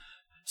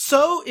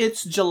So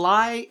it's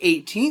July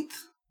 18th.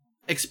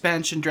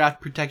 Expansion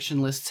draft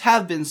protection lists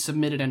have been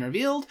submitted and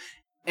revealed,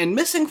 and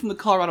missing from the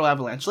Colorado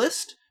Avalanche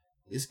list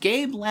is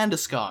Gabe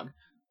Landeskog.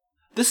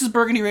 This is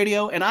Burgundy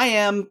Radio, and I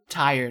am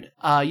tired.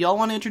 Y'all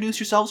want to introduce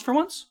yourselves for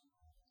once?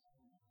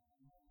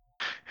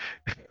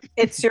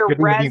 It's your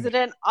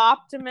resident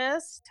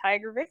optimist,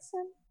 Tiger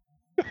Vixen.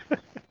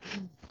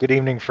 Good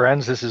evening,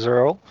 friends. This is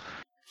Earl.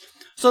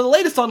 So the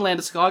latest on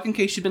Landeskog, in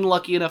case you've been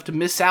lucky enough to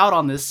miss out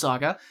on this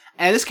saga,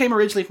 and this came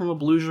originally from a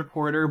Blues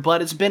reporter,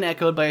 but it's been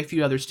echoed by a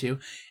few others too,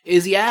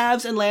 is the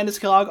Avs and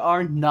Landeskog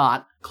are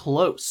not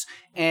close.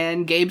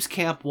 And Gabe's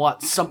camp,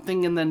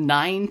 something in the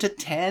 $9 to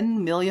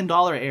 $10 million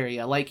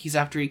area, like he's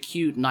after a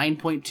cute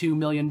 $9.2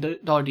 million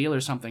deal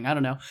or something, I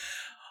don't know.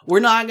 We're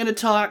not going to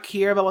talk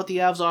here about what the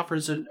Avs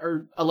offers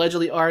or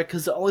allegedly are,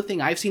 because the only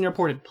thing I've seen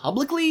reported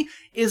publicly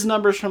is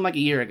numbers from like a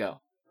year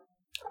ago.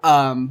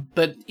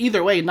 But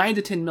either way, 9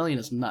 to 10 million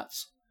is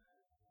nuts.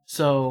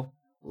 So,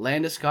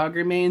 Landeskog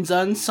remains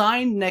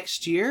unsigned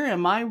next year.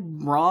 Am I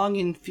wrong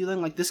in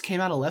feeling like this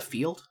came out of left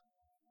field?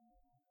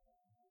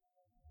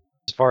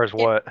 As far as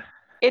what?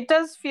 It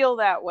does feel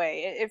that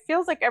way. It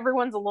feels like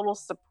everyone's a little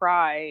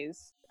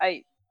surprised.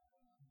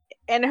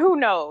 And who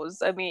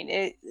knows? I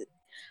mean,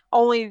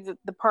 only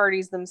the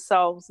parties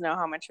themselves know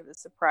how much of a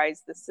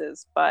surprise this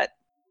is, but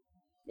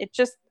it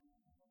just,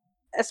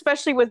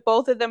 especially with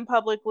both of them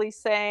publicly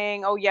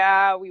saying, oh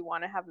yeah, we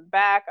want to have him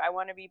back, I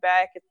want to be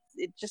back,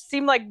 it just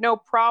seemed like no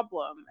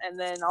problem. And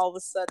then all of a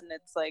sudden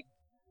it's like,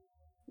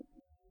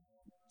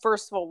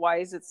 first of all, why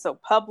is it so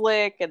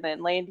public? And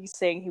then Landy's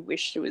saying he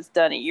wished it was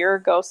done a year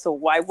ago, so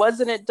why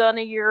wasn't it done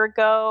a year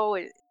ago?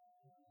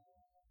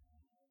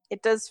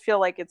 It does feel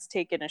like it's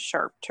taken a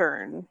sharp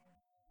turn.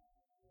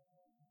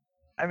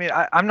 I mean,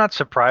 I'm not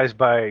surprised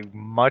by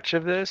much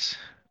of this.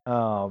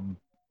 I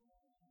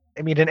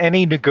mean, in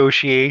any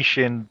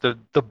negotiation,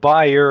 the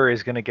buyer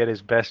is going to get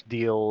his best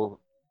deal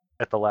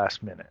at the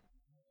last minute.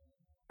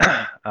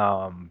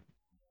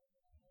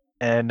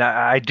 And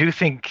I do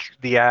think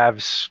the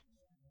Avs,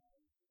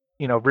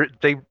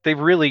 they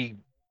really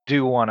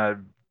do want to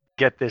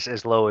get this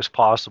as low as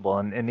possible.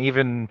 And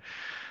even,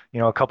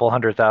 a couple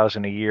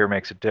 $100,000 a year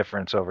makes a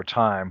difference over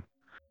time.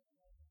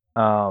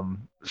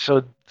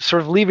 So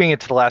sort of leaving it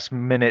to the last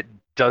minute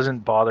doesn't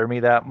bother me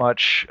that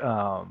much.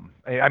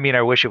 I mean,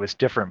 I wish it was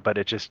different, but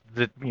it just,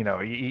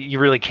 you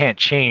really can't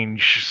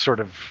change sort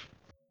of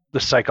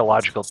the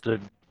psychological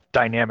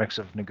dynamics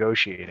of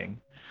negotiating.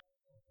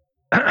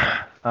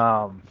 I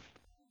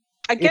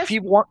guess if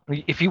you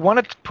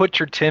want to put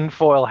your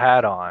tinfoil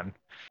hat on,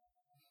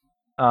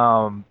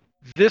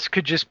 this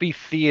could just be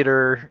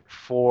theater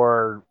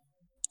for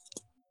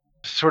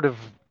sort of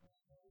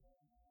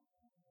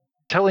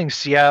telling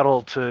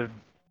Seattle to,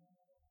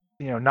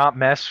 not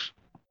mess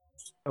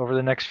over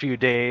the next few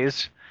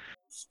days,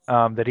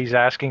 that he's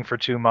asking for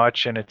too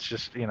much, and it's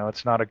just,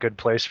 it's not a good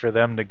place for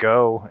them to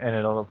go, and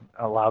it'll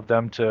allow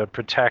them to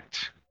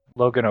protect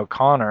Logan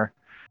O'Connor,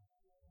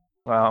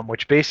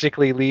 which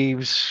basically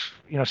leaves,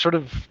 sort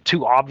of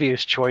two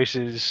obvious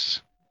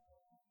choices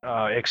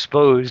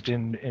exposed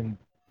in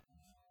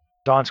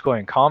Donskoy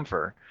and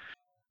Compher,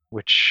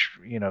 which,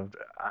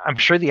 I'm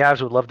sure the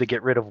Avs would love to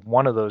get rid of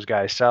one of those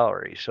guys'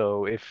 salary.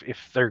 So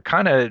if they're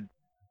kind of,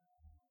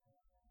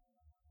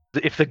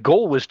 if the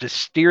goal was to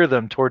steer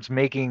them towards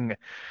making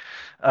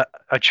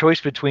a choice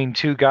between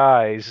two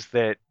guys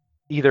that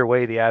either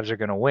way the Avs are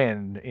going to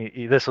win,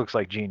 this looks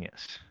like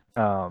genius.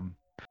 But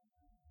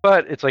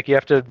it's like you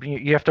have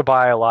to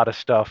buy a lot of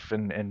stuff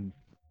and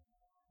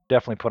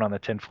definitely put on the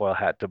tinfoil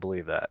hat to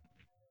believe that.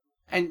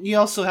 And you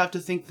also have to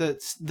think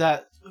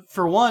that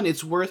for one,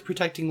 it's worth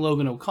protecting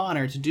Logan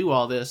O'Connor to do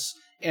all this,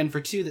 and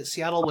for two, that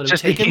Seattle would have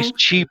taken. He's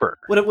cheaper.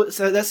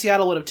 That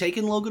Seattle would have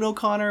taken Logan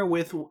O'Connor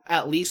with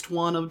at least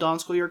one of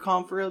Donskoy or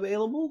Compher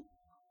available.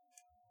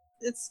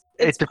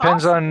 It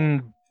depends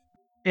on.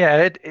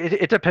 Yeah,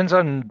 it depends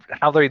on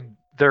how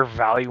they're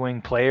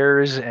valuing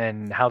players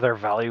and how they're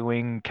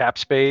valuing cap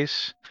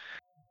space.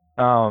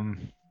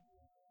 And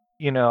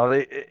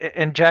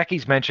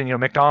Jackie's mentioned,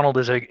 McDonald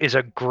is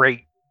a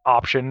great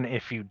option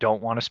if you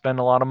don't want to spend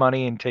a lot of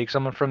money and take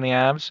someone from the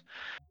Avs.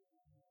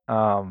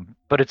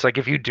 But it's like,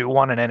 if you do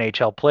want an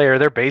NHL player,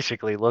 they're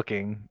basically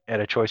looking at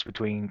a choice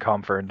between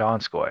Compher and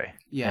Donskoy.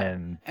 Yeah,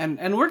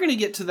 and we're going to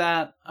get to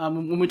that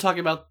when we talk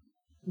about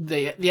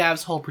the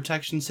Avs' whole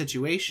protection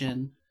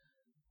situation.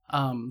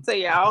 So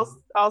yeah,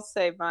 I'll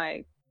say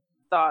my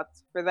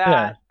thoughts for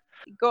that.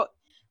 Yeah.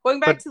 Going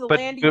back to the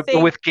Landy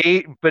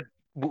thing. But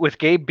with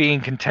Gabe being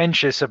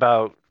contentious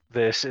about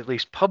this, at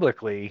least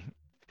publicly,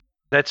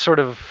 that sort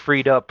of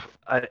freed up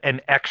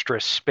an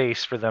extra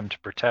space for them to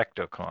protect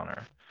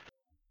O'Connor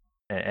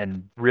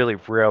and really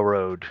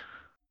railroad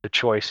the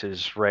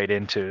choices right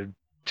into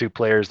two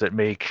players that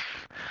make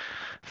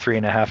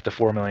 $3.5 to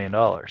 $4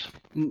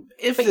 million.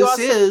 If this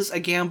is a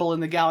gamble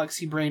in the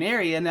Galaxy Brain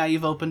area, now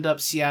you've opened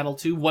up Seattle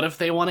to what if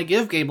they want to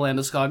give Gabe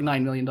Landeskog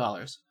 $9 million?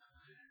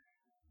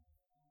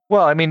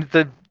 Well, I mean,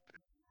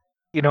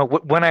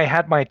 when I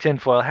had my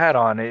tinfoil hat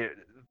on,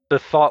 the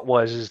thought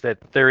is that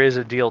there is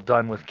a deal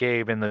done with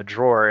Gabe in the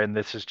drawer, and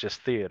this is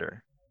just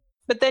theater.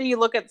 But then you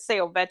look at, say,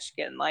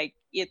 Ovechkin, like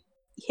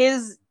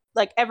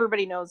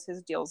everybody knows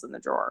his deal's in the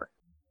drawer,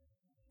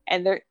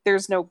 and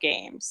there's no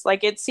games.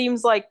 Like, it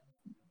seems like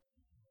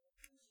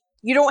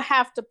you don't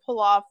have to pull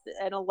off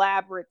an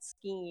elaborate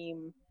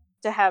scheme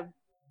to have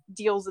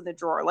deals in the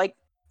drawer. Like,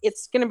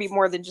 it's going to be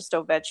more than just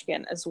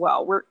Ovechkin as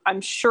well. I'm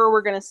sure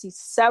we're going to see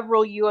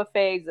several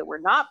UFAs that were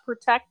not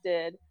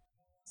protected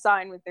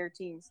sign with their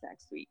teams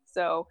next week.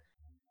 So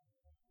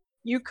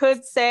you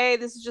could say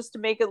this is just to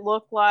make it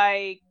look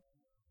like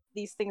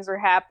these things are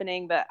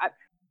happening, but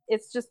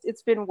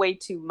it's been way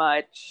too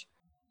much,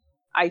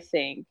 I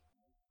think.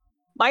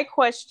 My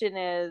question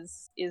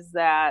is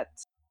that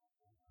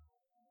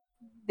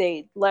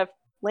they left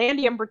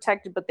Landy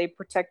unprotected, but they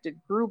protected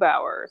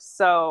Grubauer.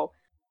 So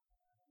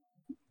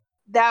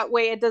that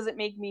way it doesn't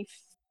make me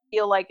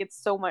feel like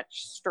it's so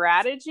much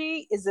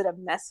strategy. Is it a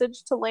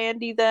message to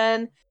Landy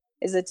then?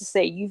 Is it to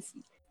say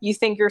you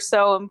think you're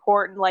so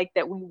important, like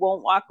that we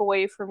won't walk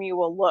away from you?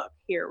 Well, look,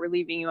 here, we're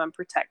leaving you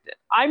unprotected.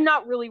 I'm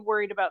not really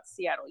worried about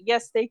Seattle.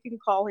 Yes, they can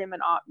call him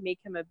and make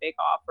him a big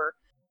offer.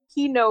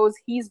 He knows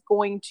he's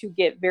going to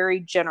get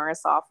very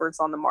generous offers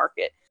on the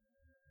market.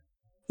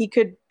 He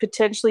could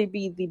potentially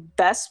be the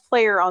best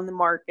player on the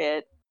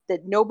market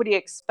that nobody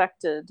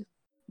expected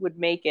would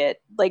make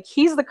it. Like,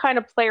 he's the kind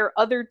of player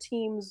other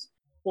teams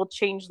will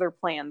change their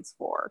plans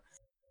for.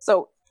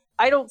 So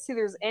I don't see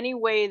there's any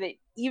way that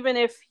even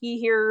if he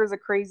hears a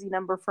crazy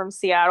number from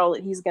Seattle,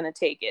 that he's going to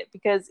take it.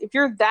 Because if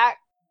you're that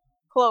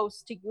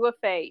close to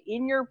UFA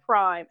in your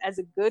prime as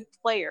a good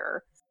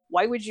player,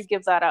 why would you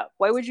give that up?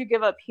 Why would you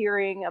give up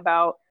hearing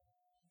about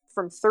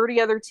from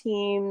 30 other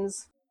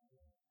teams,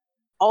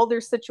 all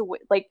their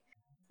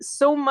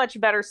so much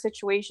better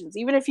situations?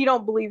 Even if you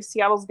don't believe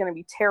Seattle's going to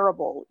be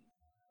terrible,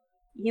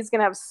 he's going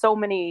to have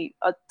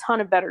a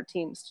ton of better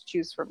teams to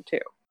choose from too.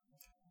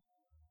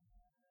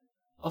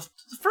 Well,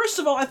 first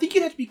of all, I think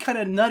you'd have to be kind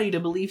of nutty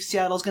to believe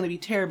Seattle's going to be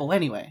terrible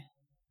anyway.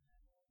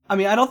 I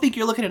mean, I don't think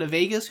you're looking at a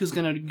Vegas who's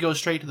going to go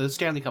straight to the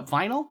Stanley Cup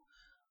final.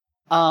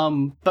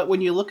 But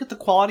when you look at the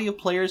quality of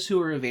players who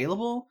are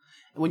available,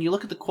 when you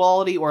look at the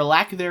quality or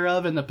lack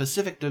thereof in the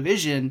Pacific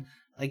Division,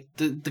 like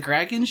the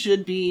Kraken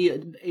should be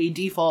a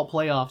default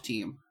playoff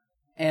team,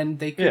 and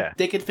they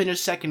could finish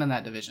second in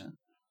that division.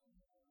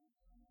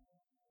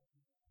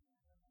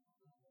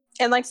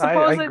 And like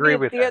supposedly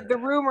the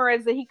rumor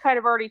is that he kind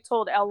of already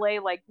told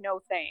LA like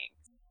no thanks.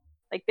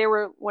 Like they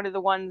were one of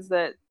the ones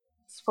that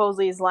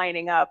supposedly is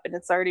lining up, and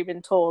it's already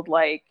been told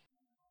like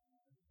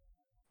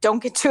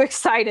don't get too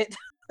excited.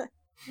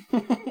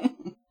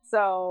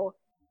 So,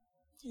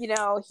 you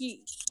know,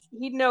 he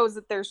knows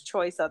that there's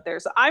choice out there.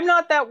 So I'm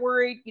not that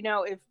worried, you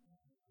know,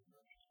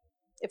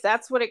 if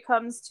that's what it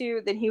comes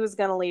to, then he was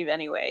going to leave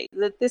anyway.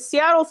 The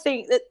Seattle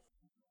thing, that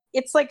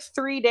it's like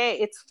 3 days.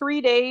 It's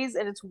 3 days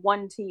and it's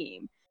one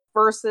team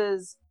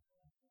versus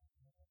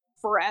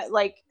for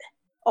like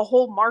a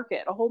whole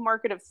market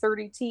of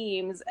 30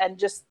 teams, and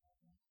just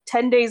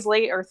 10 days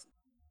later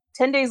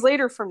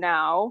from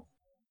now,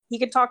 he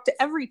could talk to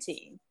every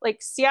team.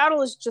 Like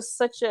Seattle is just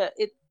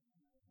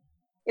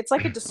it's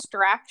like a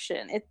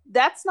distraction.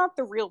 That's not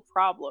the real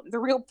problem. The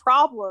real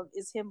problem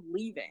is him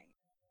leaving.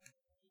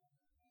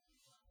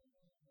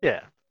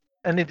 Yeah.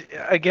 And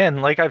again,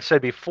 like I've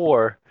said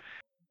before,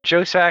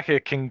 Joe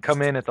Sakic can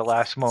come in at the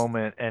last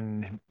moment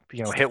and,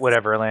 you know, hit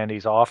whatever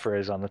Landy's offer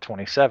is on the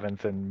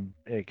 27th, and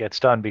it gets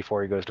done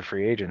before he goes to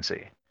free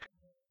agency.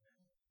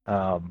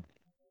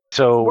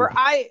 So where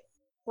I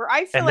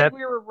feel like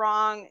we were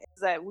wrong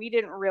is that we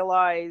didn't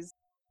realize,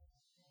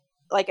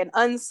 like, an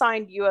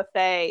unsigned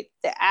UFA,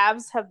 the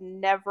Avs have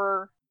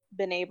never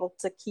been able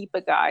to keep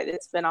a guy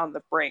that's been on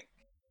the brink.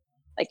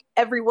 Like,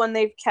 everyone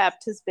they've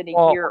kept has been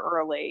a year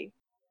early.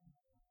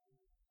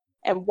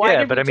 And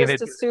why did we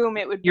just assume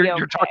it would be okay?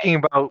 You're talking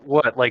about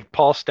what, like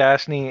Paul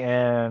Stastny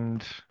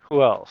and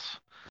who else?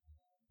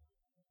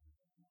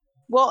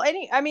 Well,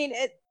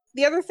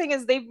 the other thing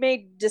is they've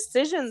made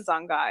decisions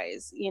on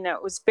guys. You know,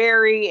 it was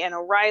Barry and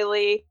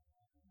O'Reilly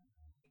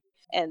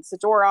and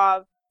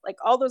Zadorov. Like,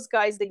 all those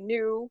guys they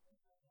knew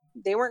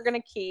they weren't going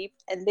to keep,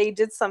 and they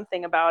did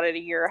something about it a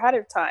year ahead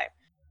of time.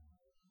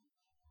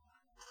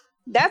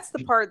 That's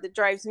the part that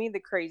drives me the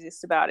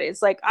craziest about it.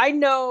 It's like, I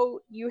know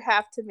you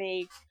have to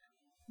make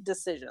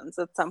decisions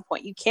at some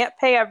point. You can't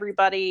pay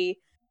everybody.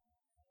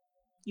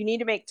 You need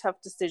to make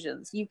tough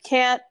decisions. You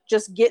can't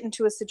just get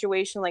into a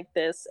situation like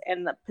this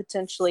and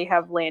potentially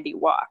have Landy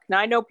walk. Now,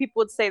 I know people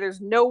would say there's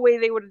no way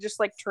they would have just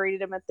like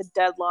traded him at the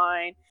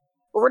deadline,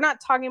 but we're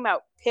not talking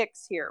about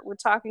picks here. We're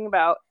talking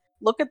about,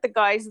 look at the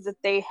guys that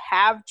they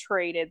have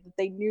traded that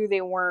they knew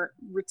they weren't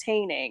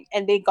retaining,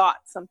 and they got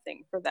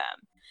something for them.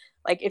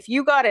 Like, if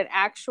you got an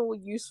actual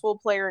useful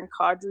player in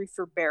Kadri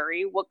for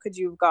Barry, what could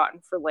you have gotten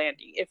for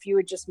Landy if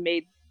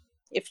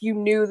you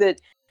knew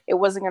that it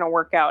wasn't going to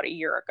work out a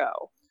year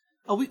ago?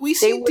 Oh, we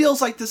see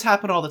deals like this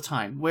happen all the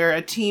time, where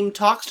a team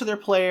talks to their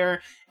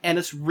player and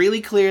it's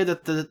really clear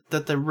that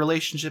the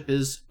relationship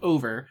is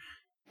over,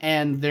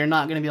 and they're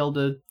not going to be able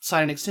to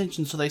sign an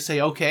extension, so they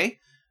say, okay,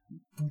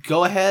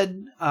 go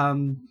ahead,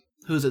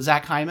 who's it,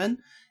 Zach Hyman,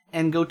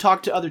 and go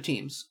talk to other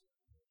teams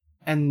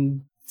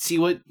and see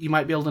what you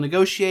might be able to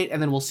negotiate,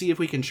 and then we'll see if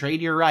we can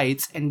trade your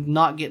rights and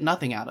not get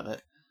nothing out of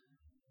it.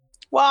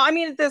 Well, I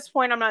mean, at this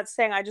point, I'm not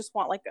saying I just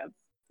want like a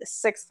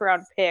 6th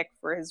round pick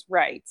for his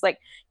rights. Like,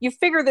 you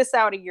figure this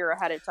out a year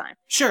ahead of time.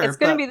 Sure, it's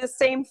going to be the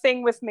same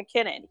thing with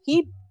McKinnon.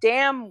 He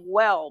damn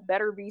well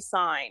better be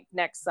signed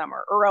next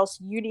summer, or else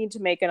you need to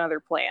make another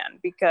plan,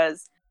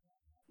 because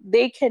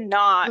they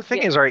cannot. The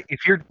thing is, right?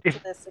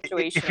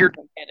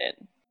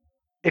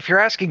 If you're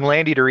asking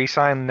Landy to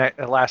resign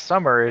last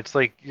summer, it's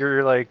like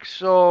you're like,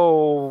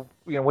 so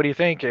what do you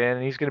think?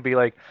 And he's going to be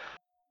like,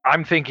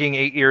 I'm thinking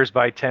 8 years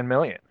by $10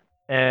 million,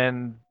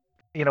 and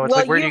it's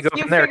like, where do you go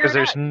from there? Because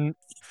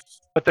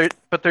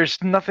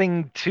there's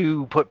nothing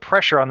to put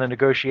pressure on the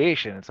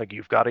negotiation. It's like,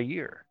 you've got a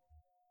year.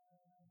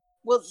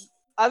 Well,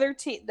 other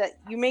team that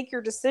you make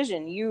your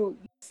decision. You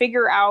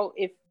figure out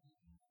if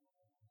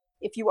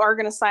you are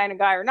going to sign a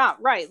guy or not.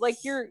 Right? Like,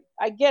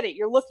 I get it.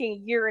 You're looking a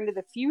year into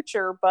the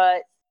future,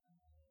 but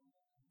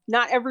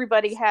not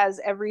everybody has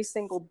every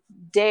single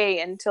day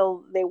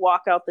until they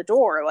walk out the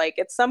door. Like,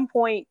 at some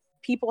point,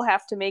 people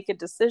have to make a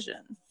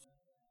decision,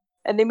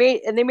 and they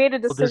made a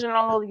decision on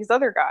all these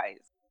other guys.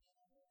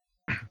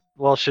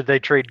 Well, should they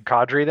trade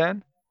Kadri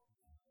then?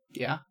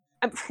 Yeah.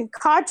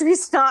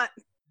 Kadri's not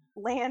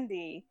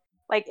Landy.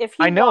 Like, if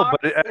he I know, walks,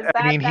 but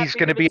I mean, he's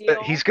going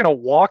to he's going to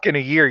walk in a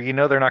year.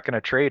 They're not going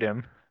to trade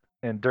him,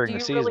 and during the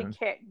season.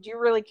 Do you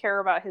really care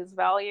about his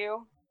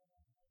value?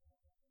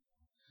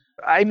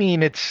 I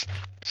mean, it's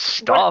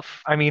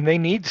stuff. I mean, they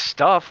need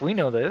stuff. We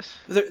know this.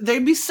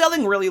 They'd be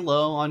selling really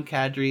low on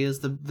Kadri is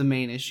the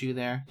main issue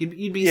there.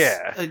 You'd be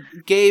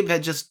Gabe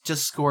had just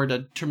scored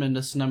a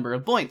tremendous number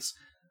of points,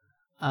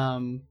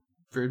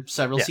 for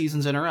several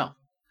seasons in a row.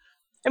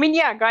 I mean,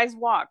 guys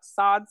walk.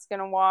 Saad's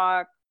gonna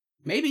walk.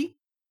 Maybe.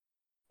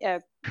 Yeah,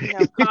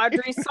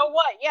 Kadri. So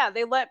what? Yeah,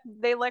 they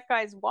let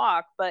guys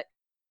walk, but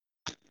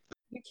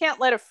you can't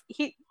let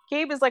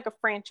Gabe is like a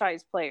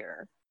franchise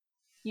player.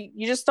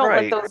 You just don't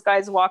let those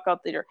guys walk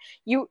out the door.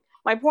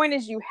 My point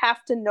is, you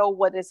have to know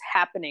what is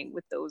happening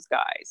with those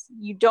guys.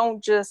 You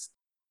don't just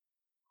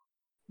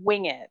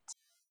wing it.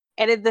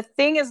 And the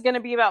thing is going to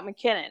be about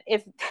McKinnon.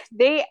 If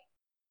they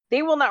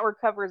will not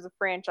recover as a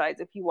franchise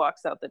if he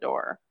walks out the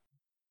door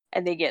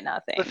and they get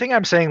nothing. The thing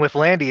I'm saying with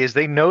Landy is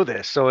they know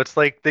this, so it's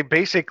like they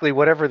basically,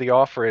 whatever the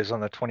offer is on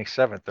the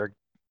 27th,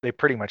 they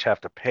pretty much have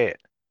to pay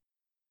it.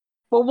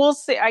 Well, we'll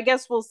see. I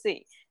guess we'll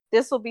see.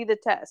 This will be the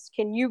test.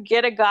 Can you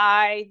get a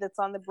guy that's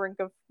on the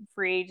brink of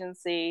free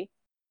agency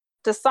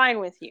to sign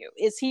with you?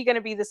 Is he going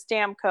to be the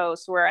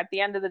Stamkos where at the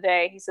end of the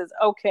day he says,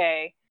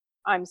 okay,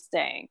 I'm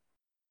staying?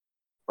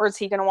 Or is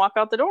he going to walk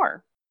out the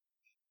door?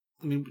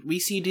 I mean, we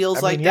see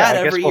deals that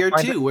every year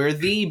too, where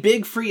the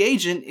big free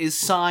agent is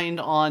signed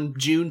on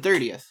June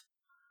 30th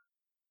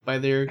by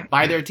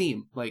their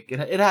team. Like,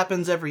 it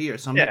happens every year.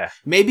 So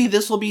maybe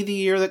this will be the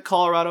year that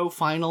Colorado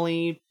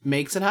finally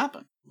makes it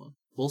happen.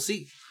 We'll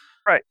see.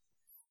 Right.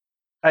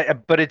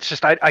 But it's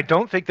just, I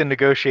don't think the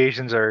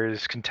negotiations are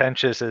as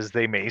contentious as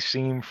they may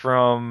seem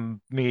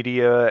from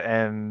media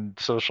and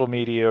social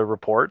media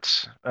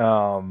reports.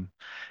 And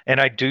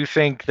I do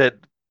think that,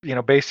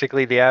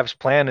 basically the Avs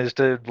plan is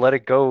to let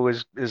it go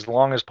as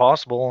long as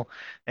possible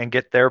and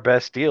get their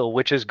best deal,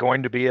 which is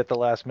going to be at the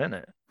last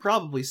minute.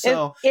 Probably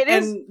so. It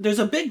is. And there's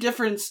a big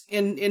difference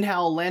in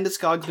how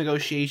Landeskog's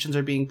negotiations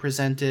are being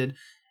presented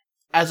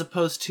as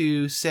opposed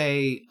to,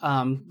 say,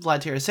 Vlad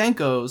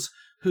Tarasenko's,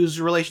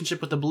 whose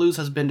relationship with the Blues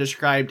has been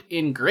described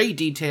in great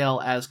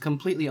detail as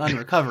completely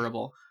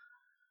unrecoverable.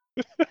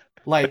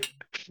 Like,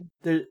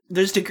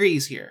 there's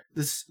degrees here.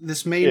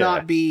 This may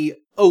not be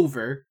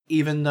over,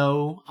 even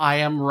though I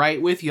am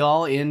right with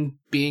y'all in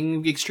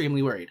being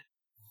extremely worried.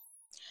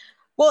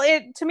 Well,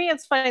 to me,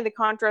 it's funny, the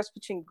contrast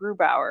between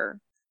Grubauer.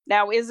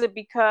 Now, is it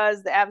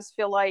because the Avs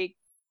feel like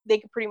they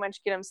could pretty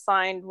much get him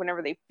signed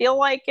whenever they feel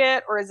like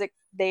it, or is it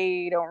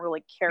they don't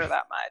really care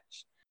that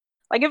much?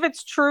 Like, if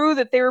it's true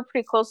that they were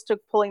pretty close to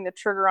pulling the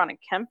trigger on a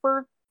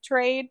Kemper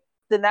trade,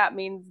 then that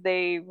means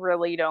they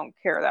really don't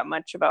care that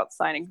much about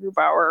signing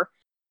Grubauer.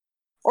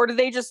 Or do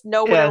they just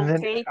know what it'll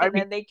take, and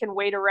then they can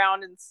wait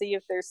around and see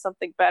if there's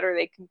something better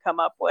they can come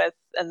up with?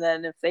 And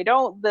then if they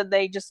don't, then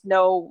they just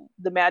know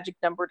the magic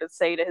number to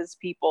say to his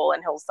people,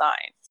 and he'll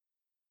sign.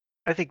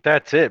 I think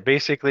that's it.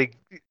 Basically,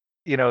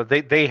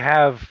 they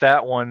have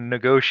that one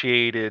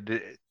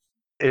negotiated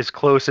as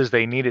close as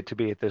they need it to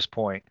be at this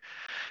point.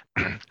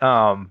 With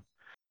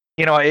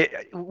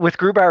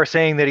Grubauer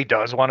saying that he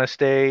does want to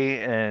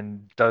stay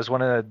and does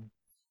want to,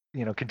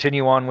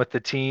 continue on with the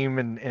team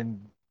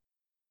and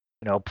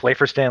play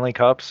for Stanley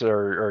Cups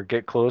or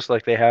get close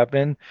like they have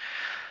been.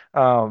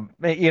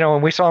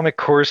 And we saw him at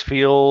Coors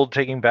Field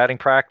taking batting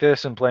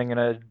practice and playing in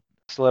a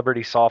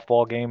celebrity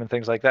softball game and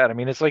things like that. I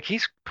mean, it's like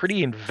he's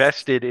pretty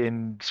invested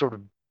in sort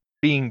of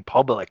being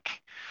public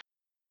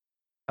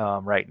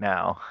right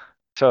now.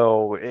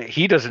 So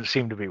he doesn't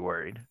seem to be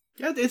worried.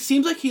 Yeah, it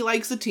seems like he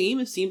likes the team.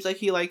 It seems like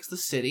he likes the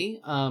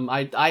city.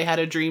 I had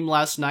a dream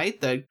last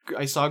night that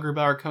I saw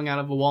Grubauer coming out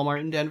of a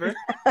Walmart in Denver.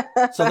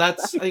 So I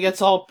think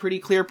that's all pretty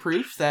clear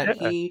proof that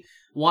Yeah. he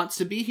wants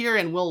to be here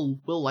and will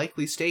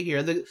likely stay here.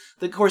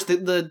 Of course,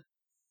 the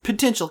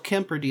potential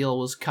Kemper deal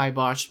was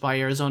kiboshed by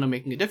Arizona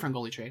making a different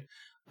goalie trade,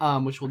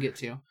 which we'll get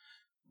to.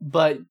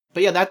 But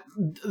yeah, that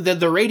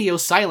the radio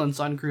silence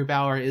on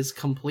Grubauer is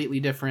completely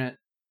different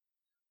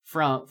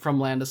from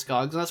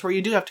Landeskog, and that's where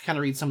you do have to kind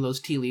of read some of those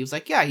tea leaves.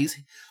 Like, yeah,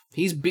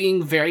 he's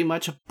being very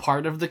much a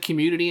part of the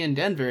community in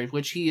Denver,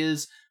 which he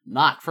is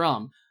not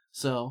from.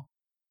 So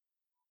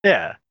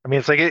Yeah, I mean,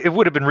 it's like it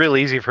would have been real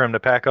easy for him to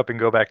pack up and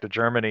go back to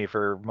Germany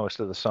for most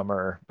of the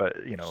summer, but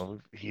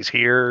he's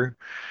here,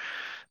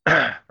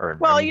 or I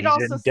Well, mean, you'd he's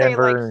also in say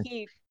like Denver.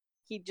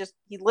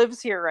 he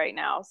lives here right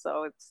now,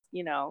 so it's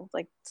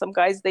like some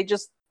guys they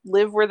just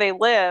live where they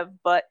live.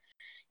 But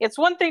it's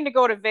one thing to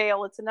go to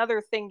Vail; it's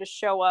another thing to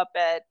show up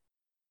at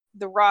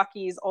the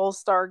Rockies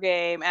All-Star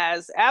game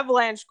as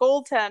Avalanche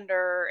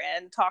goaltender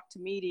and talk to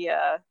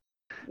media,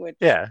 which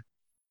Yeah,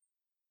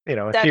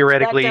 that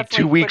theoretically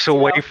definitely 2 weeks puts you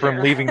away out from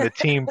there. leaving the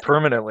team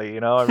permanently.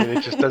 I mean,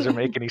 it just doesn't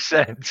make any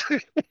sense.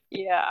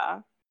 Yeah.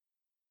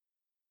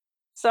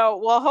 So,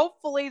 well,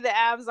 hopefully the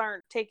Avs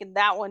aren't taking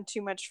that one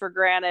too much for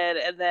granted.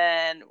 And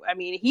then, I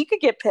mean, he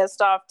could get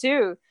pissed off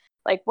too.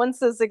 Like once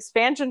this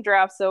expansion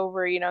draft's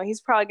over,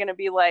 he's probably going to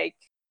be like,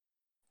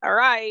 "All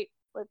right,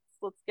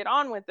 let's get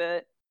on with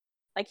it."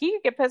 Like he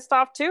could get pissed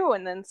off too,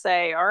 and then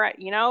say, "All right,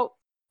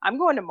 I'm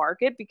going to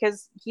market,"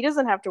 because he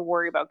doesn't have to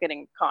worry about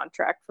getting a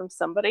contract from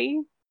somebody.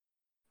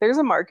 There's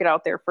a market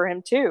out there for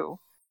him too.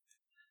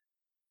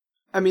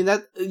 I mean,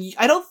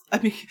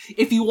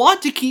 if you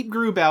want to keep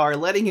Grubauer,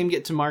 letting him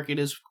get to market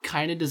is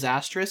kind of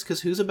disastrous,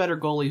 because who's a better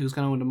goalie who's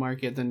going to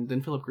market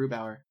than Philip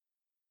Grubauer?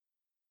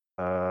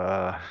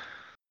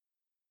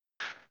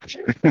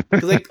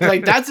 Because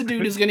like that's a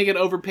dude who's going to get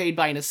overpaid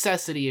by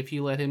necessity if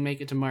you let him make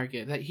it to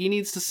market. That he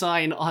needs to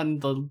sign on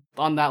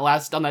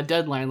that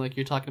deadline, like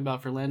you're talking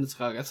about for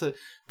Landeskog.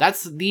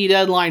 That's the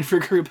deadline for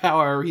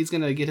Grubauer, or he's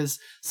going to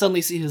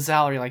suddenly see his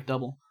salary like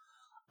double.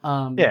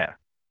 Yeah.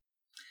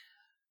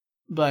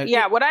 But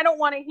yeah, what I don't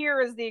want to hear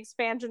is the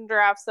expansion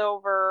draft's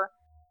over,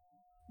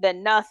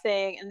 then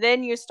nothing, and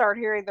then you start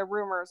hearing the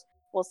rumors.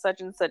 Well, such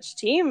and such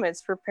team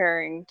is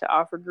preparing to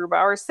offer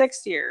Grubauer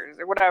 6 years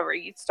or whatever.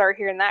 You'd start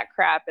hearing that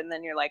crap, and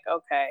then you're like,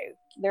 okay,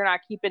 they're not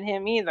keeping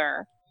him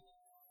either.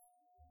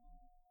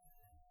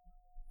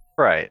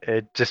 Right.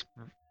 It just,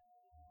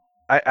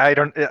 I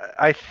don't,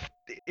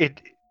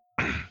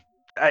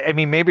 I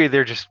mean, maybe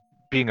they're just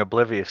being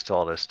oblivious to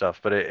all this stuff,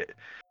 but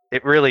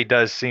it really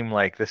does seem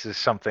like this is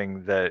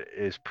something that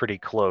is pretty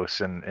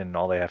close, and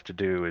all they have to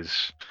do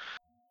is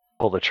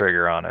pull the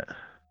trigger on it.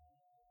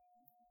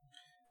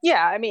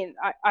 Yeah, I mean,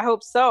 I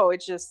hope so.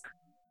 It's just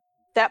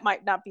that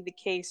might not be the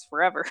case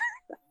forever.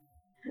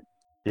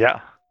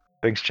 Yeah,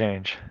 things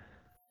change.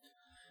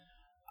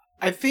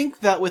 I think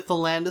that with the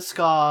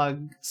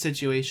Landeskog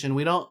situation,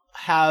 we don't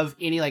have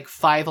any like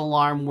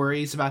 5-alarm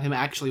worries about him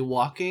actually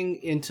walking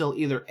until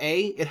either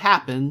A, it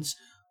happens,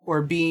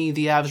 or B,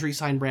 the Avs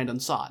re-sign Brandon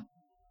Saad.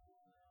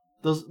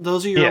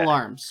 Those are your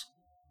alarms.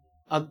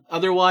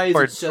 Otherwise,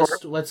 it's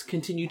just let's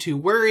continue to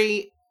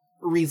worry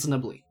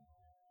reasonably.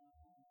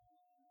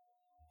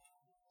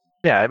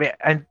 Yeah, I mean,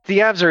 and the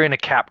Avs are in a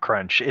cap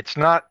crunch. It's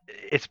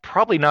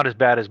probably not as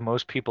bad as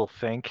most people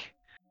think.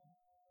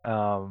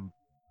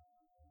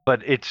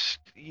 But it's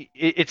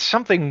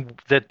something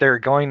that they're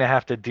going to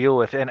have to deal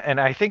with, and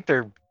I think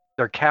their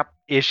cap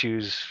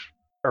issues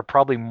are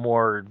probably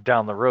more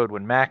down the road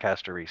when Mac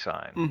has to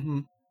resign. Mm-hmm.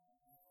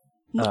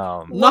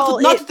 Not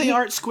that they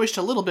aren't squished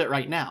a little bit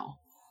right now.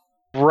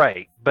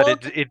 Right,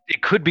 but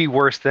it could be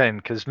worse then,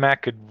 because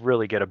Mac could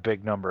really get a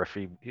big number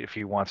if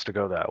he wants to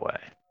go that way.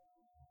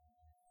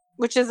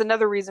 Which is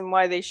another reason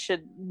why they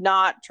should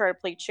not try to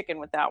play chicken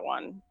with that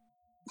one.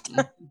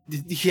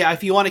 Yeah,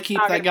 if you want to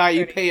keep that guy,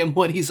 you pay him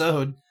what he's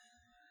owed.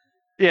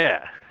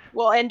 Yeah.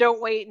 Well, and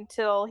don't wait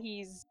until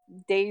he's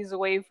days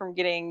away from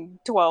getting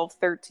 12,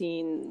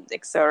 13,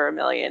 etc.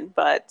 million.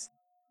 But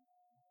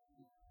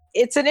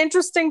it's an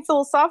interesting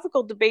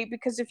philosophical debate,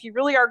 because if you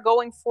really are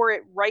going for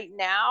it right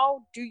now,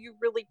 do you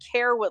really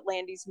care what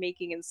Landy's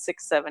making in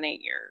 6, 7, 8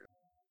 years?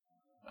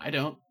 I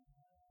don't.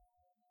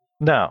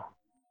 No.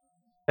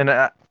 And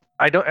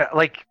I don't,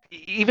 like,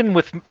 even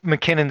with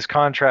McKinnon's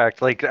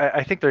contract, like,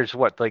 I think there's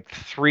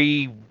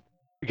 3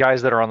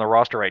 guys that are on the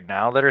roster right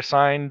now that are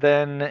signed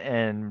then,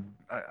 and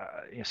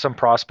some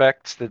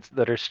prospects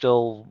that are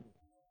still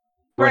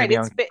going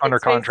to be under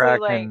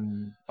contract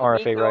and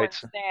RFA Mikko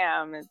rights. And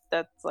Sam,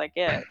 that's like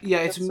it. Yeah,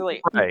 it's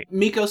really right.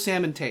 Mikko,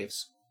 Sam, and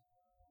Taves.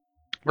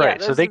 Right,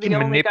 yeah, so they can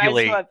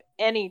manipulate. Guys who have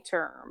any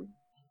term.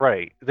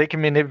 Right, they can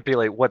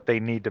manipulate what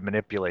they need to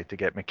manipulate to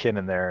get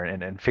McKinnon there,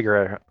 and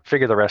figure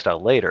the rest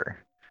out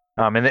later.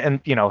 And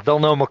they'll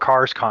know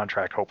Makar's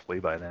contract hopefully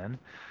by then.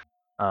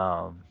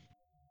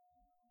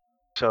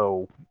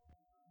 So,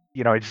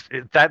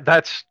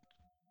 that's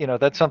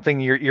something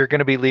you're going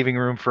to be leaving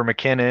room for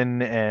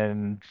McKinnon,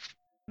 and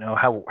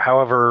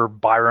however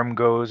Byram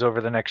goes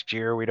over the next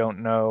year, we don't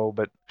know,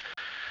 but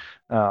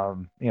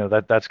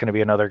that's going to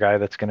be another guy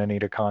that's going to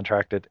need a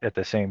contract at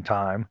the same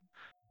time.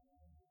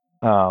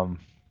 But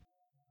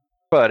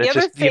The it's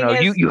other just thing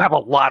is, you have a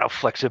lot of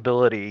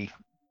flexibility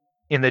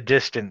in the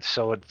distance,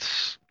 so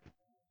it's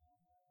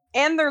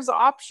and there's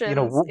options. If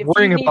you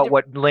worrying need about to,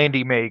 what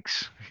Landy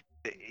makes,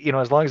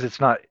 as long as it's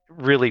not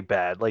really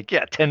bad. Like,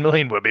 yeah, 10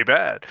 million would be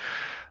bad.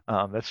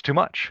 That's too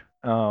much.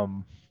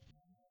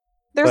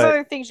 there's but-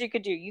 other things you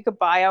could do. You could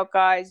buy out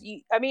guys.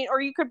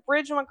 Or you could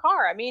bridge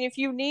Makar. I mean, if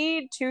you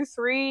need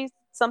 2-3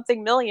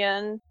 something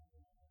million,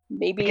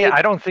 maybe. Yeah,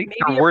 I don't think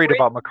maybe they're worried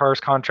about Makar's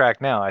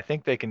contract now. I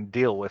think they can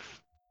deal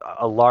with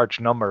a large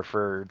number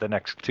for the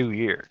next 2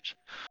 years.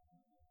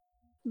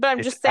 But I'm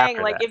It's just saying,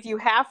 after like, that. if you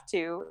have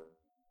to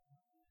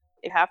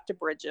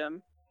bridge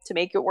him to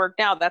make it work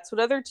now. That's what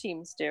other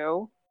teams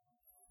do.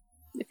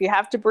 If you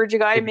have to bridge a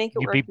guy to make it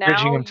You'd work be now,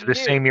 bridging him to you the do.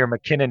 same year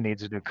McKinnon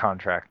needs a new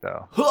contract,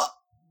 though. Huh!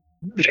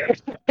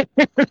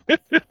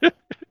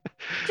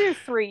 Do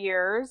 3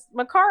 years.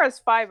 Makar has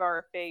 5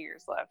 RFA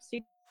years left, so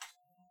you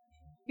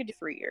could do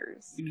 3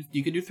 years.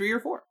 You could do 3 or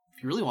 4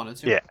 if you really wanted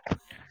to. Yeah.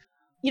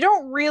 You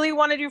don't really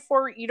want to do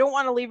 4. You don't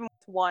want to leave him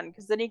with 1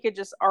 because then he could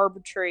just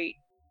arbitrate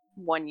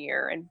 1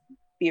 year and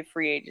be a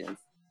free agent.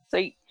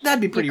 So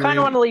That'd be pretty you kind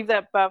of rude. want to leave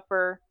that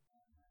buffer.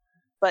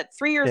 But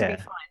 3 years would Yeah.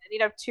 be fine. Then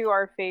you'd have 2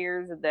 RFA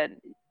years, and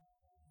then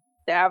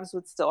the Avs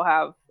would still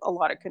have a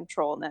lot of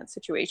control in that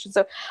situation.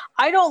 So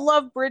I don't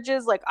love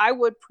bridges. Like, I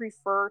would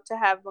prefer to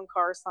have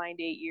Makar signed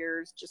 8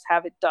 years, just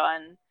have it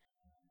done.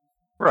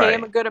 Pay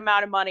him a good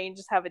amount of money and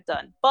just have it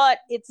done. But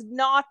it's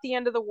not the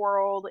end of the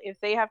world if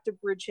they have to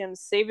bridge him,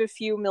 save a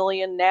few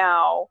million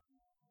now.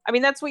 I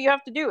mean, that's what you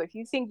have to do. If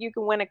you think you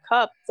can win a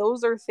cup,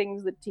 those are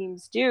things that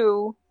teams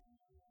do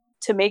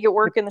to make it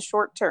work in the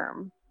short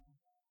term.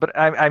 But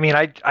I mean,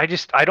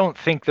 I don't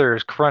think they're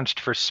as crunched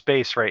for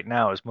space right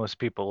now as most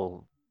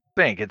people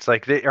think. It's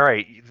like, all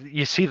right,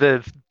 you see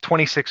the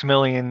 26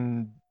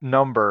 million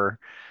number,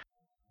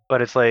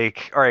 but it's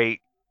like, all right,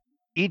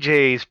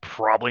 EJ's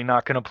probably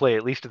not going to play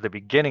at least at the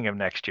beginning of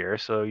next year.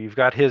 So you've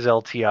got his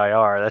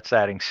LTIR. That's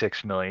adding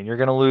 6 million. You're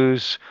going to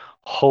lose,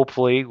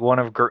 hopefully, one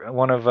of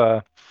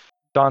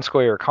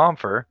Donskoy or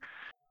Comfer,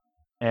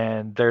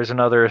 and there's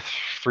another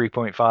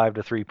 3.5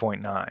 to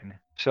 3.9.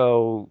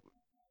 So.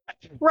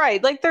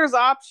 Right, like there's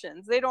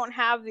options. They don't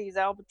have these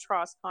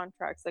albatross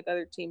contracts like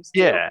other teams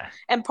do. Yeah.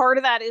 And part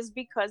of that is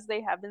because they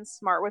have been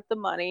smart with the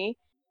money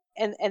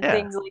and Yeah.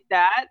 things like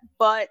that.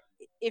 But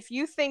if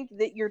you think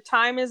that your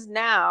time is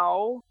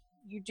now,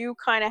 you do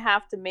kind of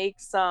have to make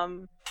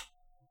some,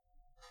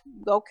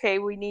 okay,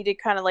 we need to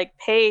kind of like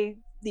pay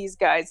these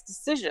guys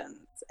decisions.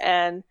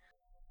 And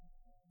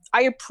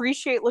I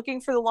appreciate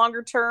looking for the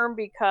longer term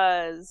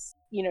because,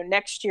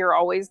 next year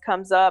always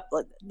comes up.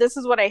 Like, this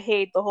is what I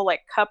hate, the whole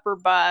like cup or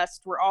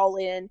bust, we're all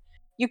in.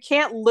 You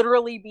can't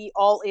literally be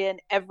all in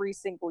every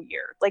single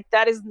year. Like,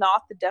 that is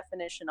not the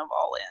definition of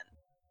all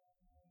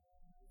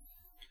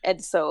in.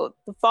 And so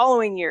the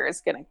following year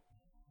is gonna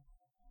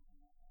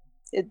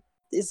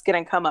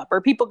come up.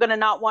 Are people gonna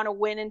not want to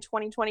win in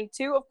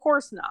 2022? Of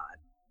course not.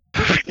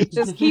 It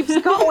just keeps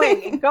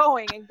going and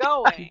going and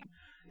going.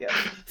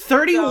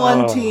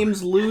 31 So-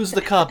 teams lose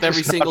the cup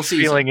every Just single not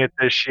season. feeling it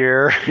this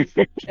year.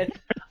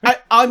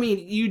 I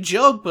mean, you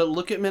joke, but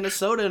look at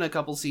Minnesota in a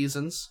couple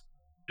seasons.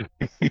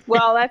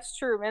 Well, that's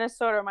true.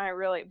 Minnesota might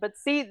really, but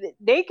see,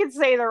 they could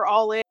say they're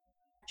all in,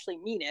 actually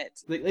mean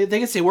it. They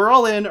can say, we're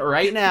all in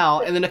right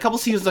now, and then a couple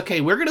seasons,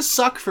 okay, we're going to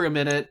suck for a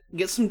minute,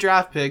 get some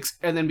draft picks,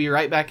 and then be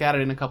right back at it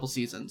in a couple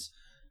seasons.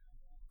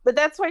 But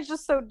that's why it's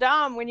just so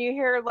dumb when you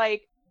hear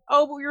like,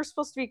 oh, but we were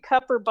supposed to be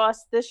cup or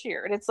bust this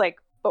year. And it's like,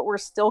 but we're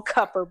still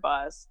cup or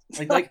bust.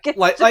 Like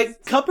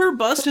cup or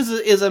bust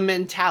is a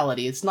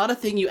mentality. It's not a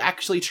thing you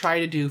actually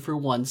try to do for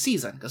one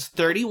season. Because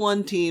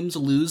 31 teams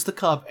lose the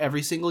cup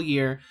every single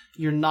year.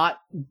 You're not,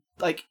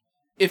 like,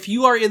 if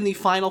you are in the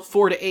final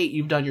 4 to 8,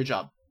 you've done your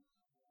job.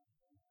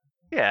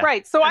 Yeah.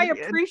 Right. So I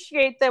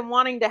appreciate them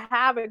wanting to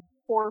have it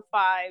 4 or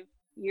 5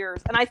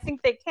 years. And I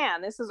think they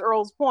can. This is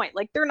Earl's point.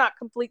 Like, they're not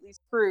completely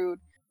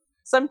screwed.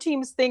 Some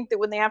teams think that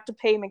when they have to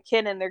pay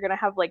McKinnon, they're going to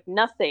have like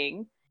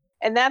nothing.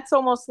 And that's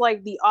almost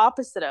like the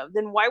opposite of,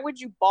 then why would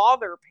you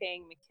bother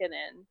paying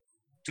McKinnon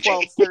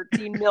 12,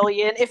 13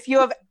 million if you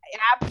have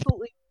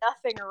absolutely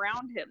nothing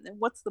around him? Then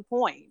what's the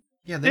point?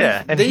 Yeah,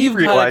 and then he you've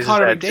got a realizes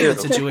Connor that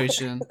McDavid too.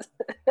 situation.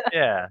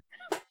 Yeah.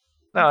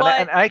 No,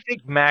 But- and I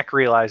think Mac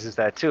realizes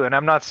that too. And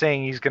I'm not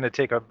saying he's going to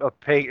take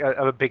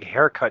a big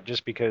haircut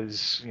just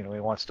because he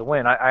wants to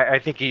win. I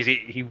think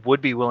he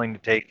would be willing to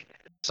take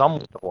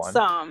one.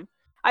 Some.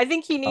 I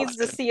think he needs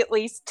to see at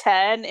least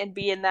 10 and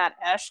be in that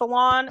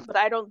echelon, but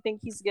I don't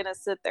think he's going to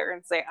sit there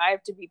and say, I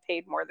have to be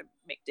paid more than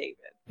McDavid.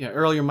 Yeah,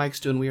 earlier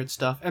Mike's doing weird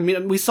stuff. I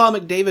mean, we saw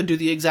McDavid do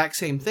the exact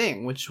same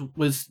thing, which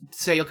was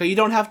say, okay, you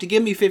don't have to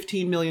give me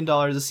 $15 million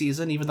a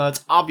season, even though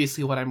it's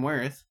obviously what I'm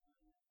worth.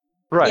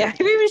 Right. Yeah,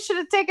 maybe we should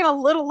have taken a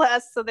little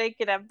less so they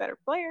could have better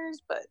players,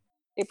 but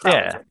they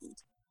probably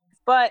didn't.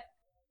 But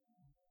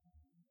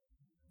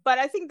But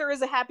I think there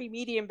is a happy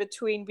medium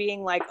between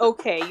being like,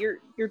 okay,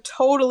 you're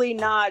totally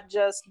not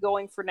just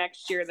going for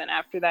next year, then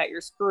after that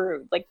you're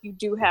screwed. Like, you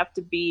do have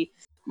to be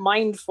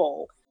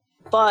mindful.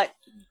 But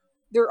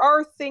there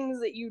are things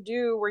that you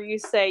do where you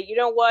say, you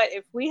know what,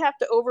 if we have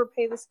to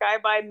overpay this guy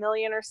by $1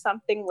 million or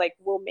something, like,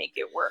 we'll make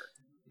it work.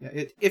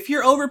 Yeah, if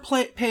you're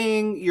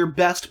overpaying your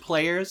best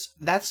players,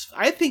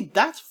 I think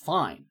that's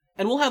fine.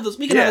 And we'll have this.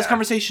 We can have this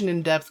conversation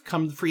in depth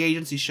come the free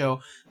agency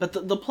show. But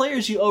the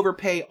players you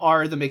overpay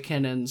are the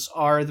McKinnons,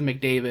 are the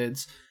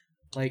McDavids.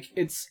 Like,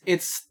 it's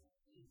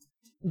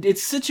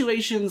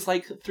situations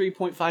like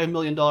 $3.5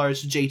 million to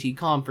JT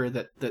Compher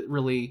that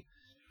really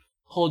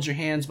hold your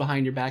hands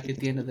behind your back at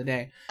the end of the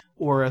day,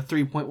 or a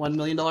 $3.1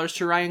 million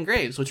to Ryan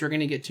Graves, which we're going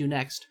to get to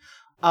next.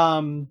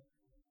 So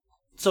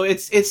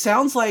it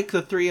sounds like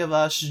the three of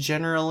us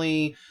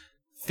generally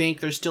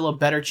think there's still a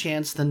better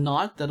chance than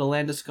not that a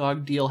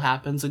Landeskog deal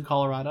happens in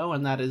Colorado,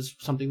 and that is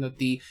something that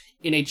the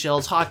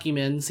NHL's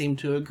hockeymen seem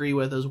to agree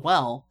with as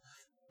well.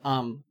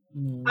 So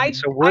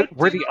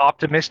we're the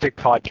optimistic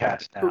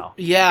podcast now.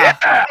 Yeah.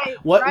 Right,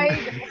 What?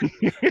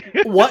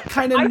 right. What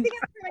kind of? I think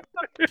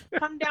it's going to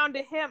come down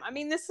to him. I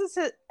mean,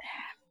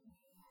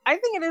 I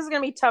think it is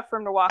going to be tough for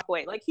him to walk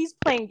away. Like, he's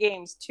playing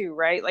games too,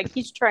 right? Like,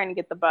 he's trying to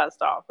get the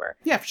best offer.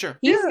 Yeah, sure.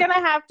 He's going to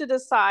have to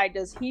decide,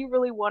 does he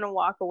really want to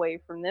walk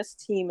away from this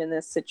team in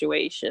this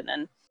situation?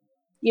 And,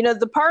 you know,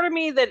 the part of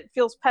me that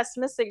feels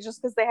pessimistic is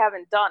just because they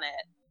haven't done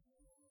it.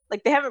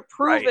 Like, they haven't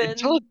proven. Right.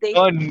 Until it's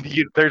done,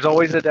 there's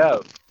always a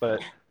doubt.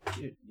 But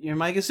Your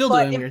Mike is still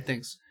doing weird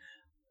things.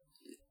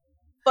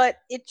 But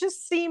it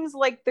just seems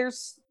like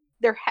there's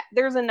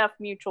enough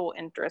mutual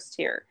interest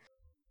here.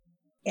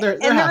 There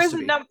has to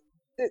be. Enough.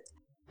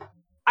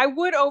 I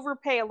would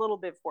overpay a little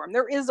bit for him.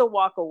 There is a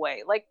walk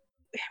away. Like,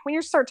 when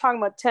you start talking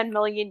about $10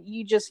 million,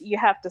 you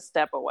have to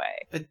step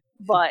away.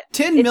 But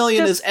 $10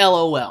 million is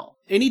LOL.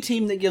 Any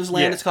team that gives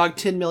Landeskog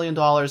 $10 million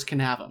can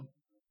have him.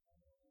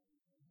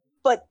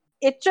 But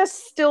it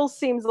just still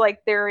seems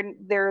like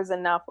there is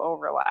enough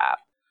overlap.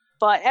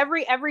 But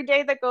every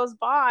day that goes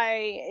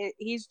by,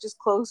 he's just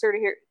closer to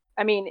here.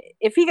 I mean,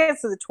 if he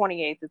gets to the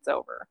 28th, it's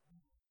over.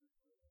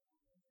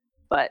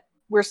 But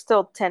we're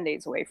still 10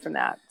 days away from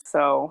that.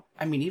 So,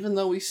 I mean, even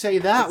though we say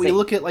that, we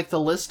look at like the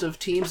list of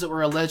teams that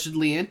were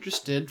allegedly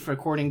interested.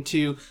 According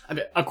to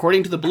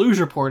the Blues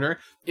Reporter,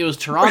 it was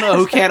Toronto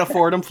who can't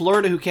afford him,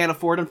 Florida who can't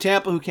afford him,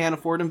 Tampa who can't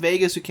afford him,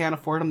 Vegas who can't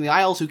afford him, the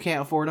Isles who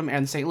can't afford him,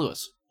 and St.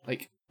 Louis.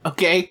 Like,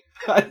 okay,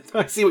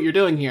 I see what you're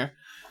doing here.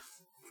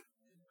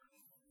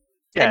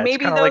 Yeah, and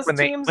maybe it's those like when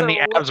teams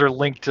the Avs are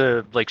linked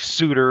to like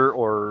Suter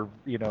or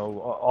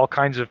all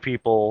kinds of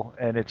people,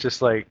 and it's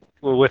just like,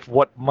 well, with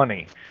what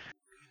money?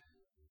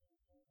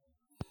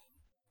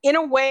 In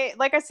a way,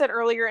 like I said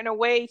earlier, in a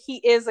way, he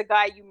is a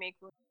guy you make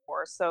room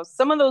for. So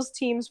some of those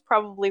teams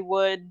probably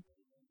would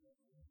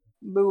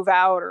move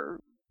out or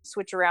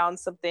switch around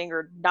something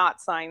or not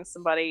sign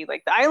somebody.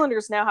 Like, the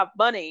Islanders now have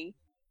money.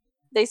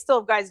 They still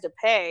have guys to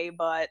pay,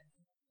 but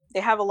they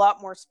have a lot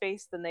more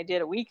space than they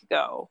did a week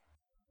ago.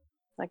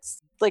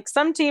 Like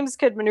some teams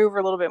could maneuver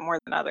a little bit more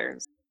than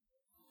others.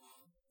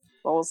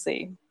 But we'll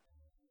see.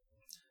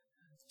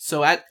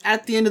 So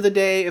at the end of the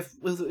day, if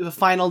a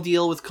final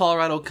deal with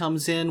Colorado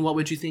comes in, what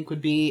would you think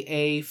would be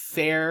a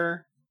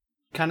fair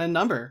kind of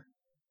number?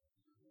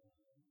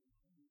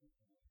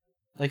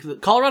 Like,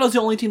 Colorado's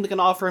the only team that can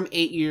offer him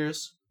 8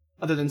 years,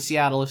 other than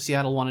Seattle, if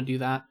Seattle want to do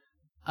that.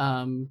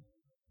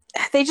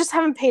 They just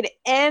haven't paid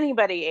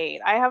anybody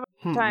 8. I have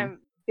a time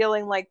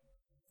feeling like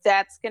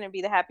that's going to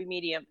be the happy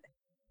medium.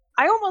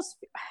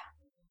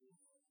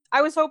 I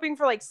was hoping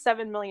for like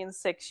 $7 million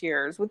 6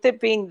 years. With it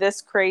being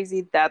this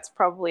crazy, that's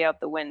probably out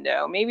the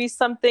window. Maybe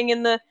something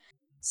in the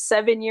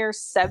 7 year,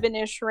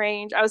 7-ish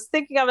range. I was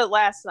thinking of it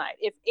last night.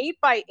 If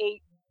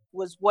 8x8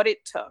 was what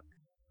it took,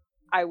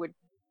 I would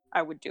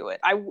do it.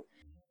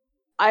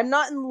 I'm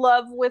not in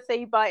love with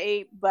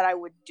 8x8, but I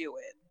would do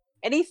it.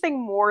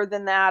 Anything more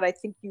than that, I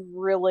think you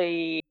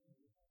really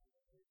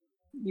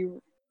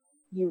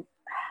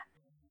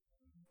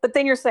But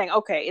then you're saying,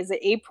 okay, is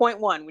it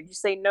 8.1? Would you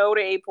say no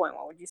to 8.1?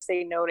 Would you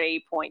say no to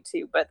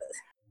 8.2? But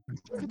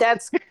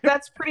that's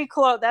pretty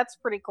close. That's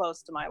pretty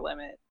close to my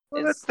limit.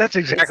 Well, that's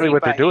exactly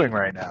what they're doing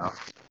right now.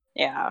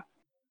 Yeah. I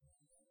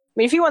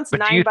mean, if he wants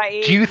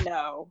 9x8,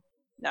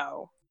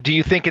 no. Do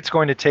you think it's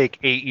going to take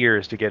 8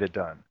 years to get it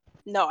done?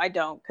 No, I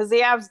don't, because the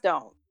Avs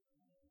don't.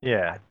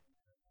 Yeah.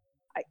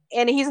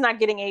 And he's not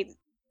getting 8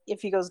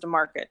 if he goes to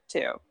market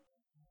too.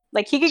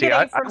 Like, he could get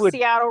 8 from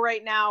Seattle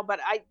right now, but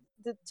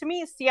to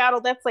me, Seattle,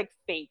 that's like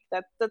fake.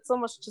 That's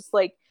almost just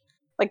like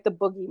the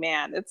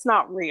boogeyman. It's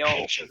not real.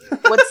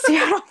 What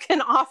Seattle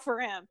can offer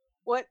him,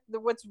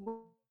 what's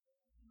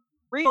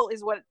real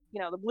is what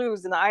the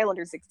Blues and the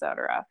Islanders,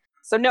 etc.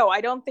 So no, I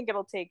don't think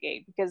it'll take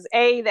 8 because the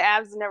Avs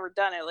have never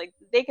done it. Like,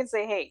 they can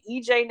say, hey,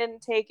 EJ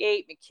didn't take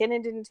 8,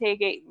 McKinnon didn't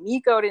take 8,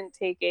 Mikko didn't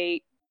take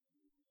 8.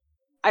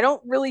 I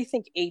don't really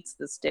think 8's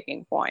the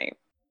sticking point.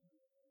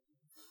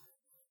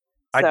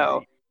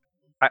 So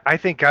I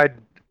think I'd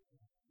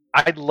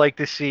like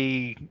to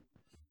see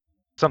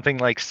something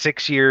like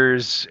 6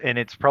 years, and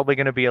it's probably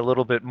going to be a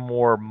little bit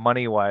more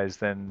money wise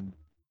than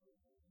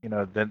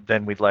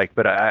than we'd like.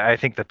 But I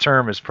think the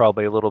term is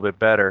probably a little bit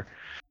better.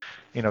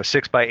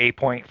 6 by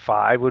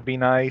 8.5 would be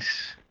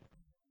nice.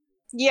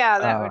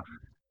 Yeah,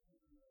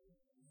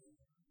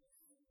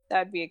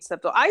 that'd be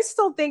acceptable. I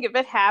still think if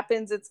it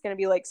happens, it's going to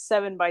be like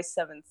 7 by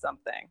 7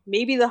 something.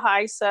 Maybe the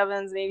high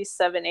sevens, maybe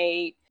 7,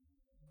 8.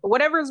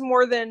 Whatever's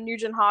more than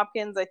Nugent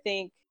Hopkins, I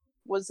think,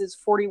 was his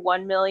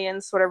 41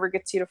 million. So whatever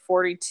gets you to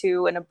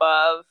 42 and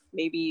above,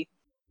 maybe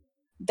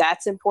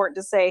that's important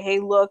to say, hey,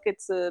 look,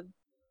 it's a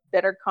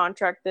better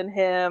contract than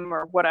him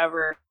or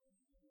whatever.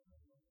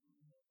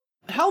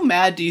 How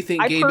mad do you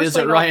think Gabe is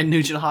at Ryan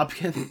Nugent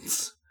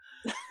Hopkins?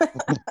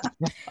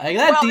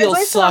 That deal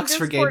sucks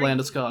for Gabe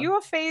Landeskog.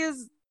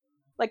 UFAs,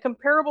 like,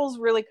 comparables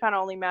really kind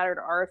of only matter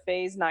to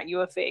RFAs, not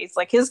UFAs.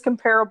 Like, his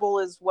comparable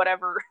is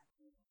whatever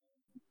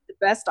the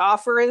best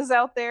offer is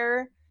out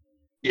there.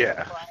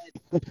 Yeah.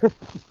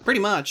 Pretty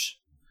much.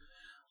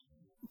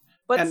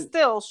 But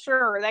still,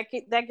 sure, that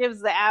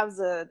gives the Avs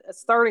a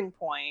starting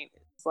point.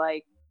 It's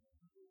like,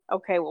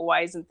 okay, well,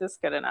 why isn't this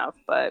good enough?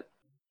 But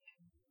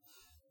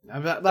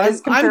I'm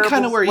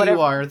kind of where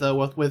you are,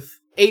 though, with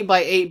 8 by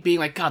 8 being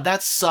like, God,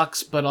 that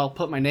sucks, but I'll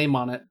put my name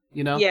on it,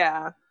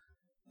 Yeah.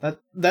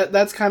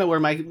 That's kind of where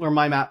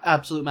my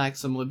absolute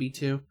maximum would be,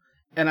 too.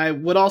 And I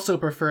would also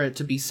prefer it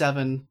to be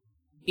 7,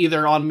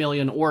 either on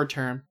million or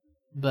term,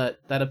 but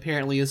that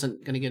apparently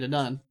isn't going to get it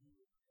done.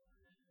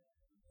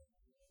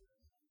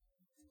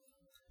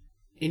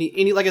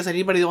 Like I said,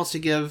 anybody that wants to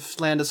give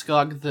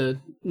Landeskog the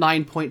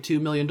 $9.2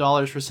 million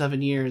for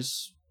 7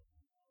 years,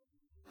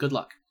 good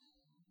luck.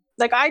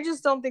 Like, I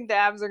just don't think the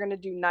Avs are going to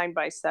do 9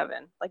 by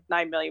 7, like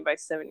 9 million by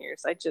 7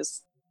 years.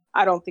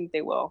 I don't think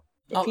they will.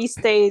 If he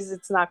stays,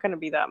 it's not going to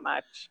be that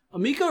much.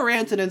 Mikko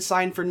Rantanen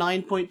signed for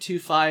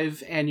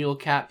 9.25 annual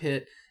cap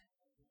hit,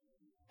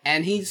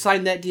 and he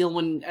signed that deal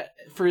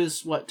for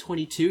his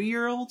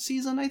 22-year-old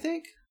season, I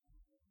think.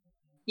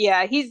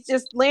 Yeah,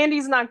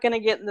 Landy's not going to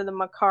get into the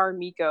Makar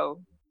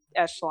Mikko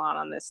echelon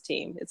on this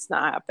team. It's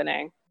not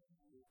happening.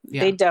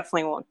 Yeah. They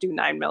definitely won't do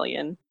 9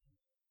 million.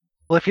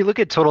 Well, if you look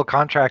at total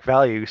contract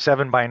value,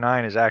 7 by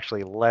 9 is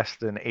actually less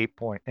than 8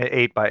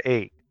 by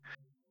 8.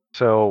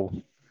 So,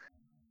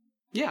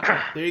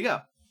 yeah, there you go.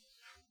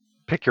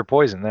 Pick your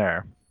poison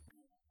there.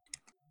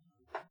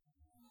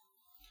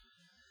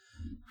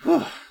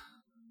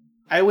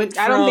 I don't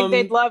think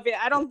they'd love it.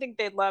 I don't think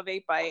they'd love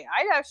 8 by 8.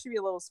 I'd actually be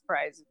a little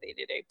surprised if they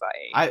did 8 by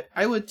 8.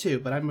 I would too,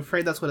 but I'm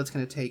afraid that's what it's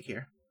going to take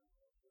here.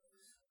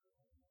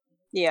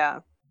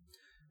 Yeah.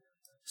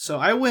 So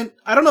I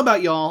don't know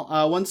about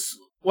y'all.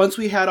 Once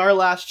we had our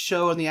last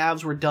show and the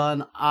Avs were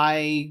done,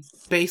 I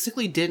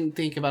basically didn't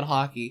think about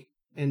hockey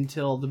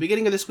until the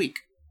beginning of this week.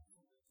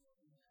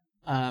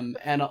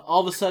 And all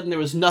of a sudden there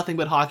was nothing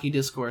but hockey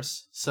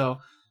discourse. So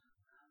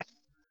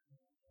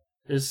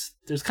there's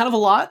kind of a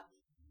lot.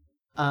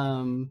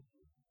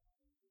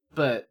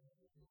 But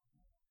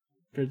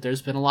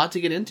there's been a lot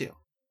to get into.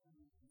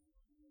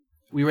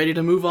 We ready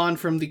to move on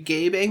from the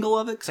Gabe angle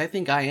of it? Because I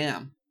think I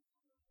am.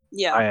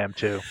 Yeah. I am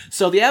too.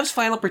 So the Avs'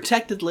 final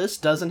protected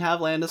list doesn't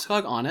have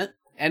Landeskog on it,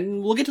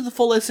 and we'll get to the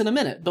full list in a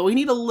minute, but we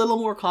need a little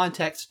more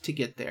context to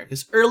get there.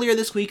 Because earlier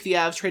this week, the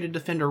Avs traded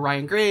defender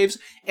Ryan Graves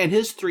and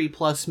his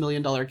 $3+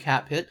 million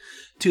cap hit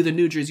to the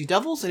New Jersey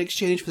Devils in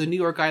exchange for the New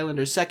York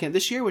Islanders' second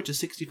this year, which is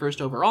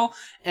 61st overall,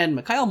 and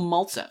Mikhail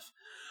Maltsev.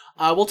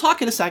 We'll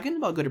talk in a second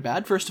about good or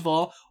bad. First of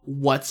all,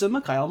 what's a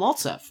Mikhail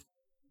Maltsev?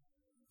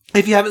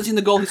 If you haven't seen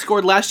the goal he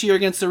scored last year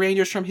against the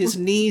Rangers from his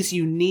knees,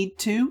 you need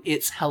to.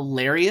 It's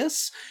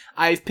hilarious.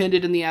 I've pinned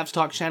it in the Avs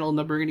Talk channel in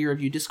the Burgundy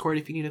Review Discord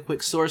if you need a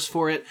quick source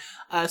for it.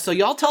 So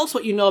y'all tell us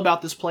what you know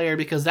about this player,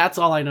 because that's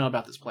all I know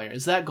about this player,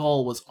 is that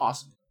goal was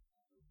awesome.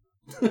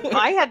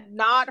 I had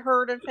not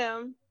heard of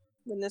him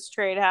when this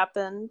trade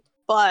happened,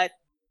 but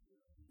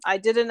I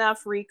did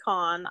enough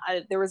recon.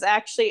 There was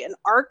actually an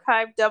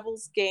archived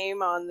Devils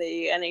game on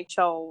the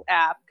NHL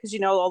app, because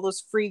all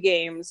those free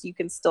games you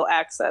can still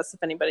access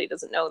if anybody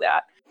doesn't know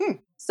that.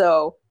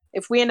 So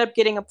if we end up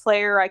getting a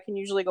player, I can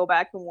usually go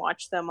back and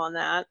watch them on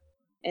that.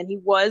 And he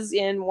was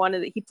in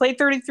he played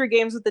 33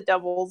 games with the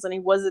Devils, and he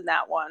was in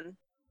that one.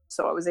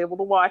 So I was able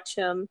to watch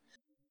him.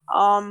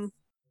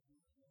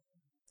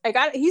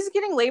 He's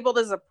getting labeled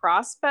as a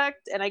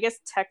prospect, and I guess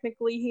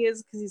technically he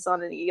is because he's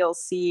on an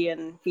ELC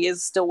and he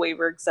is still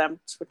waiver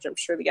exempt, which I'm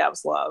sure the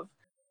Avs love.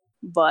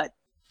 But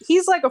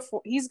he's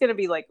he's going to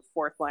be like a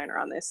fourth liner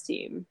on this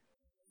team.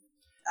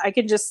 I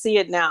can just see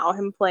it now,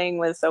 him playing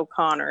with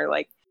O'Connor.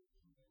 Like,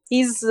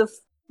 he's the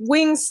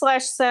wing /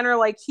 center.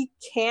 Like, he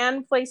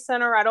can play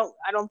center. I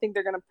don't think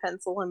they're going to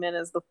pencil him in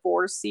as the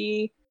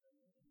 4C,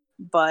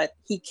 but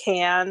he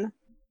can.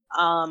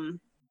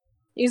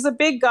 He's a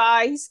big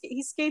guy.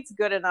 He skates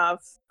good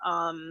enough.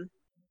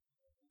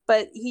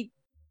 But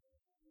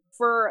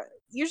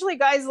usually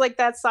guys like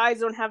that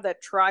size don't have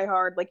that try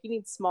hard. Like, you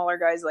need smaller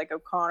guys like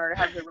O'Connor to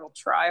have the real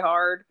try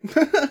hard.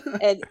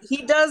 And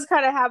he does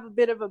kind of have a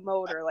bit of a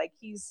motor. Like,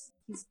 he's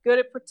good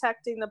at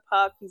protecting the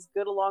puck. He's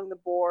good along the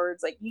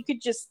boards. Like, you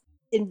could just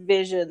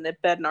envision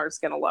that Bednar's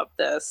going to love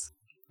this.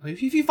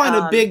 If you find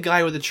a big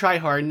guy with a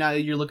tryhard, now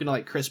you're looking at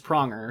like Chris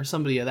Pronger or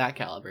somebody of that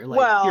caliber. Like,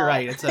 well, you're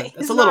right, it's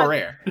a little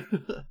rare.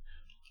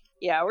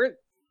 Yeah, we're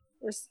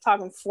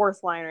talking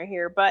fourth liner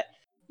here, but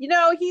he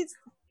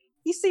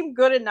seemed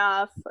good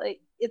enough. Like,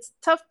 it's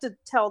tough to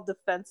tell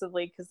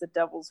defensively because the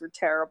Devils were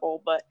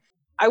terrible, but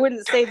I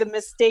wouldn't say the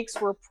mistakes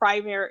were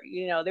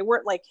primary. They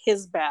weren't like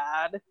his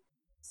bad,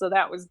 so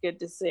that was good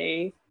to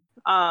see.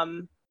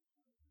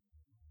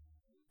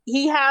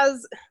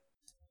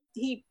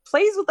 He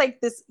plays with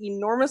like this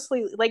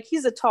enormously, like,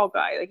 he's a tall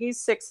guy, like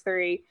he's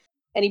 6'3",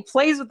 and he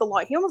plays with the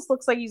long. He almost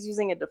looks like he's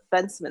using a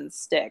defenseman's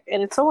stick,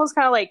 and it's almost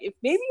kind of like if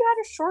maybe you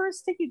had a shorter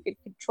stick, you could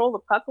control the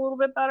puck a little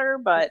bit better.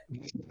 But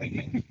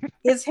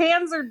his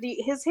hands are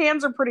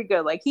pretty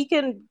good. Like, he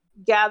can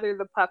gather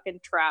the puck in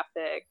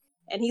traffic,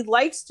 and he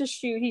likes to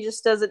shoot. He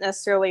just doesn't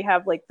necessarily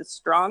have like the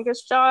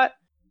strongest shot,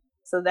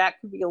 so that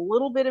could be a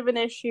little bit of an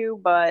issue.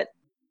 But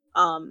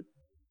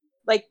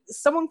like,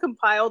 someone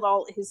compiled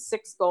all his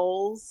 6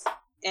 goals,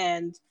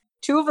 and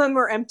 2 of them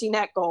were empty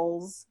net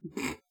goals,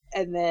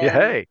 and then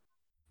hey.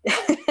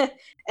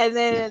 and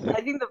then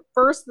I think the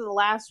first and the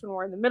last one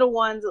were in the middle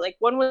ones. Like,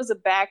 one was a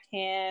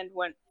backhand,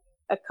 when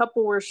a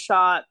couple were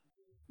shot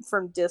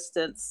from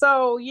distance.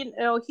 So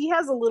he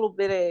has a little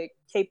bit of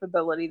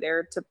capability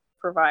there to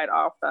provide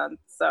offense.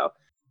 So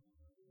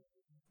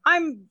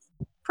I'm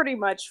pretty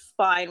much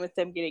fine with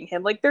them getting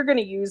him. Like, they're going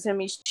to use him.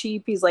 He's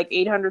cheap. He's like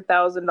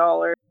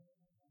 $800,000.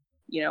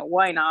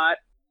 Why not?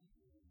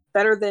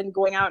 Better than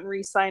going out and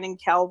re-signing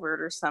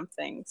Calvert or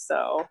something.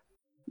 So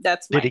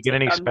that's my Did he get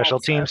any take on special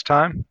Maltsev. teams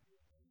time?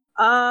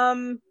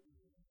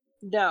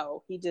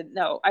 No, he didn't.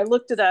 No, I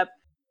looked it up.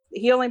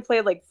 He only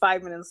played like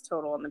 5 minutes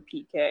total on the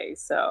PK,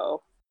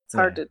 so it's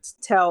hard to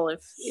tell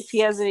if he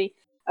has any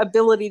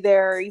ability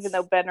there, even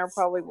though Bednar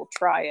probably will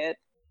try it.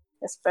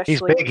 Especially,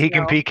 he's big, he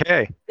can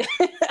PK.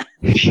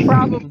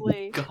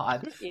 Probably.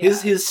 God, Yeah,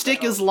 his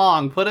stick is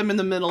long. Put him in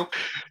the middle.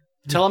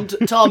 Tell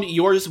him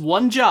yours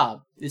one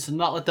job is to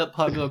not let that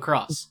puck go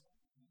across.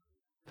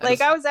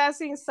 I was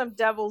asking some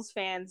Devils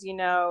fans,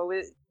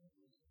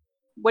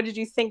 what did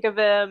you think of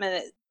him?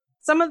 And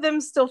some of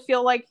them still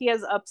feel like he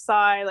has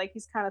upside. Like,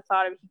 he's kind of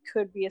thought of he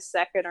could be a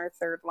second or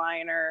third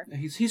liner.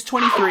 He's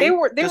 23.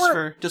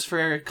 Just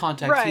for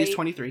context, right. He's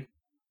 23.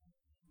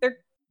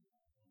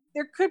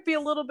 There could be a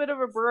little bit of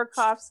a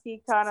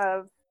Burakovsky kind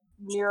of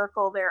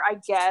miracle there, I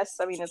guess.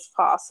 I mean, it's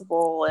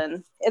possible,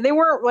 and they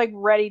weren't like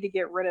ready to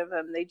get rid of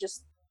him.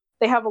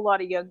 They have a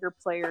lot of younger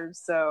players,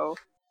 so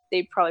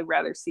they'd probably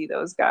rather see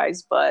those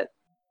guys. But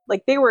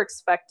like, they were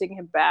expecting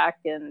him back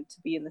and to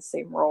be in the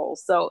same role,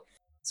 so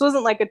this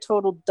wasn't like a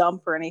total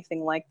dump or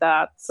anything like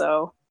that.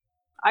 So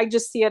I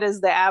just see it as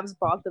the Avs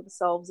bought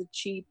themselves a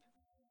cheap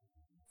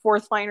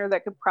fourth liner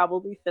that could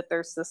probably fit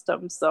their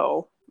system.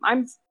 So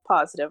I'm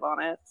positive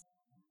on it.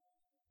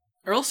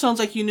 Earl, sounds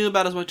like you knew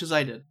about as much as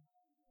I did.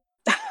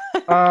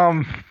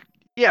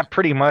 Yeah,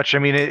 pretty much. I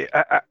mean,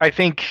 I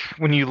think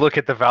when you look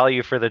at the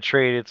value for the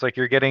trade, it's like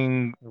you're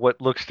getting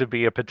what looks to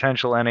be a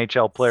potential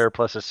NHL player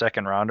plus a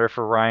second rounder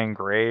for Ryan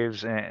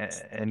Graves,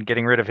 and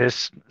getting rid of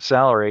his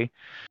salary.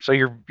 So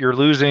you're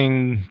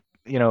losing,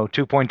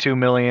 $2.2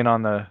 million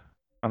on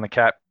the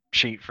cap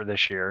sheet for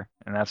this year,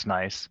 and that's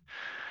nice.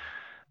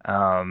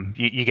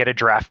 You get a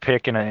draft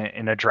pick in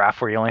a draft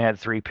where you only had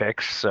 3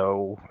 picks,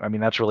 so I mean,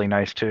 that's really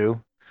nice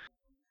too.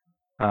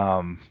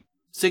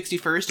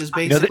 61st is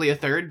basically a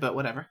third, but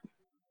whatever.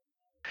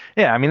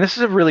 Yeah, I mean, this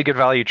is a really good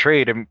value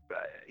trade. And,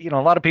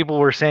 a lot of people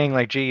were saying,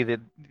 like, gee,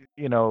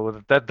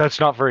 that's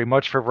not very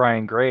much for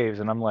Ryan Graves.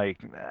 And I'm like,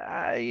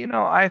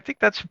 I think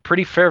that's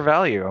pretty fair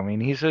value. I mean,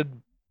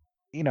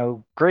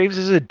 Graves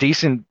is a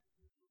decent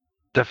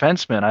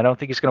defenseman. I don't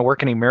think he's going to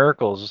work any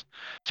miracles,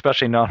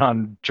 especially not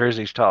on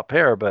Jersey's top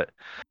pair. But,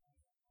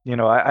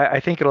 I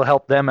think it'll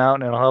help them out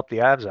and it'll help the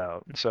Avs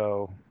out.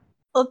 So...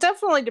 Well, it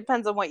definitely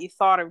depends on what you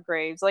thought of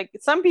Graves. Like,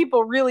 some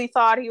people really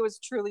thought he was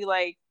truly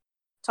like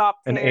top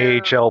an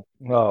pair. AHL.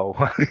 Oh,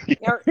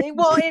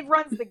 well, it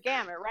runs the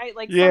gamut, right?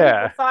 Like, some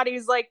people thought he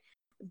was like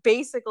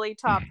basically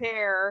top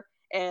pair,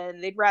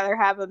 and they'd rather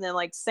have him than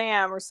like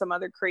Sam or some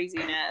other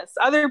craziness.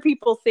 Other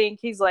people think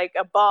he's like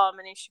a bum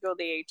and he should go to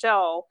the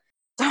AHL.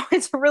 So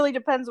it really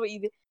depends what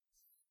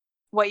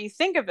you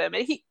think of him.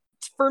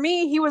 For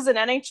me, he was an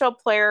NHL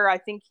player. I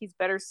think he's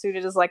better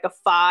suited as like a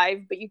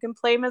 5, but you can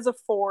play him as a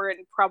 4 and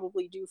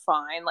probably do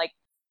fine. Like,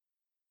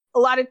 a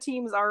lot of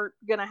teams aren't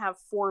going to have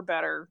 4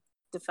 better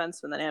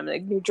defensemen than him.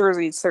 Like, New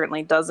Jersey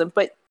certainly doesn't,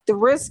 but the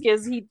risk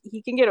is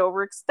he can get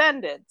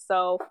overextended.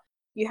 So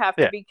you have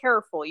to be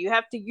careful. You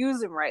have to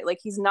use him right. Like,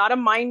 he's not a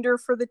minder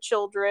for the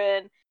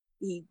children.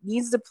 He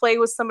needs to play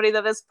with somebody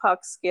that has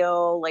puck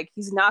skill. Like,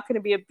 he's not going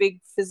to be a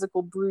big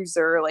physical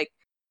bruiser. Like,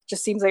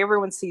 just seems like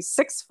everyone sees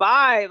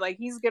 6'5", like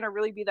he's gonna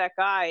really be that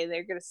guy, and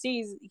they're gonna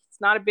see he's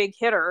not a big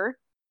hitter.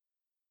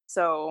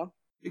 So,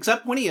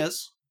 except when he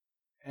is,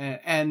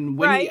 and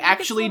when he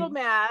actually gets a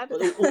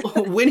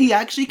little mad. when he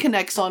actually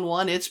connects on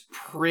one, it's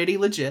pretty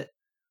legit.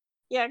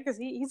 Yeah, because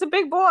he's a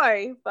big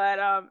boy, but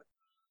I'm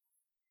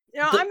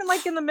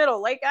in the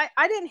middle. Like,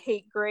 I didn't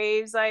hate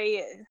Graves.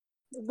 I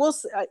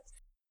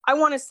I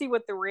want to see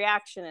what the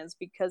reaction is,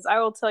 because I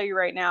will tell you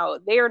right now,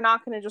 they are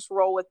not going to just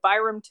roll with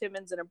Byram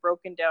Timmons and a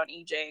broken down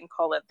EJ and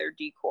call it their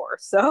decor.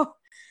 So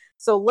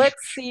let's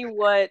see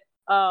what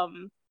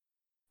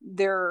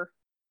their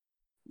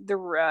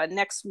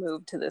next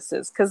move to this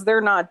is, because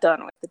they're not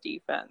done with the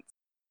defense,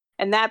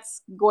 and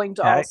that's going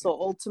to also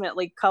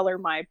ultimately color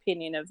my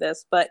opinion of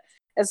this. But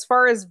as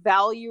far as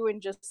value, and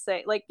just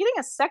say, like, getting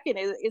a second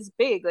is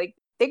big. Like,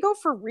 they go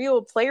for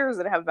real players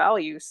that have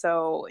value.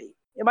 So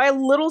am I a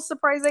little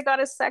surprised they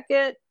got a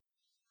second?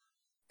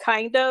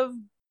 Kind of,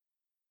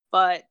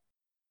 but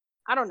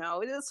I don't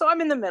know. So I'm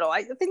in the middle.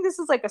 I think this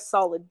is like a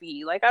solid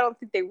B. Like, I don't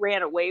think they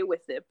ran away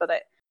with it, but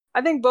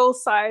I think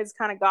both sides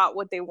kind of got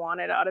what they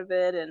wanted out of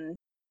it, and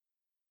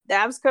the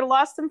Avs could have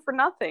lost him for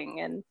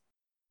nothing. And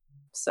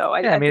so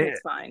I think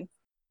it's fine.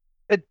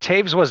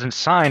 Taves wasn't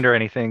signed or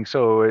anything,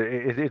 so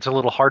it's a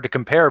little hard to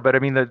compare. But I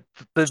mean,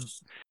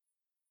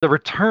 the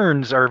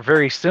returns are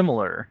very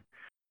similar.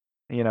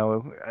 You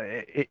know,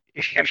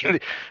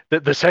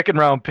 the second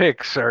round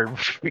picks are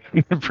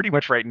pretty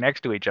much right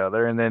next to each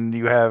other, and then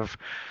you have,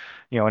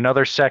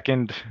 another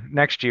second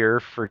next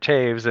year for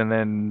Taves, and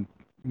then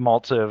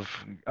Maltsev.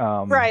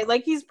 Right,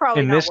 like, he's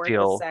probably in not this worth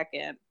deal. a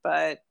second,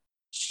 but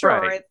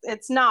sure, Right.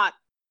 it's not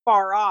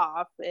far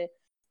off.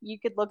 You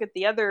could look at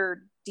the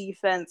other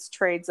defense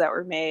trades that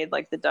were made,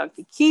 like the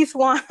Duncan Keith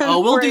one.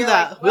 Oh, we'll do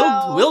that. Like,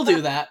 well, we'll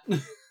do that.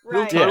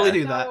 We'll totally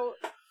do that.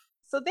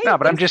 So they, No,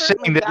 but I'm just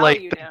saying that,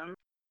 valued him.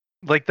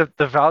 Like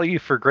the value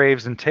for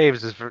Graves and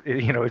Taves is,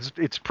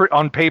 it's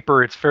on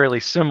paper it's fairly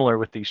similar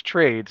with these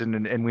trades,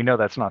 and we know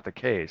that's not the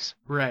case.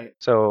 Right.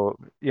 So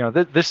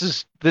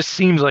this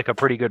seems like a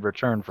pretty good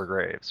return for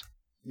Graves.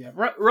 Yeah,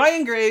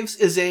 Ryan Graves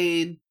is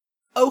a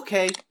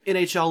okay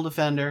NHL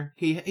defender.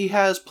 He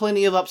has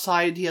plenty of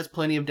upside. He has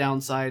plenty of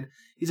downside.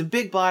 He's a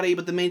big body,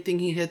 but the main thing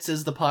he hits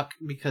is the puck,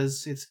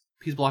 because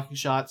he's blocking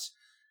shots.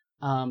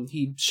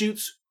 He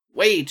shoots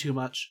way too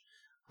much,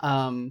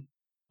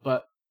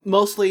 but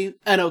mostly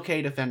an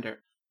okay defender.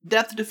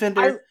 Depth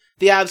defender.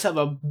 The Avs have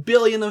a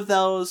billion of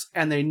those,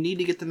 and they need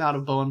to get them out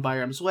of Bowen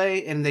Byram's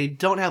way, and they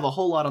don't have a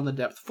whole lot on the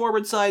depth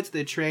forward side, so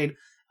they trade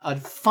a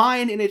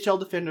fine NHL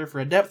defender for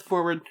a depth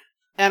forward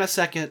and a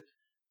second.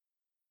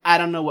 I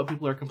don't know what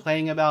people are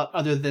complaining about,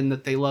 other than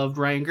that they loved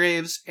Ryan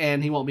Graves,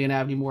 and he won't be an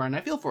Av anymore, and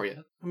I feel for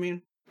you. I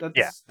mean,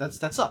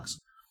 that sucks.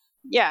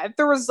 Yeah, if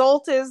the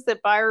result is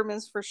that Byram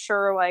is for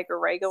sure like a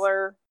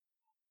regular,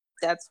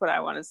 that's what I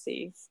want to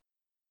see.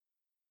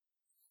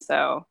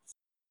 So,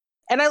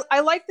 and I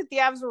like that the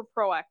Avs were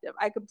proactive.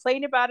 I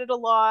complain about it a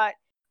lot.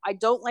 I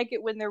don't like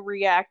it when they're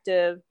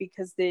reactive,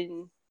 because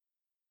then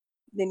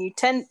you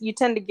tend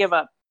to give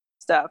up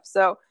stuff.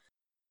 So,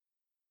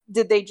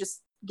 did they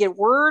just get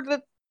word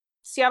that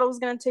Seattle was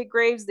going to take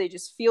Graves? They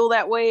just feel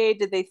that way?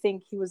 Did they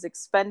think he was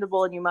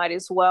expendable and you might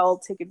as well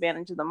take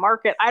advantage of the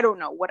market? I don't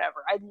know.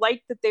 Whatever. I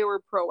like that they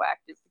were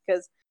proactive,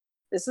 because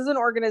this is an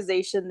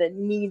organization that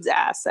needs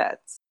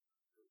assets.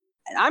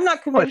 And I'm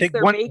not convinced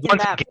they're making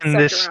that second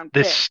round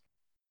pick.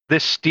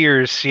 This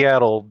steers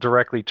Seattle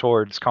directly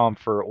towards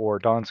Comfer or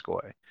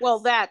Donskoy. Well,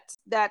 that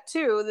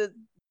too.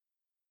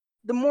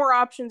 The more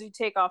options you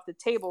take off the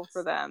table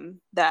for them,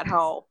 that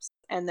helps.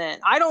 And then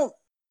I'm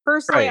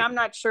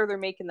not sure they're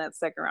making that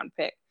second round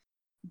pick.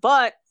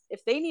 But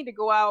if they need to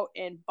go out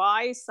and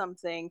buy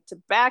something to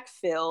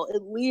backfill,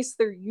 at least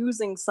they're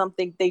using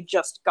something they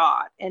just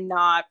got, and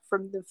not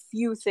from the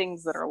few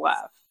things that are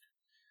left.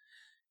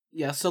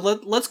 Yeah, so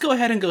let's go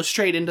ahead and go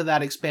straight into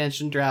that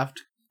expansion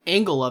draft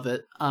angle of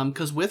it,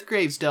 because with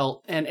Graves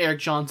dealt and Eric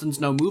Johnson's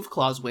no-move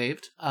clause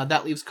waived,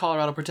 that leaves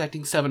Colorado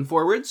protecting 7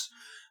 forwards,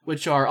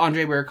 which are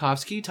Andrei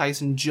Burakovsky,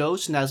 Tyson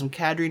Jost, Nazem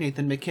Kadri,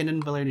 Nathan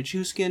MacKinnon, Valeri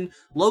Nichushkin,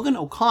 Logan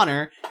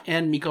O'Connor,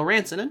 and Mikko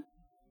Rantanen.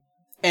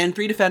 And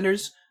 3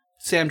 defenders,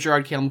 Sam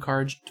Girard, Cale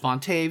Makar,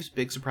 Devon Taves,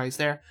 big surprise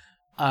there.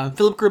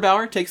 Philip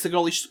Grubauer takes the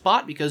goalie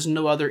spot because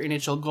no other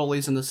NHL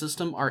goalies in the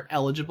system are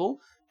eligible,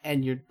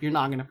 and you're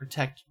not going to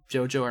protect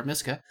JoJo or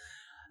Miska.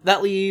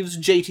 That leaves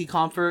JT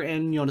Compher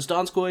and Jonas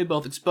Donskoy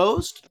both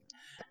exposed.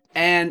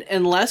 And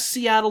unless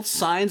Seattle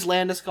signs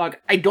Landeskog,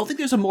 I don't think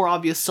there's a more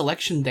obvious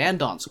selection than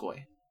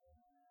Donskoy.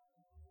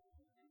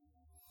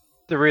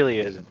 There really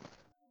isn't.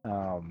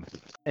 I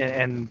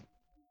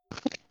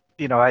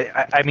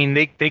mean,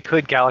 they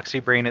could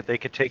Galaxy Brain it. They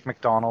could take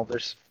McDonald.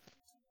 There's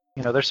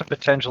some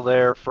potential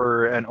there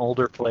for an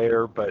older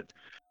player, but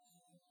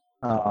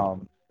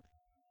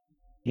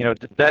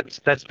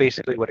that's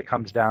basically what it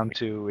comes down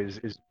to is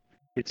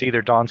it's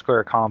either Donskoy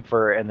or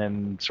Compher, and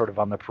then sort of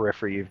on the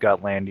periphery you've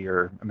got Landy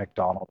or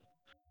McDonald.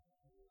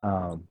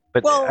 I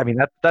mean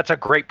that's a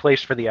great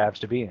place for the Avs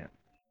to be in.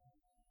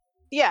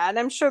 Yeah, and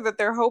I'm sure that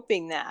they're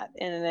hoping that,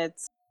 and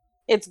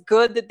it's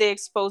good that they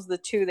exposed the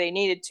 2 they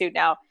needed to.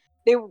 Now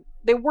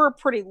they were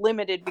pretty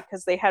limited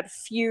because they had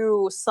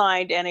few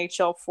signed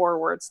NHL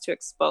forwards to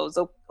expose.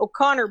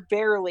 O'Connor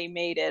barely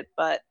made it,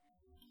 but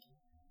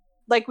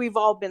like we've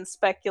all been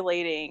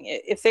speculating,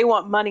 if they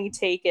want money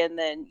taken,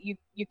 then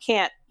you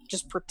can't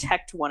just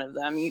protect one of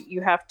them.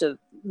 You have to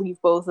leave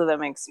both of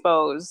them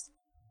exposed.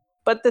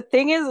 But the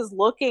thing is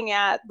looking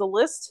at the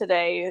list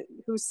today,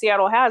 who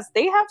Seattle has,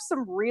 they have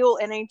some real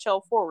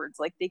NHL forwards.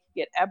 Like they could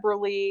get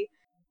Eberle,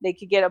 they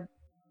could get a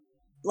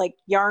like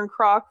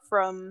Yarncroc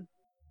from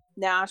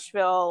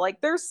Nashville. Like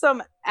there's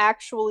some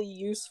actually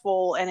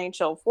useful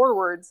NHL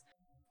forwards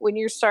when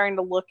you're starting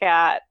to look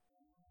at,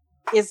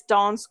 is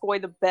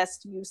Donskoy the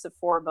best use of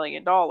 $4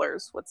 million?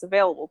 What's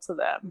available to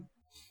them?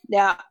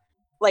 Now,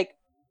 like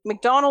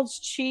McDonald's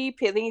cheap.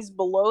 I think he's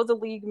below the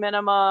league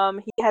minimum.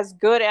 He has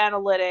good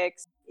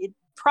analytics. It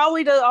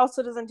probably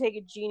also doesn't take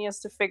a genius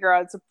to figure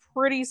out it's a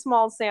pretty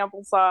small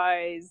sample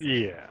size.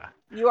 Yeah.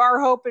 You are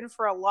hoping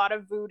for a lot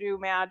of voodoo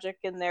magic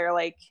in there.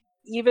 Like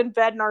even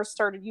Bednar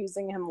started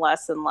using him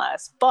less and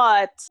less,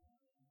 but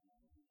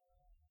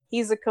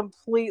he's a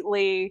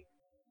completely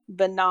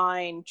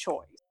benign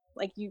choice.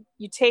 Like you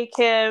take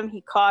him,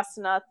 he costs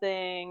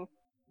nothing.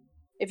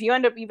 If you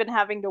end up even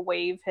having to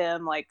waive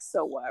him, like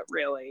so what,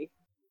 really?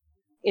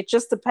 It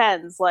just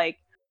depends. Like,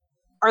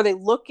 are they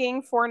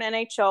looking for an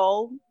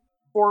NHL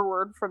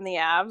forward from the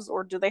Avs,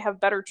 or do they have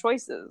better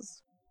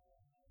choices?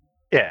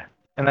 Yeah,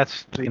 and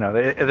that's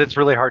that's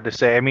really hard to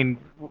say. I mean,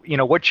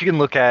 what you can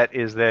look at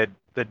is that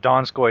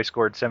Donskoy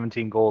scored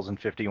 17 goals in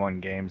 51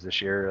 games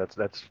this year.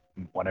 That's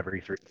one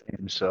every 3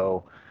 games.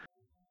 So,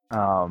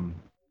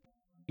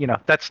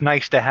 that's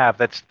nice to have.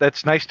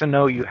 That's nice to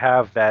know you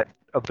have that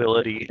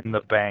ability in the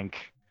bank,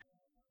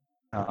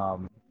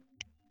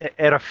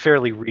 at a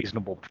fairly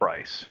reasonable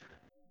price.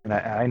 And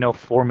I know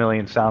 $4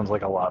 million sounds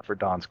like a lot for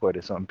Donskoy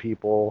to some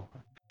people.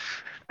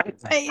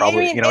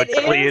 Probably, it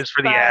definitely is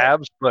for the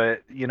Avs,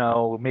 but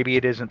maybe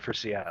it isn't for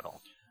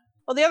Seattle.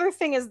 Well, the other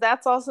thing is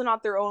that's also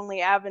not their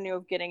only avenue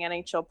of getting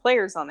NHL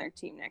players on their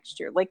team next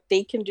year. Like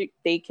they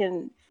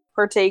can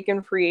partake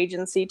in free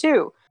agency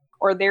too,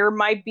 or there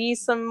might be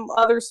some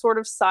other sort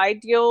of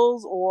side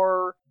deals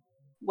or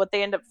what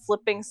they end up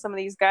flipping some of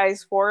these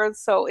guys for.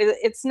 So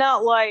it's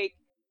not like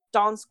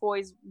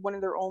Donskoy's one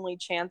of their only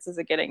chances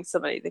of getting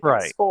somebody that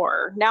can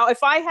score. Now,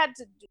 if I had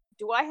to,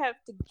 do I have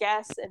to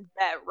guess and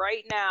bet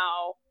right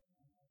now?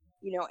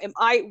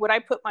 Would I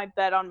put my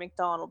bet on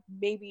McDonald?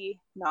 Maybe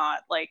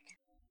not. Like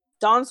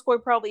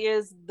Donskoy probably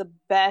is the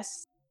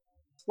best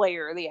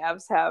player the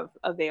Avs have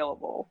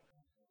available,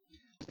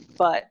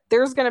 but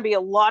there's going to be a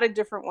lot of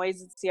different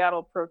ways that Seattle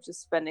approaches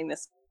spending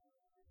this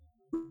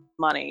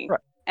money,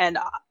 and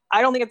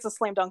I don't think it's a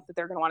slam dunk that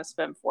they're going to want to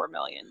spend $4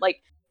 million.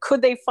 Like,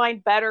 could they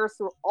find better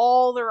through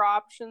all their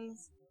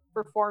options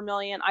for $4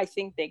 million? I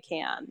think they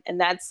can, and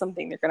that's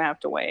something they're going to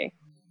have to weigh.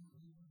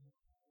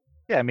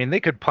 Yeah, I mean, they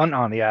could punt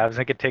on the Avs.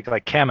 They could take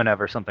like Kamenev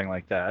or something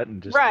like that,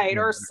 and just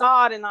or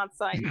Saad and not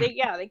sign.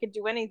 They could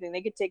do anything.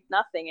 They could take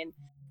nothing, and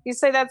you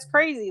say that's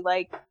crazy.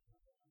 Like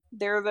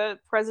they're the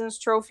President's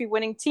Trophy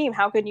winning team.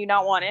 How can you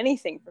not want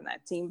anything from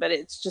that team? But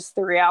it's just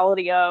the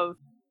reality of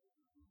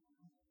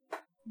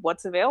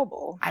what's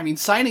available. I mean,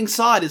 signing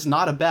Saad is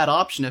not a bad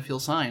option if he'll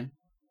sign.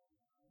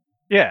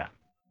 Yeah.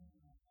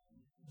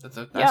 That's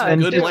a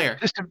good player.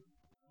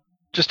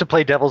 Just to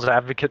play devil's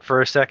advocate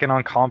for a second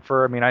on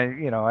Compher, I mean,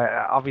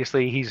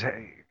 obviously he's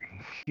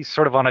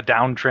sort of on a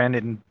downtrend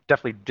and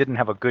definitely didn't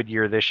have a good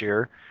year this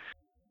year.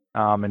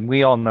 And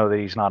we all know that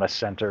he's not a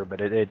center, but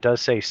it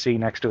does say C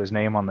next to his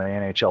name on the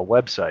NHL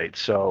website.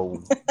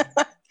 So,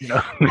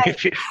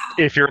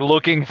 if you're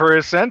looking for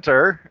a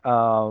center,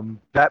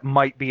 that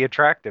might be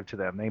attractive to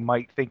them. They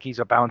might think he's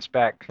a bounce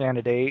back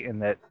candidate, and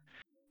that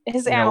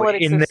his analytics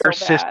in their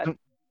so system. Bad.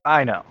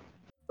 I know.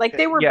 Like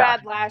they were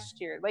bad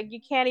last year. Like you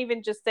can't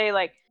even just say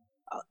like,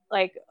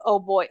 oh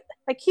boy,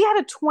 like he had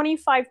a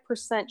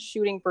 25%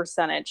 shooting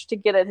percentage to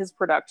get at his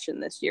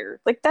production this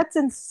year. Like that's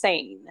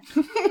insane.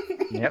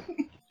 Yep.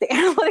 The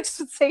analytics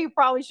would say he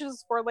probably should have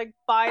scored like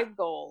 5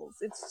 goals.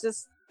 It's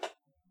just,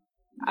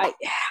 I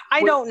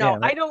don't know.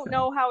 I don't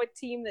know how a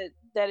team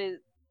that is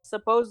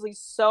supposedly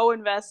so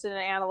invested in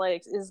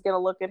analytics is going to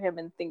look at him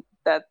and think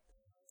that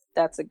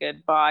that's a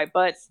good buy.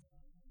 But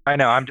I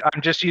know. I'm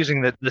just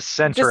using the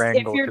center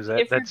angle because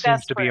that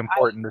seems to be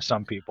important to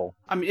some people.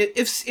 I mean,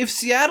 if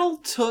Seattle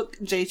took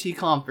JT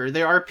Compher,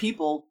 there are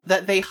people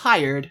that they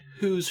hired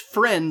whose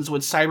friends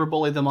would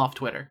cyberbully them off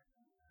Twitter.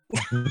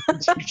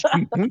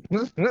 JT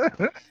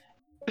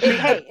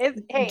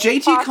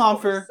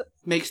Compher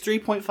makes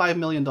 $3.5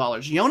 million.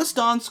 Jonas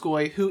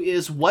Donskoy, who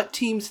is what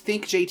teams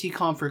think JT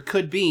Compher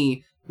could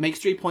be, makes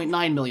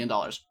 $3.9 million.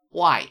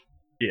 Why?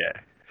 Yeah.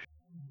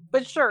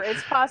 But sure,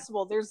 it's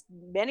possible. There's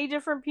many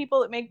different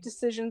people that make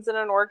decisions in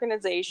an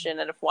organization,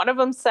 and if one of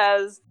them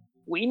says,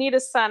 we need a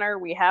center,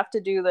 we have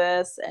to do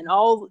this, and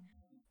all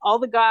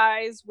the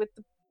guys with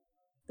the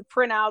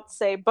printouts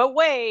say, but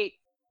wait,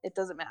 it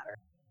doesn't matter.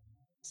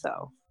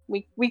 So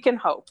we can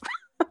hope.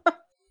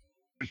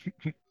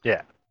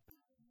 Yeah.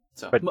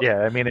 But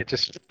yeah, I mean,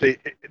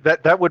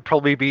 that would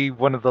probably be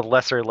one of the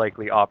lesser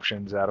likely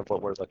options out of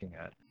what we're looking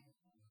at.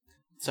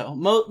 So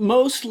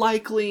most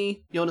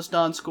likely Jonas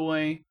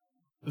Donskoy.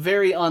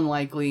 Very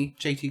unlikely,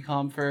 JT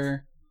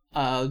Compher.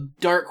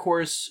 Dark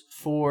horse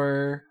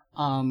for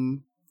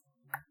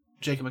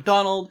Jacob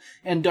McDonald,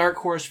 and dark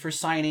horse for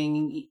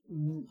signing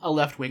a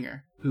left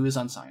winger who is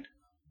unsigned.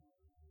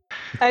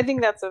 I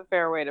think that's a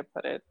fair way to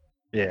put it.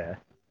 Yeah.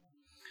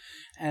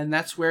 And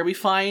that's where we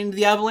find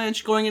the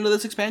Avalanche going into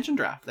this expansion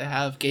draft. They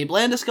have Gabe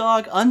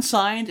Landeskog,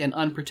 unsigned and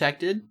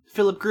unprotected.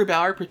 Philip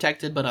Grubauer,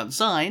 protected but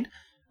unsigned.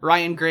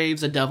 Ryan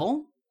Graves, a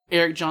Devil.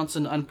 Eric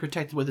Johnson,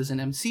 unprotected with his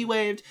NMC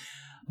waived.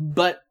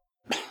 But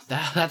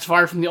that's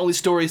far from the only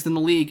stories in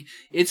the league.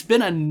 It's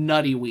been a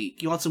nutty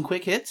week. You want some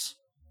quick hits?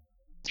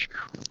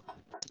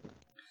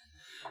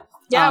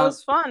 Yeah, it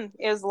was fun.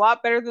 It was a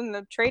lot better than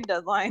the trade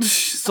deadline.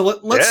 So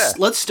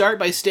let's start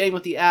by staying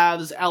with the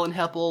Avs. Alan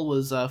Heppel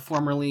was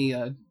formerly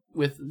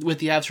with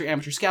the Avs for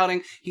amateur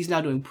scouting. He's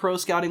now doing pro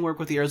scouting work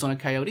with the Arizona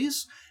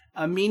Coyotes.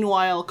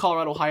 Meanwhile,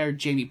 Colorado hired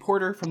Jamie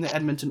Porter from the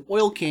Edmonton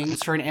Oil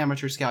Kings for an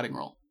amateur scouting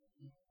role.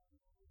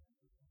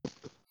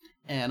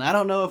 And I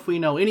don't know if we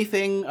know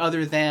anything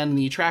other than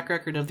the track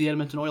record of the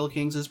Edmonton Oil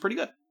Kings is pretty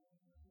good.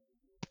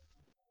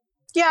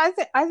 Yeah,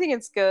 I think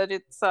it's good.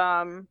 It's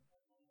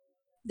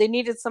they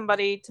needed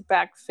somebody to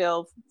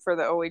backfill for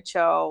the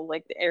OHL,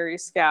 like the area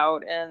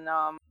scout, and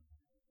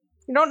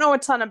you don't know a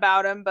ton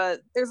about him, but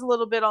there's a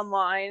little bit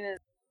online.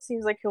 It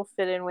seems like he'll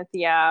fit in with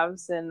the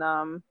Avs, and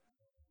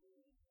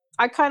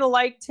I kind of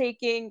like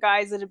taking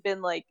guys that have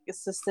been like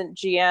assistant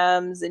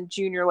GMs and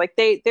junior. Like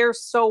they're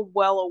so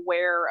well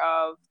aware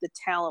of the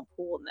talent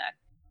pool in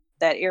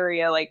that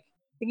area. Like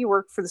I think he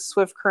worked for the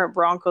Swift Current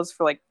Broncos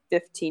for like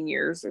 15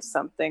 years or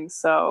something.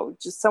 So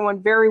just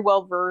someone very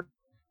well versed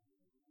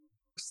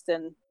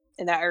in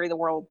that area of the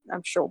world,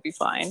 I'm sure will be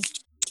fine.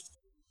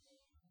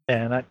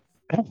 And I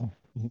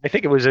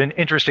think it was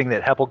interesting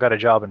that Heppel got a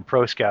job in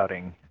pro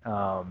scouting.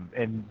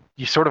 And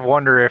you sort of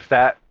wonder if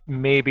that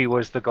maybe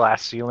was the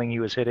glass ceiling he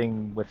was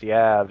hitting with the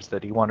Avs,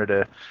 that he wanted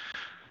to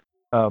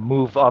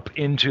move up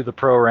into the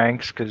pro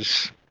ranks,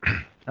 because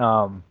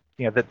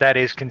that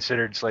is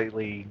considered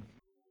slightly,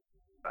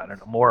 I don't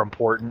know, more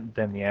important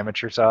than the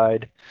amateur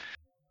side,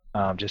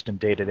 just in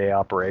day-to-day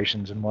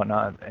operations and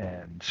whatnot.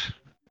 And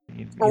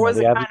or was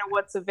it kind of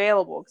what's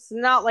available? Because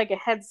not like a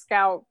head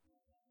scout,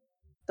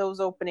 those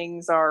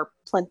openings are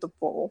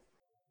plentiful.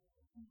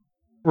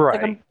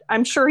 Right. Like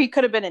I'm sure he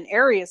could have been an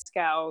area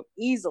scout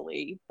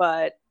easily,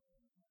 but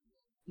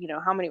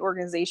how many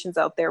organizations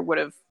out there would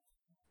have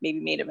maybe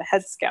made him a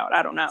head scout?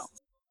 I don't know.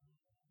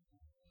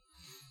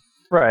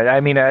 Right.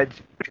 I mean,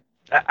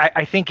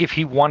 I think if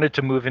he wanted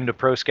to move into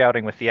pro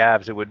scouting with the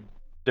Avs,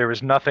 there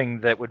was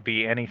nothing that would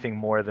be anything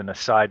more than a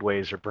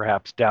sideways or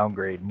perhaps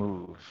downgrade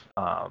move.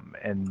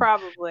 And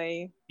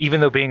probably,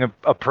 even though being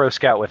a pro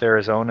scout with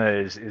Arizona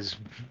is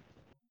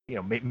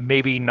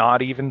maybe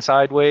not even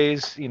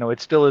sideways, it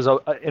still is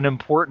an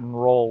important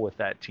role with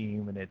that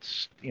team, and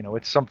it's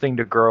something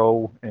to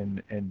grow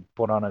and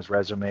put on his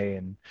resume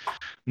and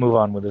move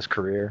on with his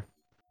career.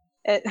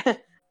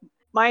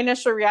 My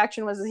initial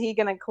reaction was, is he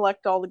going to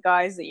collect all the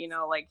guys that,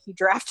 like he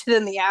drafted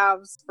in the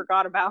Avs,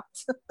 forgot about?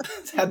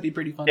 That'd be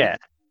pretty funny. Yeah.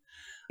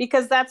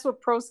 Because that's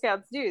what pro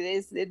scouts do.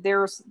 Is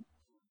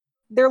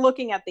they're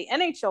looking at the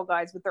NHL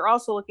guys, but they're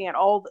also looking at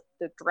all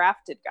the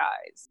drafted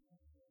guys.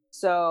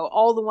 So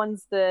all the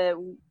ones that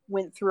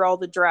went through all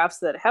the drafts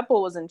that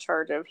Heppel was in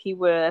charge of, he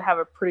would have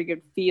a pretty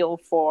good feel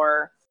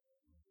for,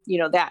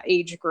 that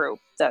age group,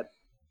 that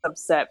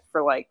subset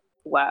for like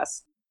the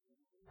last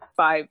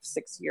 5-6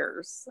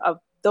 years of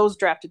those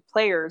drafted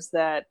players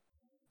that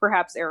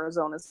perhaps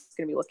Arizona's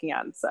going to be looking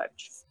at and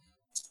such.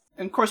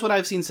 And of course, what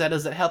I've seen said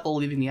is that Heppel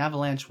leaving the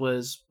Avalanche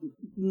was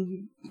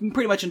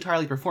pretty much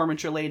entirely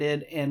performance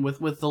related, and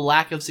with the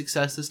lack of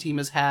success this team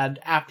has had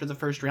after the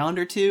first round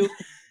or two,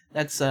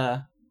 that's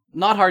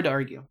not hard to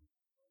argue.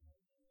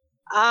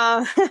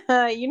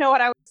 You know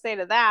what I would say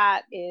to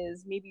that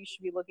is maybe you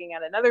should be looking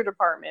at another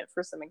department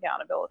for some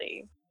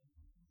accountability.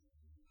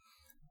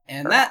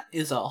 And that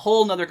is a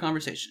whole nother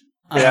conversation.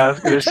 Yeah, I was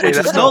going to say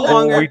that's no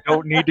longer we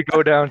don't need to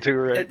go down to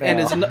right now.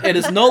 And it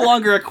is no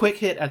longer a quick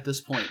hit at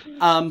this point.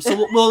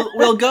 So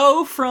we'll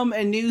go from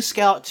a new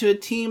scout to a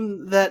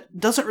team that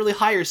doesn't really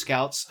hire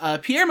scouts.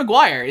 Pierre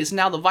Maguire is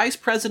now the vice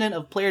president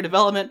of player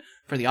development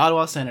for the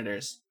Ottawa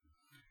Senators.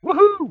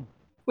 Woohoo!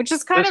 Which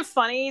is kind of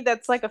funny.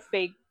 That's like a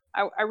fake.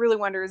 I really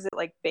wonder, is it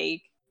like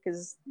fake?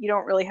 Because you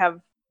don't really have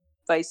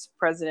vice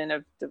president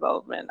of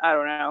development. I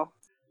don't know.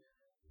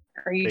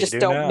 Or you just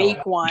don't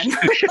make one.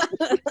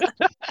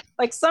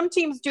 Like some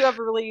teams do have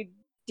a really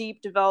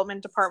deep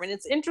development department.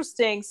 It's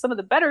interesting. Some of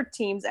the better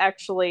teams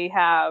actually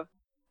have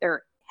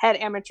their head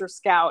amateur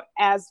scout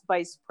as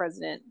vice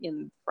president in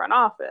the front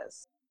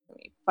office. I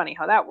mean, funny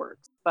how that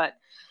works. But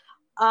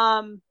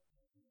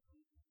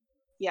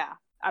yeah,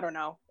 I don't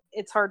know.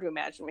 It's hard to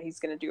imagine what he's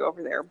going to do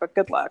over there, but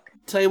good luck.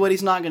 Tell you what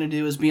he's not going to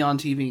do is be on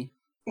TV.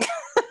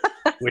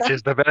 Which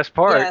is the best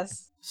part.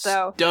 Yes.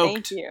 So, Stoked.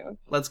 Thank you.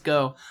 Let's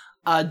go.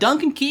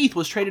 Duncan Keith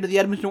was traded to the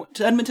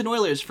Edmonton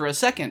Oilers for a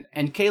second,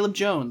 and Caleb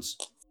Jones.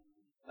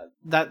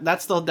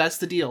 That's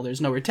the deal.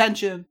 There's no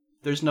retention.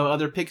 There's no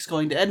other picks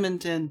going to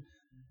Edmonton.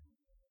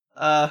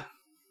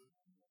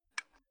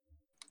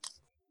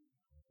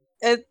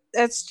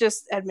 It's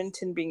just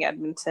Edmonton being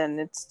Edmonton.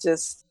 It's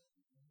just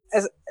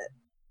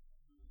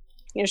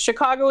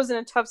Chicago was in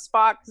a tough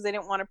spot because they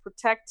didn't want to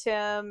protect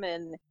him,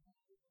 and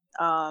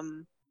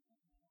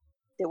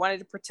They wanted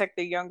to protect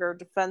the younger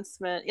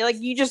defenseman. Like,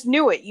 you just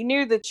knew it. You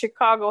knew that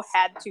Chicago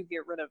had to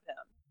get rid of him.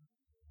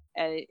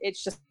 And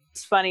it's just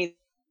funny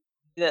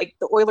that like,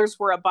 the Oilers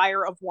were a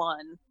buyer of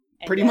one.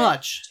 And Pretty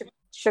much.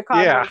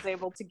 Chicago was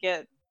able to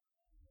get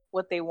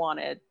what they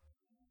wanted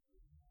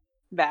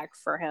back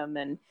for him.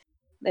 And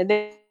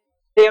then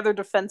the other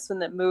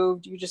defenseman that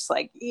moved, you just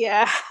like,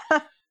 yeah.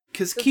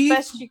 Because the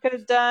best you could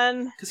have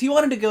done. Because he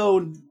wanted to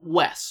go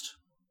west,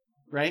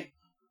 right?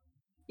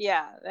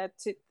 Yeah, that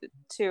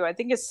too. I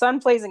think his son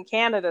plays in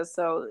Canada,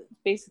 so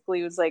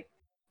basically it was like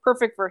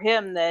perfect for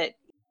him that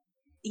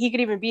he could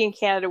even be in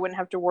Canada, wouldn't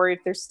have to worry if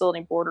there's still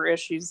any border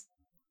issues,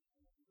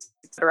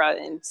 etc.,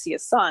 and see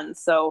his son.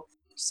 So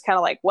just kind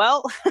of like,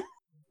 well,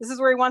 this is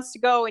where he wants to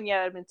go, and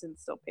yet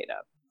Edmonton's still paid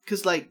up.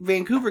 Because like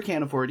Vancouver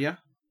can't afford you,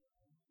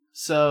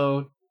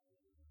 so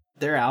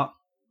they're out.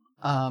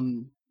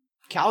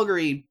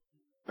 Calgary,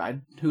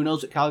 who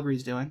knows what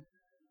Calgary's doing?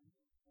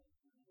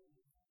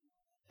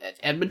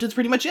 Edmonton's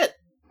pretty much it.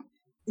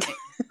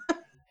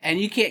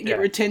 And you can't get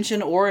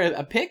retention or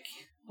a pick?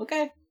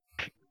 Okay.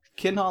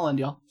 Ken Holland,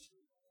 y'all.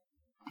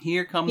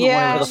 Here come the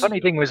Well, Oilers. the funny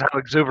thing was how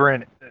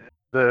exuberant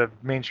the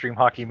mainstream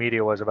hockey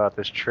media was about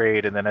this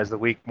trade, and then as the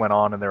week went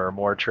on and there were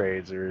more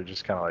trades, they were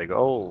just kind of like,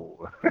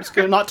 oh. I'm just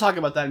going to not talk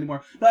about that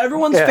anymore. No,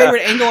 everyone's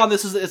favorite angle on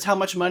this is how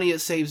much money it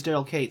saves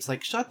Daryl Cates.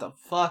 Like, shut the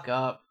fuck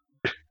up.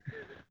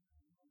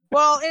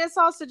 Well, and it's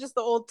also just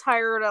the old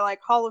tired,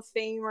 like, Hall of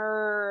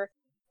Famer,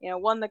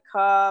 won the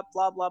cup,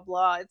 blah, blah,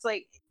 blah. It's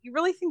like, you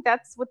really think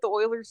that's what the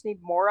Oilers need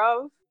more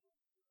of?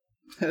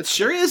 It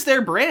sure is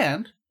their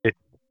brand.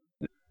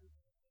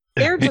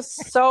 They're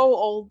just so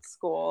old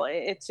school.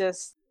 It's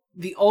just...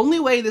 The only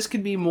way this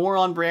could be more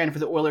on brand for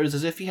the Oilers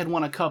is if he had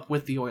won a cup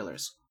with the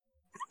Oilers.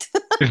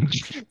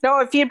 No,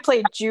 if he had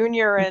played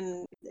junior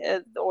in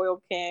the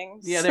Oil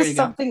Kings. Yeah, there you go.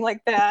 Something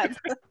like that.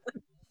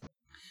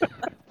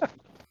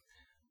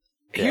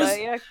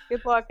 Yeah,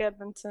 good luck,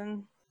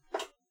 Edmonton.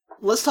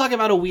 Let's talk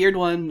about a weird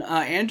one.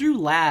 Andrew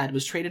Ladd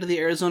was traded to the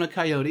Arizona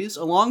Coyotes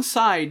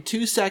alongside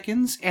 2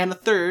 seconds and a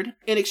third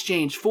in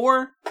exchange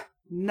for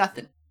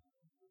nothing.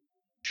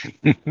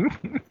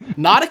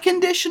 Not a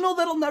conditional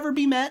that'll never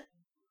be met.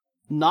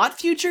 Not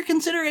future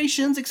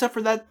considerations, except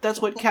for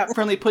that's what Cap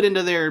Friendly put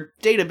into their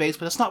database,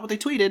 but that's not what they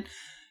tweeted.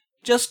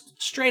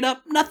 Just straight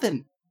up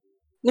nothing.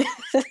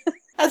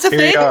 That's a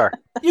thing.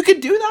 You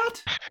could do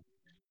that.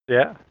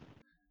 Yeah.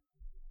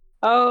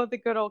 Oh, the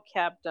good old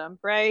cap dump,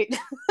 right?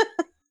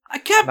 I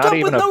kept Not up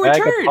even with no a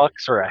bag return. of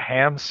pucks or a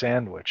ham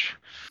sandwich.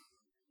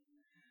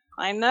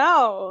 I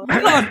know.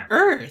 What on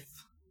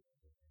earth?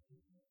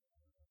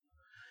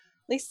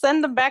 They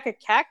send them back a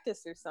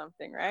cactus or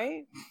something,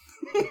 right?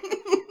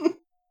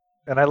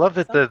 And I love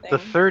that the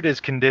third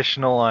is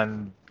conditional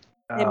on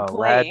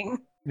playing.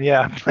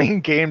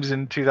 Playing games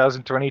in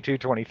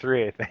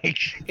 2022-23, I think.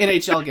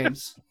 NHL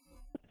games.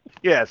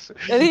 Yes.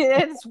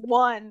 It's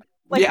one.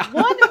 Like,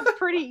 one is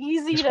pretty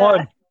easy it's to...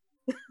 One.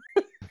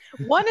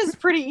 One is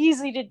pretty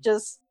easy to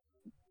just,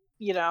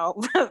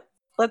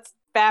 let's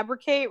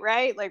fabricate,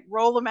 right? Like,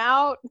 roll them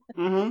out.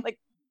 Mm-hmm. Like,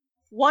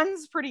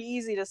 one's pretty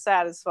easy to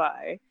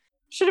satisfy.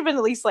 Should have been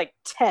at least,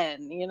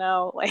 10,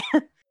 Like,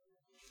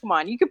 come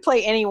on, you could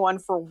play anyone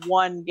for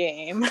one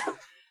game.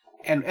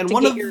 And to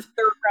one get of your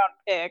third-round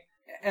pick.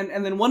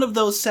 And then one of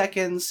those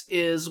seconds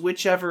is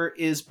whichever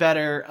is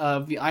better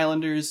of the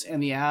Islanders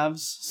and the Avs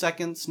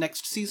seconds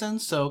next season.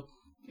 So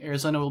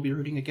Arizona will be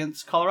rooting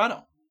against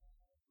Colorado.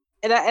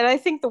 And I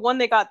think the one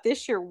they got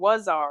this year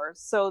was ours.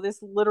 So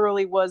this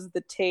literally was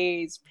the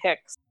Tays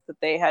picks that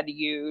they had to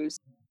use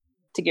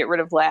to get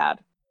rid of Ladd.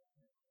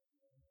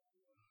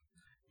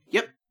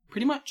 Yep,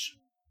 pretty much.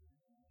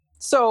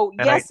 So,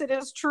 yes, it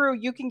is true.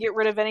 You can get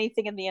rid of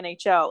anything in the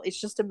NHL.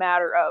 It's just a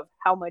matter of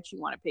how much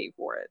you want to pay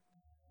for it.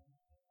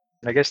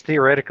 I guess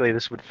theoretically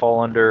this would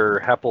fall under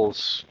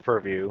Heppel's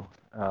purview.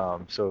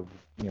 So,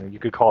 you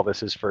could call this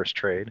his first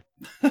trade.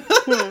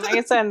 I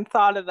guess I hadn't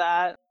thought of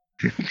that.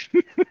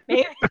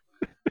 Maybe.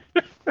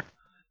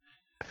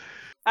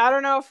 I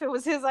don't know if it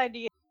was his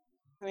idea.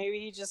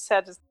 Maybe he just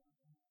had to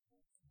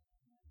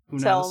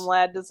tell him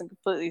Ladd doesn't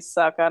completely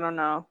suck. I don't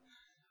know.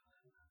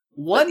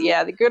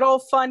 The good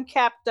old fun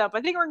cap dump.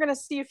 I think we're going to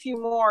see a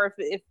few more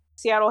if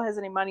Seattle has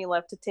any money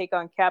left to take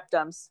on cap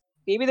dumps.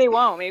 Maybe they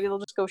won't. Maybe they'll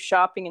just go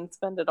shopping and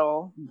spend it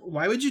all.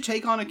 Why would you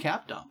take on a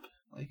cap dump?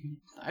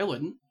 I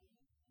wouldn't.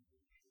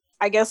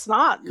 I guess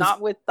not. Not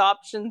with the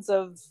options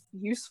of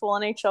useful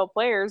NHL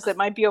players that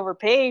might be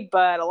overpaid,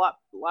 but a lot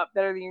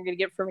better than you're going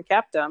to get from a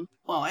cap dump.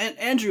 Well,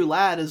 Andrew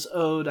Ladd is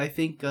owed, I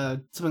think,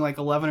 something like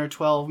 $11 or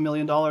 $12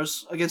 million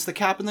against the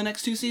cap in the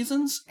next 2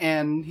 seasons,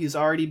 and he's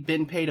already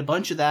been paid a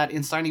bunch of that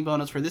in signing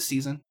bonus for this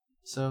season.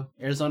 So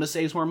Arizona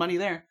saves more money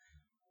there.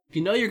 If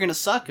you know you're going to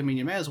suck,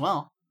 you may as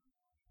well.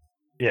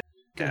 Yeah.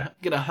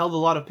 Get a hell of a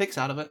lot of picks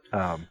out of it.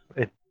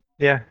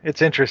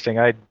 It's interesting.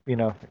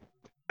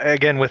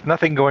 Again, with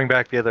nothing going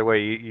back the other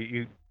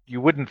way,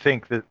 you wouldn't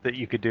think that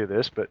you could do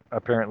this, but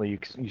apparently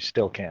you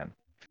still can.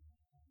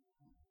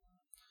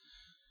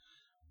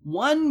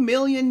 1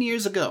 million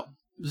years ago,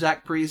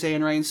 Zach Parise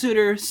and Ryan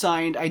Suter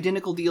signed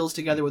identical deals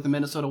together with the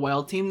Minnesota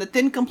Wild team that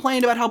then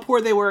complained about how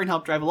poor they were and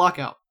helped drive a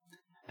lockout.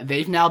 And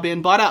they've now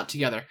been bought out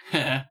together.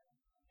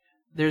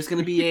 There's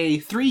going to be a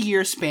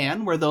 3-year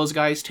span where those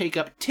guys take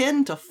up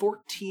 $10 to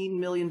 $14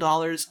 million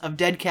of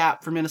dead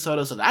cap for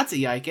Minnesota, so that's a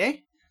yike, eh?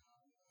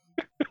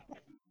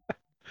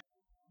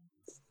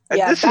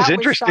 Yeah, this that is was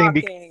interesting.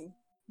 shocking.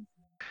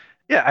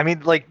 Yeah, I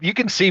mean, like, you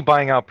can see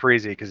buying out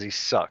Parise because he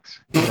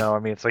sucks. You know, I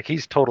mean, it's like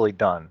he's totally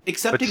done.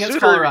 Except But against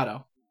Suter-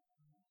 Colorado.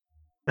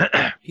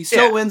 He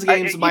still Yeah, wins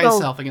games by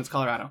himself against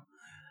Colorado.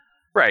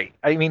 Right.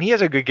 I mean, he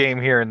has a good game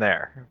here and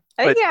there.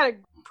 I think But- he had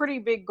a pretty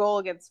big goal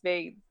against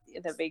Vegas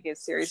in the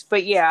Vegas series.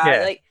 But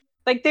yeah,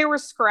 like they were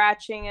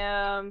scratching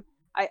him.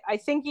 I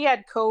think he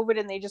had COVID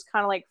and they just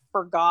kind of like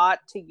forgot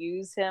to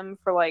use him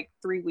for like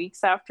 3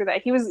 weeks after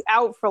that. He was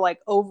out for like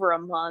over a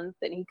month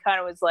and he kind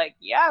of was like,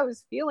 yeah, I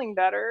was feeling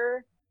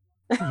better.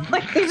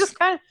 Like they just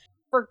kind of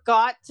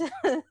forgot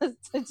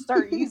to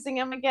start using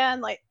him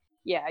again. Like,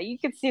 yeah, you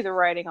could see the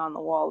writing on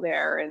the wall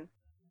there. And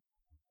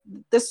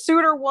the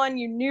Suter one,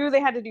 you knew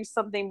they had to do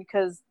something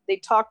because they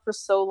talked for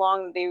so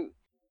long.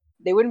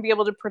 They wouldn't be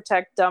able to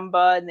protect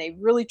Dumba, and they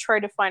really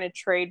tried to find a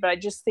trade, but I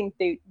just think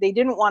they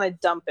didn't want to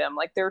dump him.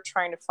 Like, they were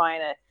trying to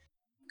find a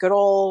good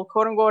old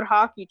quote-unquote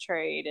hockey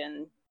trade,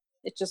 and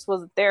it just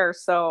wasn't there.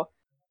 So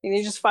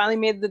they just finally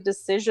made the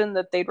decision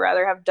that they'd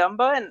rather have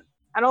Dumba, and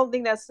I don't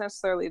think that's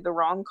necessarily the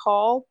wrong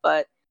call,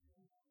 but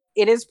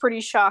it is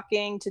pretty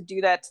shocking to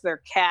do that to their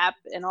cap,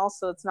 and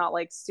also it's not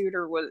like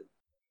Suter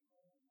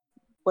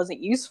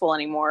wasn't useful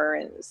anymore,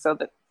 and so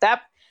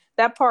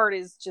that part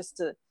is just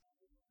to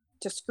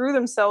screw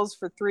themselves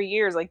for 3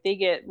 years. Like, they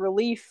get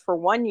relief for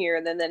 1 year,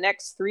 and then the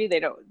next 3 they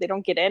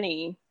don't get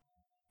any,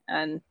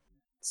 and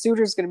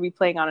Suter's going to be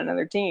playing on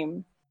another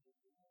team.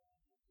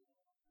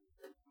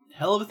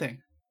 Hell of a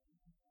thing.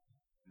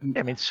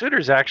 I mean,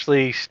 Suter's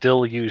actually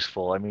still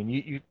useful. I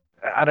mean,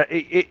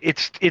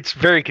 it's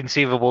very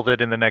conceivable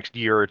that in the next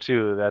year or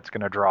two that's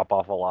going to drop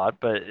off a lot,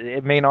 but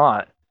it may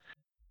not.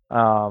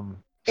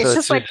 It's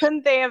just like,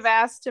 couldn't they have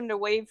asked him to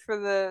waive for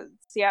the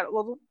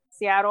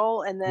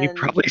Seattle, and then he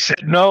probably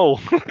said no.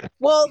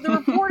 Well, the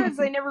report is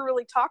they never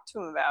really talked to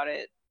him about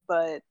it,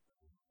 but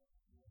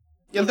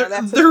yeah,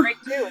 that's great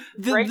too.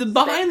 The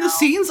behind the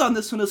scenes on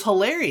this one is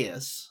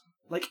hilarious.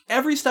 Like,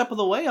 every step of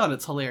the way on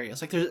it's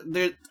hilarious. Like,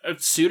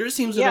 Suter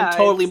seems to have been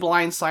totally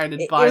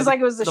blindsided by it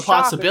was the shock.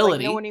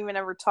 possibility. Like, no one even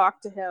ever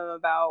talked to him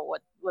about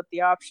what the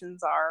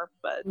options are.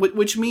 But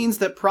which means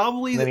that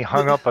probably... And then he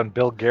hung up on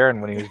Bill Guerin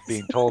when he was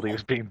being told he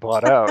was being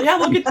bought out. Yeah,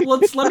 let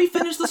me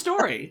finish the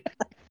story.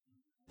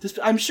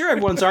 I'm sure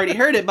everyone's already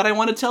heard it, but I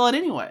want to tell it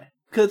anyway,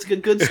 because it's a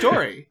good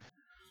story.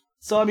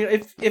 So, I mean,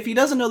 if he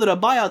doesn't know that a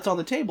buyout's on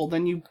the table,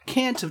 then you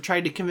can't have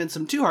tried to convince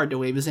him too hard to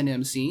waive his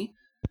NMC.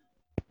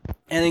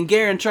 And then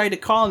Guerin tried to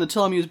call him to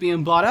tell him he was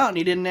being bought out, and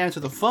he didn't answer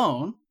the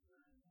phone.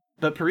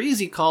 But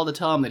Parise called to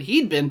tell him that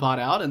he'd been bought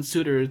out, and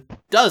Suter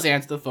does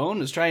answer the phone,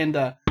 and is trying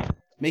to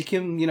make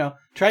him,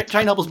 trying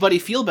to help his buddy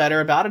feel better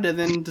about it, and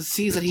then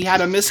sees that he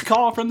had a missed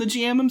call from the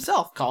GM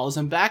himself. Calls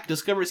him back,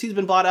 discovers he's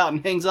been bought out,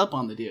 and hangs up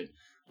on the dude.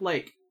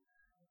 Like,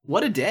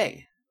 what a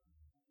day.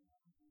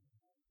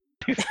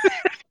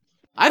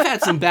 I've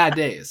had some bad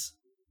days,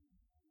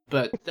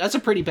 but that's a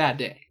pretty bad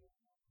day.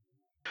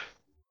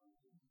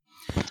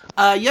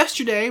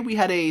 Yesterday, we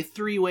had a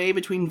 3-way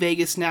between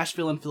Vegas,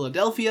 Nashville, and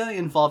Philadelphia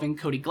involving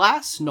Cody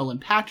Glass, Nolan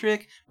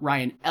Patrick,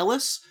 Ryan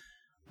Ellis.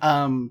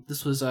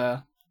 This was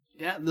a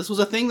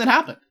thing that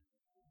happened.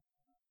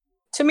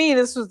 To me,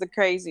 this was the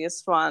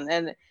craziest one,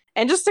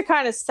 and just to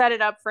kind of set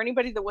it up for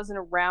anybody that wasn't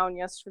around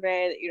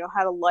yesterday, that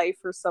had a life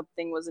or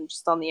something, wasn't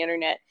just on the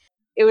internet.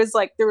 It was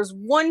like there was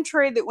one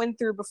trade that went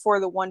through before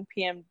the 1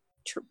 p.m.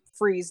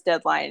 freeze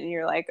deadline, and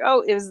you're like,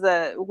 oh, it was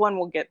the one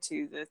we'll get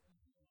to, the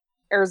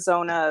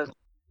Arizona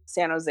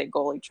San Jose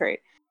goalie trade.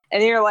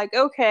 And you're like,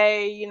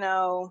 okay,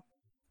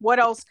 what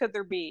else could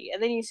there be?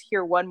 And then you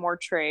hear one more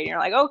trade, and you're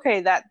like,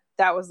 okay, that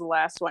was the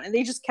last one. And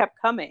they just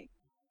kept coming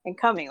and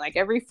coming, like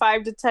every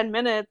 5 to 10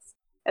 minutes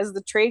as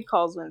the trade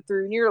calls went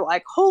through, and you're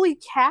like, holy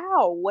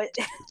cow, what?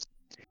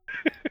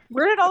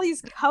 Where did all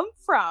these come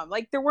from?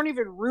 Like, there weren't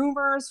even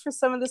rumors for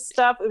some of this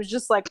stuff. It was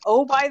just like,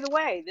 oh, by the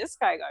way, this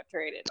guy got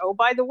traded. Oh,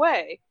 by the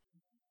way.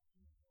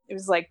 It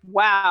was like,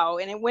 wow.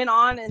 And it went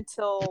on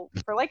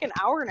for like an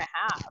hour and a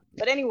half.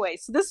 But anyway,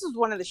 so this was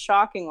one of the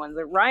shocking ones.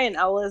 That Ryan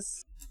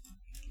Ellis,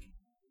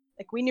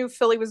 like, we knew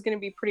Philly was going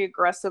to be pretty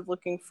aggressive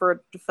looking for a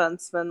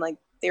defenseman. Like,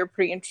 they were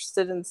pretty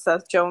interested in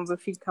Seth Jones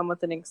if he'd come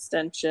with an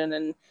extension.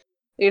 And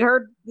they'd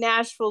heard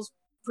Nashville's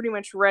pretty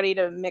much ready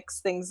to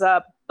mix things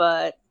up.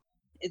 But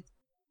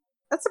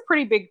that's a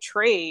pretty big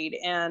trade.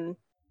 And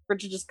for it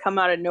to just come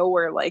out of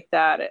nowhere like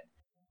that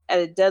at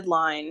a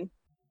deadline.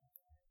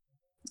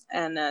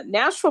 And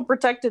Nashville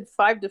protected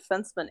 5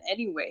 defensemen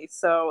anyway,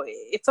 so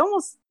it's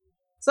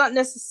not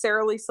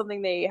necessarily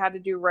something they had to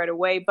do right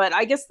away. But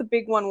I guess the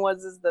big one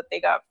is that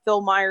they got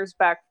Phil Myers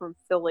back from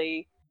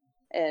Philly,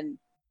 and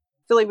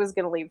Philly was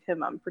going to leave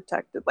him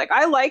unprotected. Like,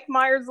 I like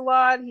Myers a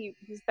lot.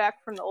 He's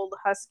back from the old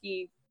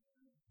Husky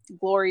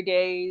glory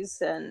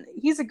days, and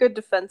he's a good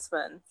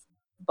defenseman.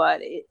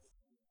 but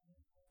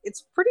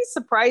it's pretty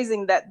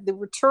surprising that the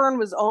return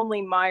was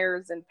only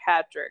Myers and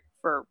Patrick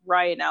for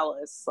Ryan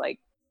Ellis. Like,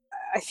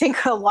 I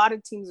think a lot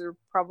of teams are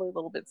probably a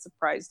little bit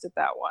surprised at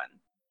that one.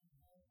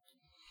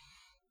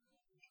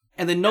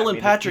 And then Nolan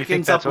Patrick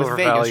ends up with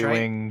Vegas,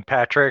 right?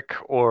 Patrick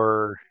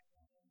or...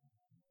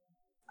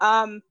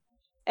 And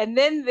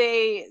then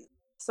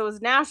so it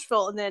was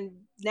Nashville, and then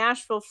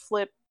Nashville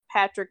flipped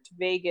Patrick to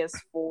Vegas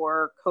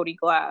for Cody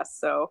Glass.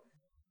 So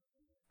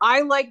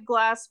I like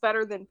Glass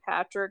better than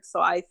Patrick, so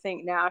I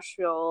think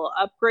Nashville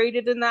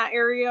upgraded in that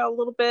area a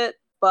little bit,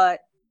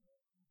 but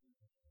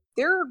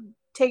they're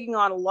taking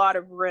on a lot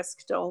of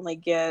risk to only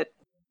get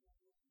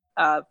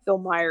Phil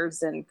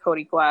Myers and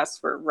Cody Glass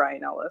for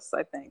Ryan Ellis,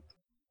 I think.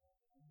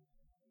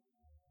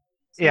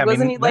 Yeah,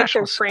 wasn't he like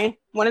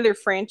one of their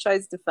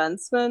franchise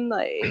defensemen?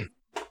 Like,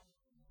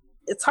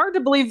 it's hard to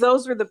believe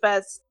those were the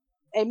best.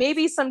 And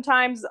maybe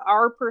sometimes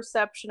our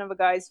perception of a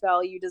guy's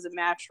value doesn't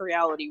match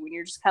reality when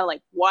you're just kind of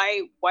like,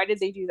 why did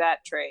they do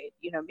that trade?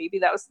 You know, maybe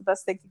that was the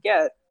best they could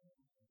get.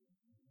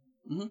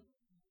 Mm-hmm.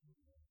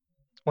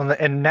 Well,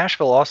 and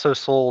Nashville also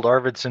sold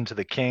Arvidsson to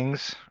the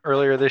Kings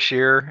earlier this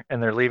year,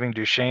 and they're leaving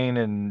Duchesne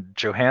and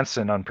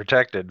Johansson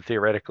unprotected.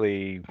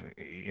 Theoretically,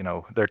 you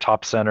know, their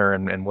top center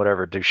and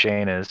whatever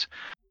Duchesne is.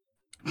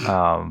 You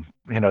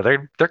know,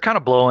 they're kind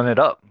of blowing it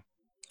up.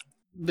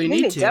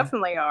 They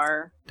definitely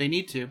are. They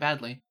need to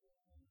badly.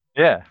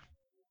 Yeah.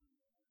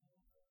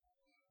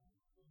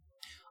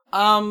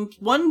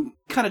 One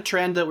kind of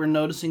trend that we're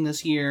noticing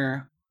this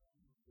year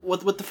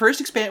with the first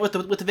with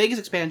the Vegas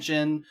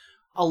expansion,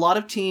 a lot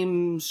of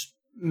teams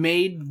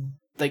made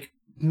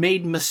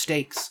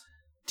mistakes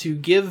to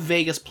give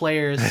Vegas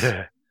players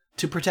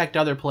to protect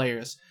other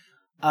players.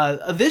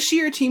 This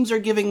year, teams are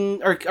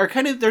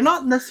they're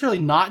not necessarily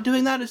not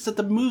doing that. It's that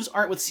the moves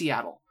aren't with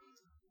Seattle.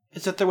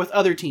 It's that they're with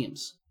other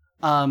teams.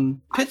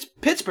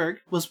 Pittsburgh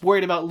was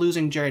worried about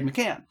losing Jared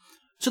McCann,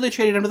 so they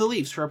traded him to the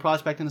Leafs for a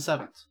prospect in the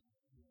 7th,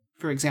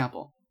 for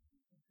example.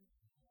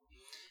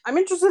 I'm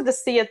interested to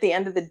see at the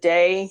end of the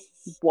day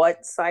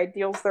what side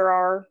deals there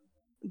are,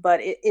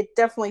 but it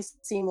definitely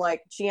seemed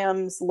like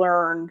GMs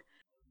learned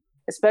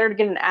it's better to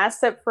get an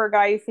asset for a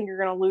guy you think you're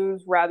going to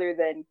lose rather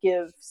than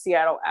give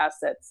Seattle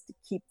assets to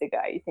keep the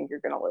guy you think you're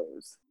going to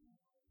lose.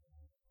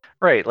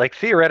 Right, like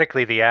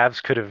theoretically, the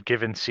Avs could have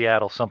given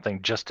Seattle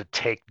something just to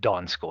take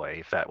Donskoy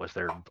if that was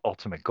their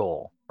ultimate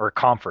goal, or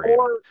Comfort,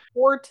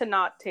 or to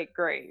not take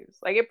Graves.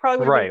 Like it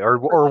probably would right, or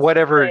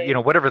whatever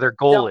whatever their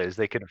goal is,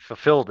 they could have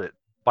fulfilled it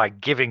by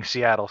giving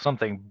Seattle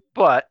something.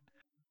 But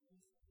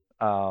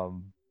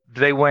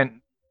they went,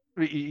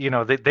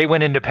 they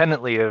went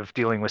independently of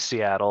dealing with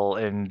Seattle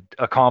and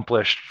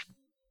accomplished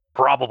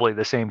probably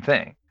the same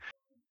thing,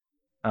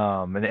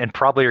 and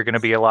probably are going to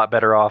be a lot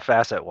better off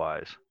asset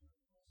wise.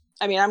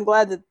 I mean, I'm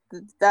glad that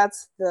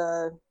that's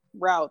the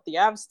route the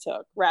Avs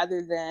took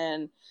rather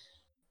than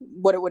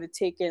what it would have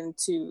taken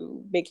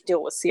to make a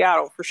deal with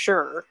Seattle, for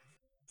sure.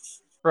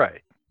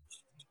 Right.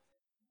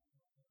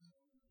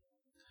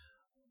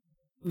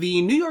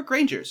 The New York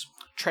Rangers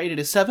traded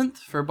a 7th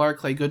for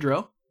Barclay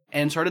Goodrow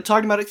and started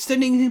talking about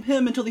extending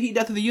him until the heat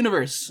death of the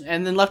universe,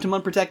 and then left him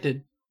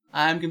unprotected.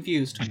 I'm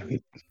confused. I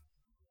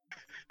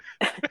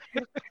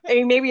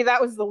mean, maybe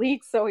that was the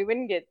leak, so he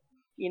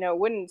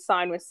wouldn't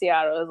sign with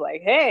Seattle. It was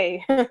like,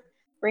 hey,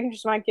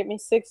 Rangers might get me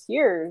 6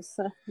 years.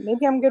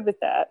 Maybe I'm good with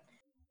that.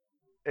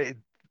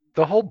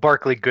 The whole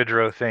Barclay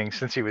Goodrow thing,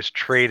 since he was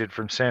traded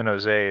from San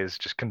Jose, has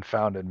just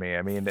confounded me.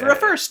 I mean, for a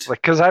first,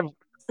 because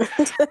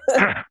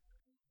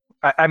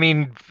I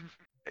mean,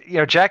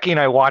 Jackie and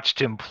I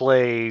watched him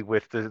play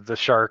with the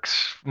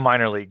Sharks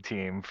minor league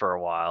team for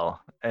a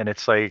while, and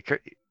it's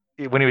like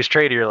when he was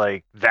traded, you're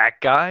like, that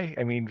guy?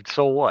 I mean,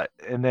 so what?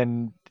 And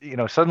then,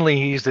 suddenly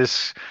he's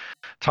this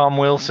Tom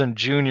Wilson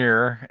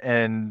Jr.,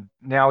 and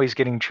now he's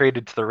getting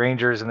traded to the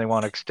Rangers, and they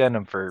want to extend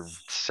him for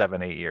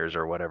 7-8 years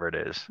or whatever it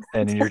is.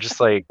 And you're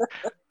just like,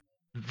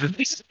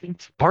 this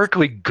is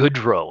Barclay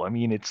Goodrow. I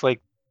mean, it's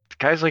like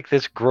guys like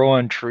this grow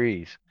on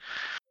trees.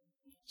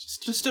 It's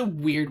just a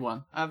weird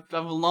one.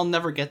 I'll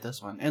never get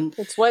this one. And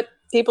it's what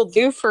people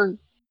do for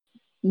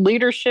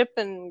leadership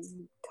and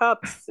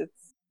cups.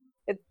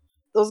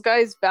 Those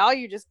guys'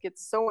 value just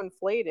gets so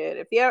inflated.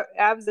 If the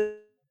Avs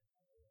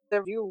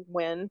ever do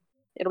win,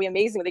 it'll be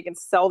amazing what they can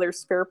sell their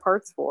spare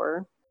parts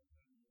for.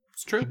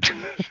 It's true.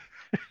 It's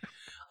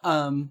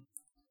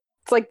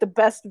like the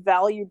best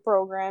value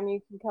program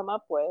you can come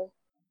up with.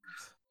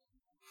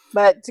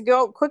 But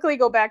to quickly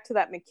go back to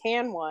that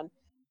McCann one,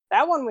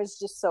 that one was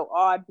just so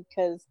odd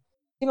because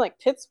it seemed like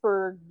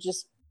Pittsburgh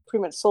just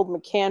pretty much sold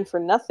McCann for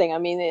nothing. I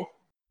mean,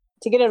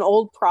 to get an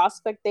old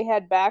prospect they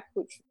had back,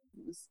 which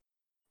was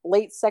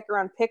late 2nd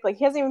round pick, like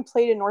he hasn't even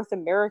played in North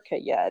America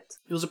yet.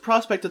 It was a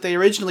prospect that they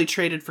originally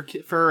traded for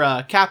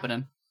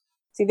Kapanen.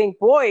 So you think,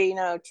 boy,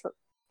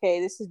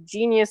 okay, this is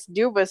genius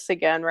Dubas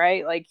again,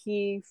 right? Like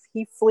he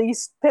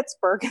fleeced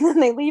Pittsburgh and then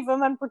they leave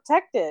him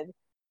unprotected.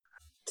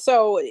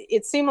 So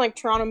it seemed like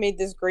Toronto made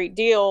this great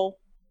deal.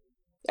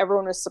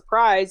 Everyone was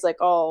surprised, like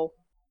all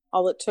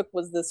it took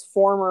was this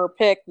former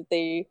pick that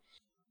they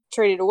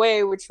traded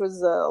away, which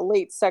was a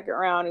late second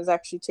round, is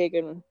actually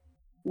taken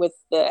with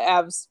the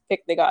Avs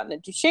pick they got in the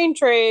Duchesne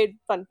trade.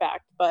 Fun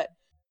fact, but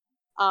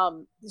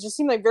it just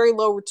seemed like very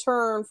low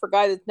return for a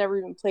guy that's never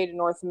even played in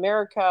North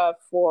America,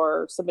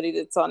 for somebody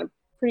that's on a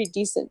pretty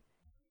decent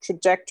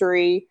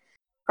trajectory,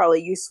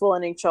 probably useful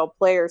NHL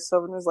player. So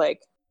everyone was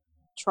like,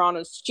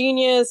 Toronto's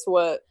genius,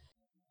 what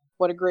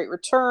a great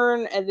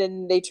return. And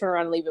then they turn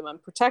around and leave him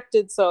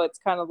unprotected. So it's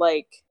kind of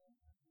like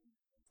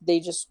they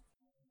just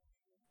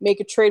make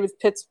a trade with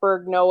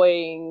Pittsburgh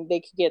knowing they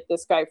could get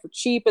this guy for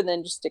cheap and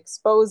then just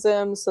expose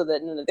him so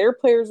that none of their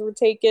players were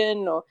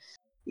taken. Or,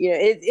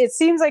 it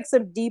seems like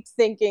some deep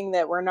thinking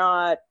that we're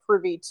not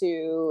privy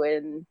to,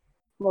 and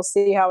we'll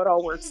see how it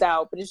all works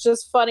out. But it's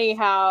just funny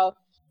how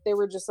they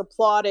were just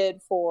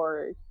applauded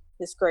for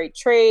this great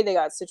trade. They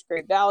got such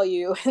great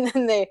value, and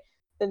then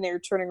they're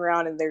turning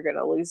around and they're going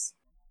to lose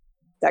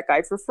that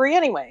guy for free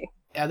anyway.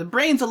 Yeah, the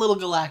brain's a little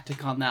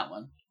galactic on that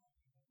one.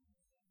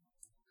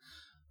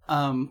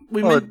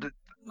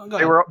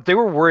 They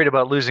were worried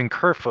about losing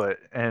Kerfoot,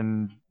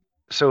 and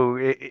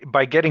so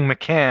by getting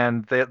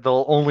McCann,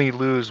 they'll only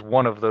lose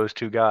one of those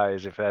two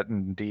guys if that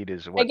indeed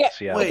is what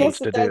Seattle wants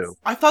to do.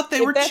 I thought they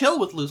were chill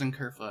with losing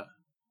Kerfoot.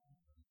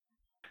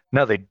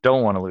 No, they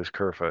don't want to lose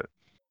Kerfoot.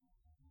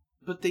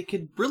 But they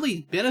could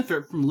really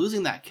benefit from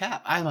losing that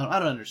cap. I don't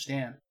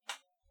understand.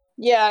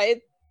 Yeah,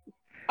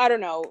 I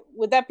don't know.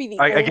 Would that be the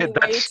only way to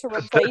replace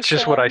That's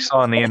just him? what I saw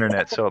on the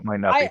internet, so it might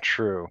not be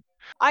true.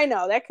 I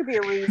know, that could be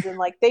a reason.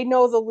 Like, they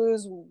know they'll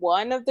lose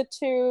one of the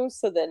two,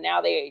 so then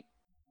now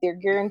they're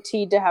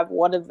guaranteed to have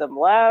one of them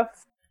left.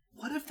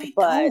 What if they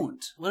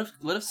don't?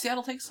 What if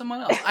Seattle takes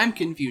someone else? I'm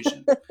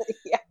confusion.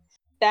 Yeah,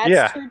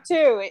 that's true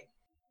too.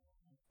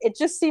 It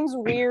just seems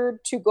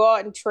weird to go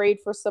out and trade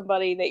for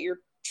somebody that you're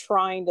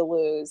trying to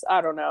lose.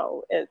 I don't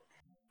know.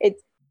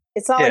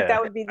 It's not like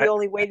that would be the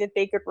only way that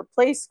they could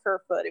replace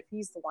Kerfoot if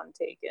he's the one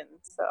taken.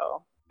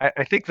 So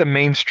I think the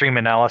mainstream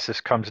analysis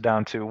comes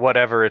down to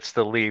whatever it's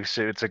the Leafs,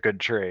 it's a good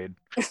trade.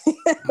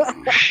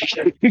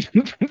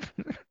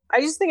 I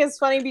just think it's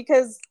funny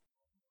because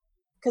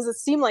it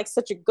seemed like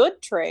such a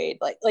good trade.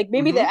 Like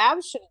maybe the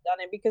Avs should have done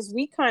it, because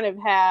we kind of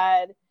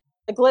had,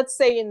 like, let's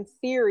say in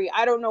theory,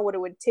 I don't know what it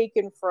would have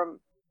taken from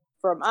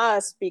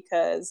us,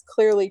 because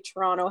clearly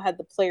Toronto had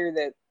the player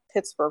that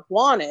Pittsburgh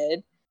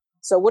wanted.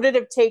 So would it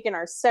have taken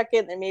our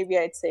second? And maybe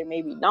I'd say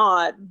maybe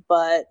not,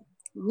 but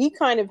we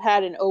kind of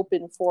had an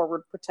open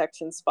forward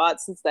protection spot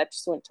since that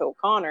just went to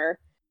O'Connor.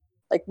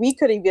 Like, we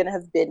could even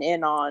have been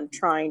in on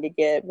trying to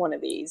get one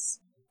of these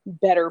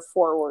better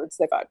forwards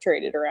that got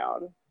traded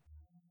around.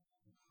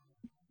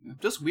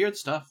 Just weird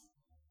stuff.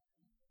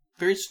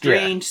 Very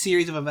strange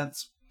series of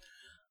events.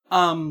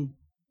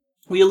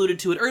 We alluded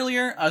to it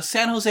earlier.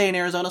 San Jose and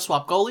Arizona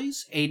swap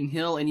goalies. Adin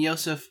Hill and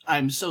Josef,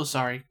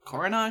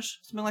 Korenar,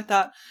 something like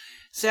that.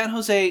 San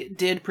Jose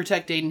did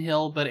protect Adin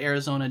Hill, but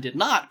Arizona did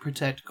not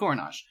protect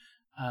Korenar.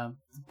 Kind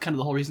of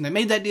the whole reason they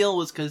made that deal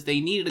was because they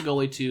needed a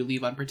goalie to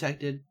leave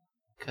unprotected,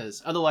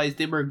 because otherwise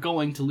they were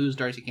going to lose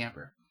Darcy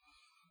Camper.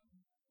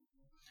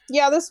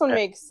 Yeah, this one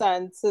makes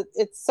sense.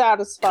 It's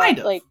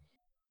satisfying.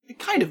 It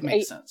kind of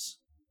makes sense.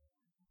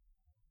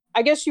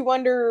 I guess you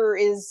wonder,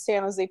 is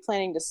San Jose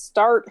planning to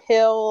start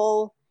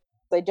Hill?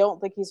 I don't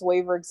think he's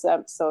waiver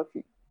exempt, so if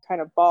you're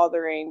kind of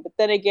bothering. But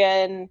then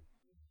again,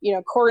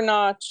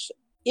 Korenar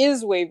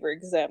is waiver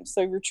exempt,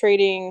 so you're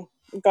trading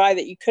a guy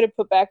that you could have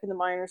put back in the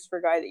minors for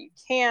a guy that you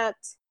can't.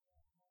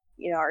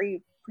 Are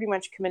you pretty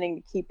much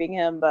committing to keeping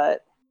him?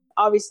 But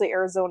obviously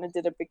Arizona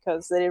did it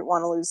because they didn't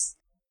want to lose.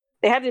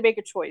 They had to make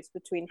a choice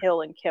between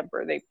Hill and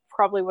Kemper. They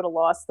probably would have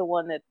lost the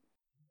one that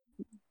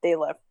they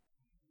left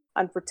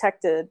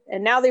unprotected,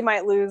 and now they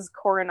might lose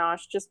Korenar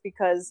just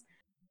because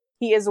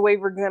he is a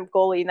waiver exempt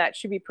goalie, and that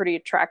should be pretty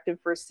attractive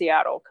for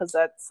Seattle, because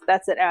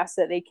that's an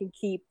asset they can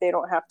keep. They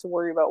don't have to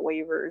worry about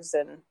waivers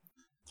and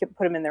can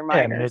put them in their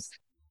minors.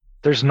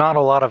 There's not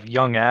a lot of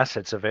young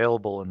assets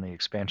available in the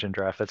expansion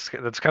draft. That's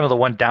kind of the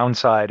one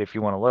downside if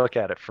you want to look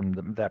at it from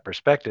that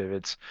perspective.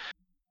 It's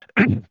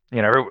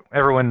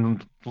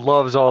everyone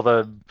loves all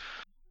the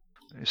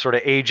sort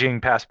of aging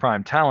past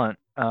prime talent,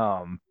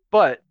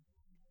 but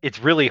it's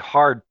really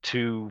hard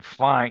to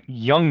find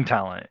young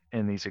talent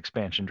in these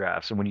expansion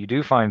drafts. And when you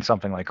do find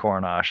something like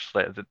Korenar,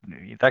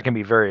 that can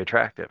be very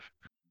attractive.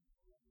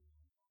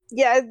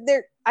 Yeah,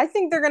 I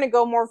think they're going to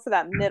go more for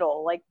that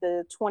middle, like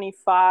the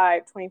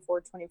 24,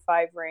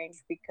 25 range,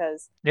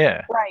 because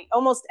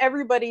almost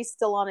everybody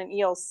still on an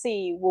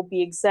ELC will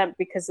be exempt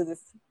because of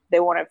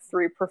they won't have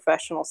 3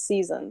 professional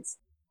seasons.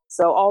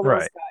 So all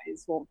those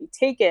guys won't be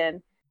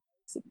taken.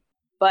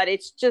 But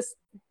it's just,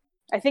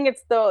 I think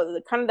it's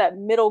the kind of that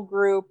middle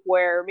group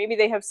where maybe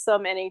they have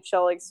some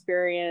NHL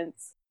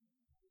experience.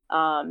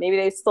 Maybe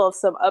they still have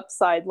some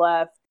upside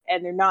left,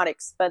 and they're not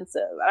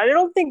expensive. I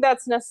don't think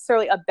that's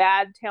necessarily a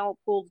bad talent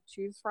pool to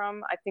choose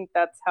from. I think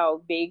that's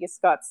how Vegas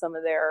got some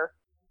of their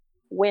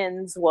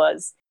wins,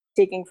 was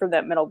taking from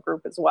that middle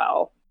group as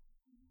well.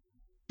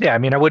 Yeah, I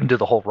mean, I wouldn't do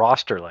the whole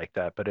roster like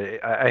that, but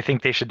I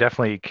think they should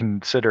definitely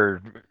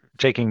consider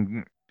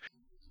taking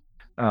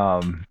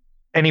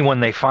anyone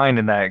they find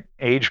in that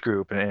age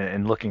group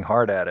and looking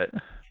hard at it.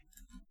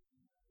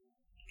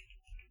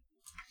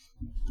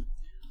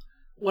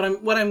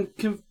 What I'm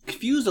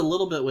confused a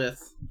little bit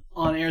with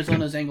on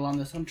Arizona's angle on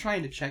this, I'm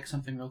trying to check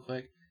something real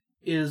quick,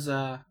 is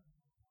I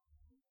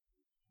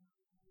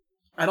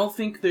don't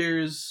think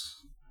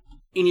there's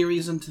any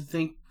reason to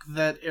think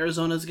that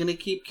Arizona's going to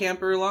keep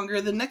Camper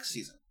longer than next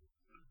season.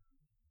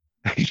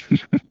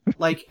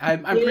 Like,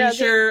 I'm pretty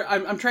sure,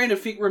 I'm trying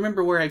to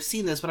remember where I've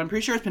seen this, but I'm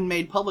pretty sure it's been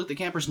made public that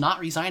Camper's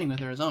not resigning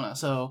with Arizona,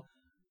 so...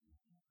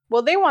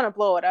 Well, they want to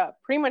blow it up.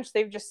 Pretty much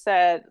they've just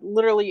said,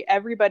 literally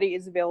everybody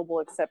is available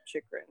except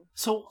Chychrun.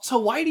 So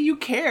why do you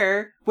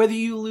care whether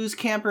you lose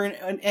Camper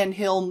and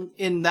Hill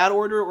in that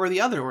order or the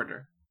other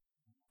order?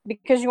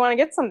 Because you want to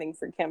get something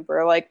for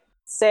Kemper. Like,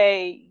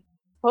 say,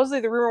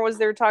 supposedly the rumor was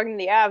they were talking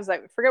to the Avs.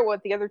 I forget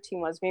what the other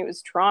team was. Maybe it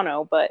was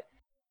Toronto. But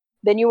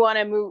then you want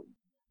to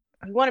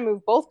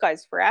move both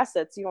guys for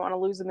assets. You don't want to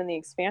lose them in the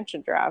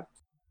expansion draft.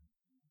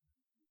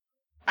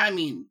 I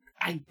mean,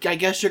 I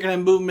guess you're going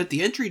to move him at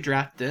the entry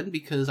draft then,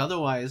 because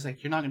otherwise,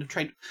 like, you're not going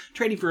to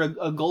trading for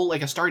a goal,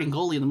 like a starting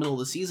goalie in the middle of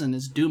the season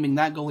is dooming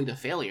that goalie to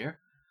failure.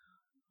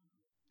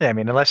 Yeah, I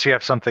mean, unless you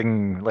have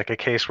something like a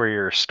case where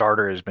your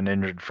starter has been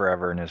injured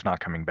forever and is not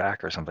coming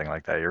back or something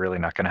like that, you're really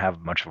not going to have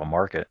much of a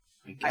market.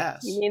 I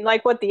guess. You mean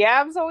like what the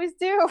Avs always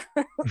do?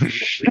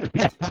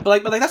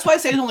 but that's why I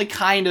say it's only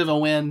kind of a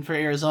win for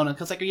Arizona,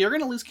 because like you're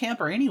going to lose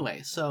Camper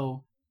anyway,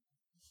 so...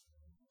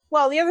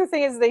 Well, the other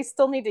thing is they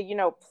still need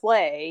to,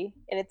 play,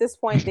 and at this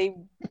point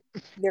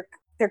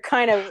they're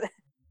kind of,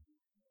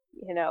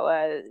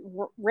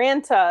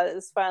 Ranta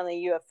is finally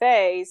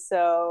UFA,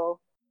 so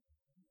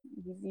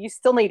you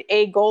still need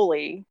a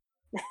goalie.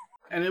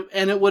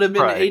 And it would have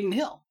been Right. Aiden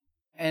Hill,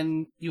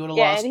 and you would have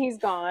lost. Yeah, and he's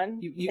gone.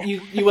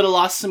 You would have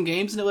lost some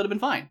games, and it would have been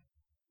fine.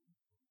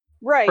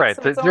 Right. Right.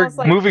 So They're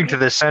like moving to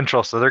the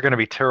Central, so they're going to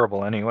be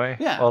terrible anyway.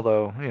 Yeah.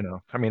 Although,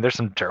 I mean, there's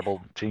some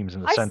terrible teams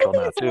in the I Central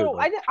still now think it's a too. little.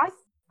 but-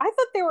 I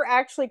thought they were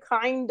actually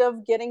kind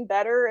of getting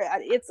better.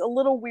 It's a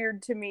little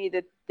weird to me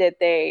that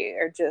they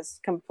are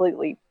just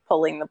completely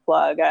pulling the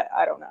plug.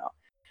 I don't know.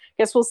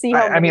 Guess we'll see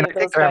how. I mean, many I of those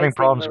think they're having guys they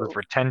problems move. with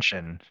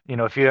retention.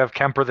 If you have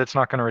Kemper that's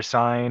not going to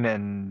resign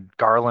and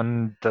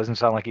Garland doesn't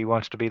sound like he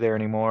wants to be there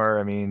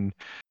anymore, I mean,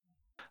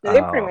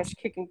 They're pretty much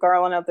kicking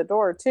Garland out the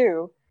door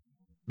too.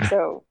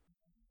 So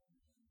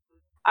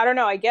I don't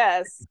know. I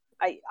guess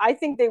I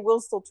think they will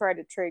still try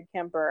to trade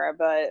Kemper,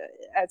 but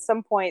at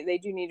some point they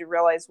do need to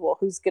realize, well,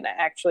 who's going to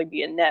actually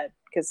be in net,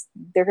 because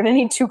they're going to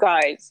need two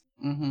guys.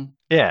 Mm-hmm.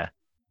 yeah,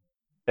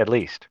 at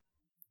least.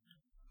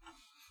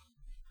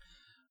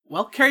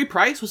 Well, Carey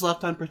Price was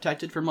left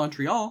unprotected for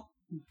Montreal.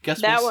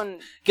 Guess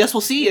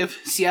we'll see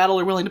if Seattle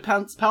are willing to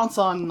pounce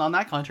on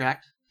that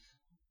contract.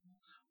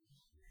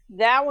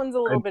 That one's a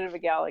little bit of a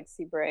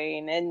galaxy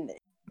brain, and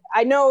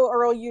I know,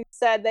 Earl, you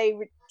said they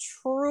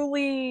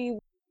truly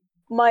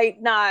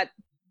might not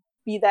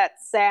be that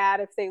sad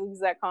if they lose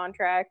that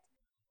contract,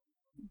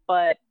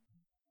 but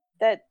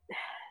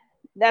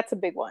that's a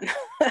big one.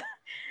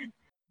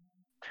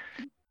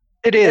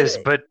 It is,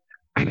 but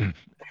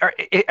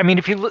I mean,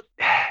 if you look,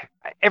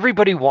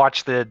 everybody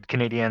watched the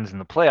Canadiens in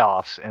the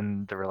playoffs,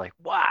 and they were like,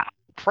 "Wow,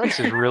 Price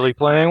is really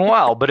playing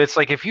well." But it's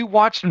like if you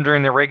watched him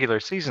during the regular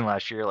season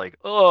last year, like,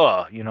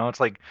 oh, it's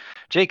like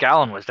Jake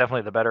Allen was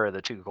definitely the better of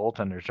the two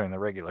goaltenders during the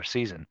regular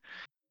season.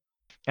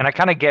 And I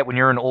kind of get when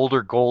you're an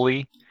older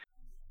goalie,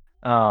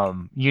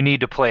 you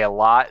need to play a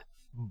lot,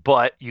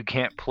 but you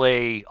can't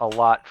play a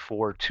lot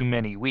for too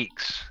many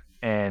weeks,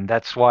 and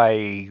that's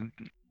why.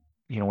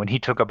 When he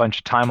took a bunch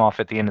of time off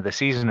at the end of the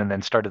season and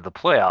then started the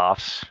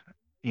playoffs,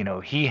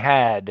 he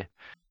had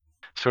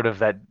sort of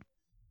that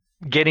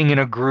getting in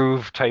a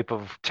groove type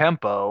of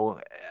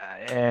tempo,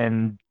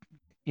 and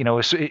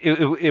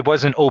it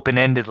wasn't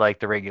open-ended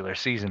like the regular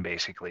season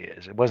basically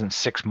is. It wasn't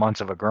 6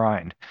 months of a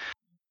grind.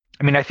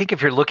 I mean, I think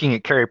if you're looking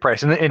at Carey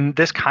Price, and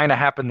this kind of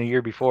happened the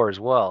year before as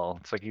well.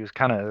 It's like he was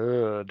kind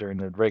of during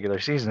the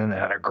regular season and then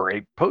had a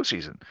great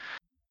postseason.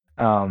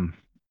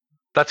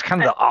 That's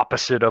kind of the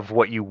opposite of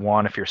what you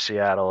want if you're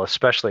Seattle,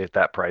 especially at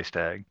that price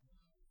tag.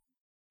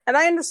 And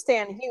I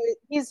understand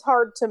he's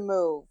hard to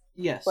move.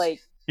 Yes.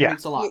 Yeah.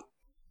 Makes a lot.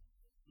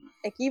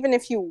 Even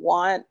if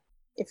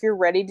you're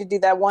ready to do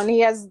that, one,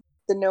 he has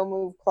the no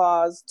move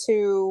clause.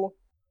 Two,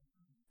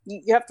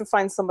 you have to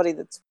find somebody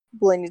that's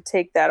willing to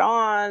take that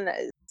on.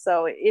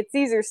 So it's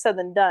easier said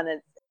than done.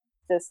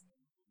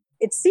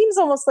 It seems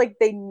almost like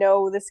they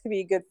know this could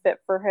be a good fit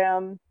for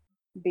him,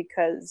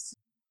 because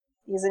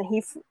isn't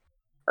he,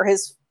 or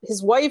his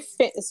wife,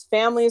 his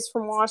family is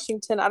from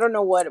Washington. I don't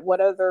know what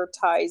other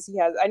ties he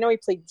has. I know he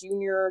played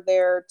junior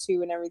there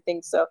too and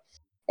everything. So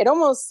it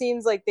almost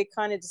seems like they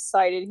kind of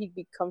decided he'd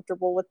be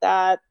comfortable with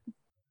that.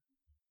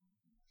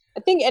 I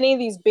think any of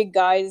these big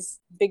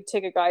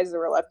ticket guys that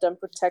were left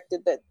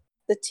unprotected, that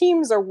the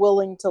teams are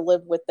willing to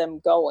live with them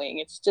going.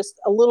 It's just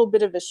a little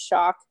bit of a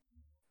shock.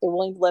 They're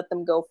willing to let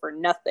them go for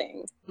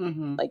nothing.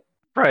 Mm-hmm. Like,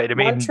 Right. I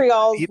mean,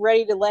 Montreal's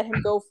ready to let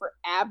him go for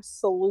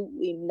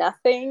absolutely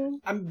nothing.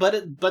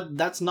 But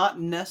that's not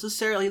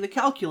necessarily the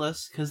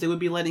calculus, because they would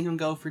be letting him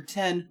go for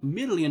 $10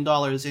 million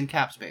in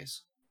cap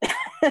space.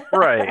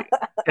 right.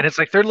 And it's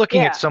like they're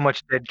looking Yeah. at so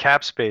much dead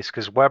cap space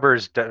because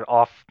Weber's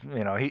off.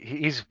 You know,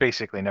 he's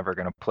basically never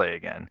going to play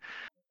again.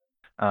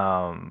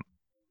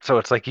 So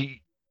it's like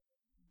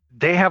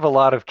they have a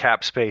lot of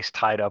cap space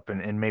tied up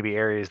in maybe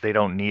areas they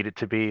don't need it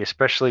to be,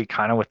 especially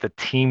kind of with the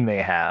team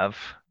they have.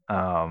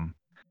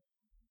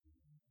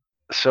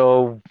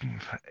 So,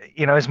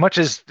 you know, as much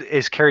as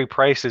Carey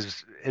Price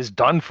has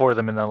done for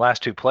them in the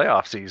last two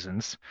playoff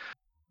seasons,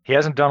 he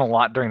hasn't done a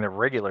lot during the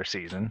regular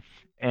season,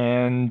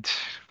 and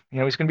you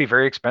know he's going to be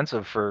very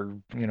expensive for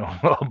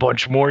a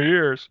bunch more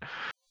years.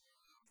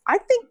 I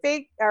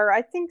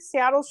think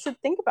Seattle should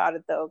think about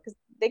it though, because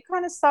they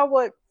kind of saw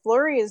what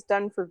Fleury has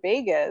done for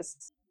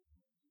Vegas,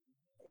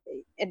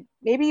 and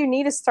maybe you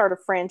need to start a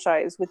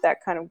franchise with that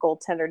kind of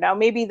goaltender. Now,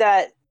 maybe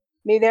they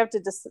have to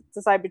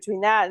decide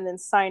between that and then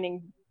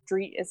signing,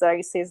 as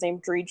I say his name,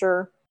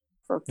 Dreger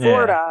from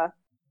Florida. Yeah.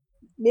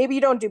 Maybe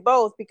you don't do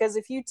both, because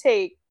if you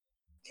take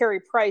Carey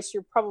Price,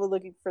 you're probably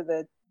looking for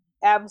the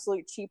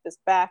absolute cheapest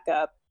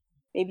backup.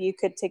 Maybe you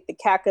could take the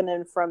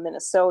Kakkonen from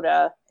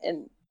Minnesota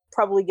and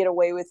probably get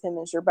away with him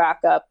as your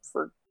backup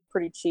for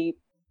pretty cheap.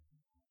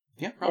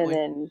 Yeah, probably. And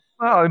then,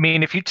 well, I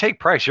mean, if you take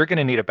Price, you're going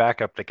to need a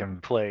backup that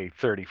can play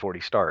 30, 40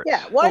 starts.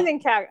 Yeah, well, I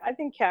think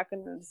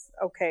Kakkonen's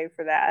okay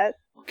for that.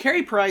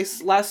 Carey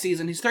Price, last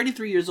season, he's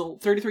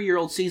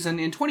 33-year-old season.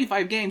 In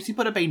 25 games, he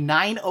put up a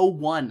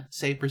 .901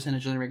 save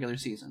percentage in the regular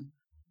season.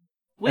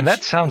 And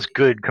that sounds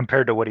good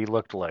compared to what he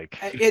looked like.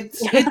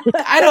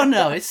 I don't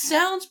know. It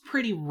sounds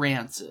pretty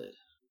rancid.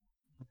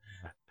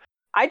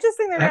 I just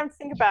think they're going to have to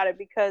think about it,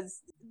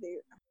 because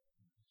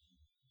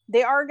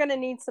they are going to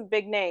need some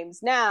big names.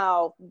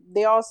 Now,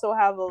 they also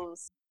have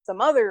some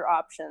other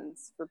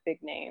options for big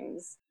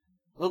names.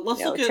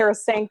 Let's look at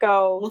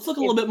Tarasenko. Let's look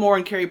a little bit more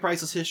in Carey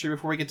Price's history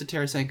before we get to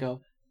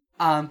Tarasenko.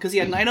 Because he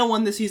had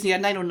 .901 this season. He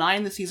had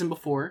 .909 the season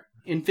before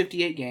in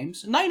 58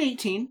 games.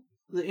 .918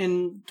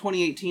 in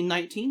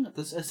 2018-19.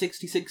 That's a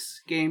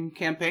 66-game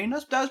campaign.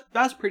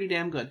 That's pretty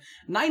damn good.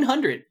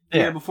 .900 the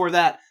year before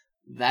that.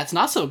 That's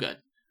not so good.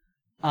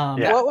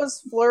 What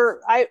was Fleury?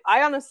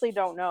 I honestly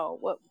don't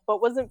know.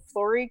 But wasn't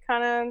Fleury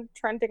kind of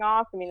trending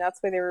off? I mean, that's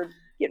why they were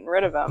getting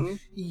rid of him.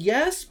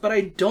 Yes, but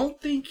I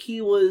don't think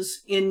he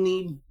was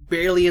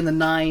barely in the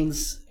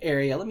nines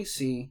area. Let me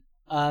see.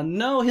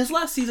 No, his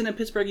last season in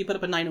Pittsburgh, he put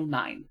up a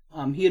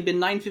 .909. He had been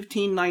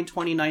 .915,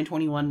 .920,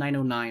 .921,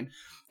 .909.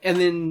 And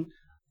then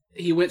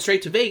he went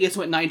straight to Vegas,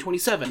 went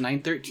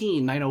 .927,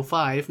 .913,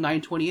 .905,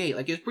 .928.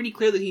 Like, it's pretty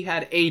clear that he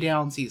had a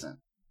down season.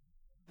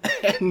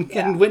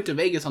 and went to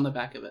Vegas on the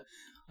back of it.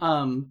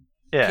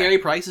 Carey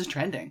Price is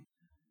trending.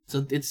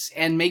 So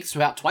and makes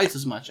about twice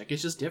as much. Like,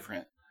 it's just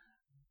different.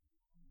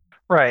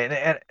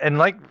 Right. And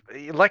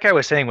like I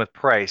was saying with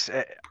Price,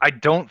 I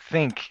don't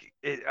think...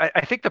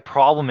 I think the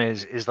problem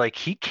is like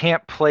he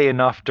can't play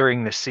enough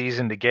during the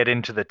season to get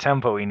into the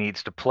tempo he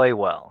needs to play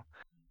well.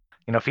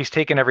 You know, if he's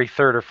taking every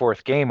third or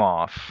fourth game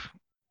off,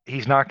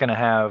 he's not going to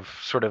have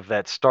sort of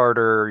that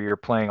starter, you're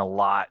playing a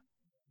lot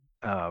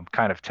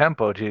kind of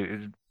tempo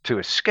to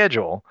his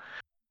schedule.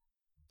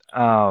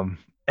 And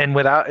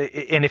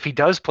if he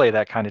does play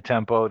that kind of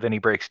tempo, then he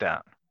breaks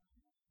down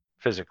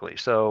physically.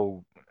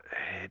 So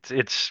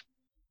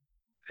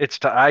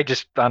I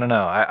don't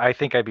know. I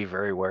think I'd be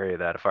very wary of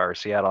that if I were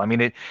Seattle. I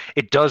mean,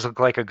 it does look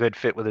like a good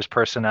fit with his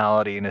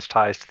personality and his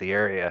ties to the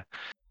area,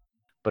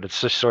 but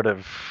it's just sort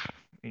of,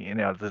 you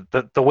know,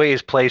 the way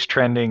his play's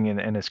trending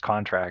and his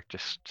contract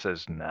just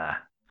says nah.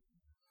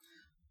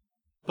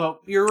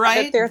 But you're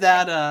right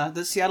that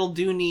the Seattle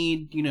do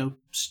need,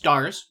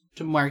 stars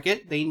to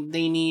market. They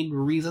need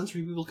reasons for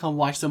people to come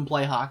watch them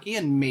play hockey,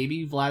 and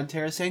maybe Vlad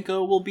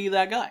Tarasenko will be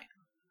that guy.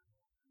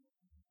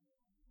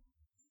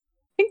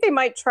 I think they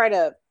might try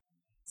to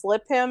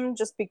flip him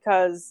just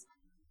because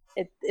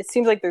it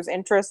seems like there's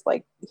interest,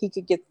 like he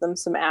could get them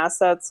some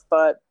assets,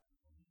 but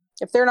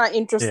if they're not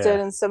interested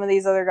in some of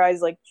these other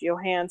guys like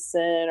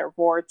Johansson or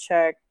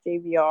Voracek,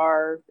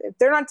 JVR, if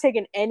they're not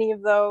taking any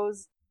of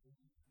those,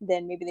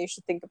 then maybe they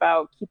should think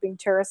about keeping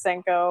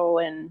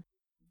Tarasenko, and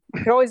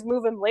you could always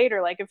move him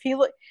later. Like if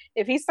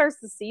he starts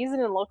the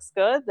season and looks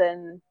good,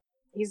 then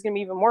he's going to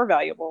be even more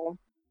valuable.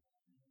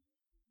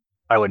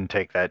 I wouldn't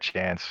take that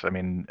chance. I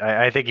mean,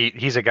 I think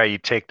he's a guy you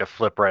take to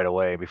flip right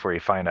away before you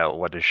find out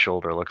what his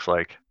shoulder looks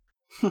like.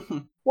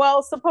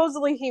 Well,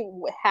 supposedly he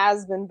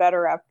has been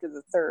better after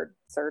the third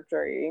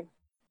surgery.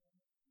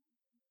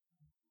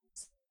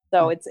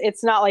 So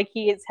it's not like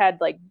he has had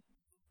like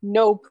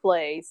no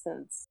play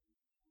since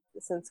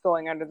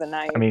going under the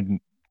knife. I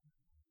mean,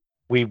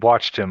 we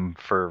watched him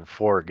for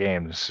 4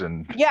 games,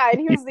 and and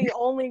he was the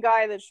only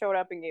guy that showed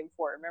up in Game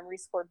 4. Remember, he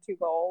scored 2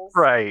 goals.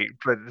 Right,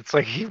 but it's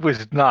like he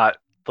was not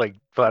like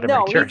Vladimir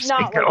Tarasenko. No, he's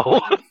not like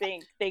what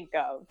you think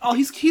of. Oh,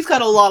 he's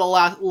got a lot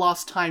of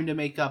lost time to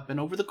make up, and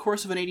over the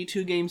course of an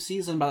 82-game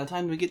season, by the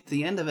time we get to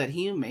the end of it,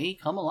 he may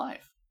come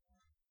alive.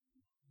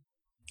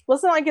 Well,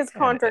 it's not like his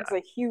contract's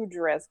a huge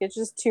risk. It's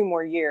just 2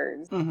 more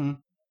years. Mm-hmm.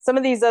 Some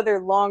of these other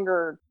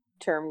longer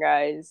term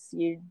guys,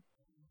 you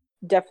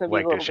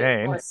definitely Like be a little Duchesne.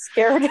 bit more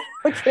scared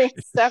of getting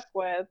stuck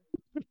with.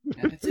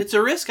 Yeah, it's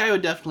a risk I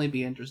would definitely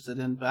be interested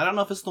in, but I don't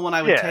know if it's the one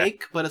I would Yeah.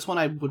 take, but it's one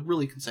I would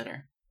really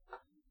consider.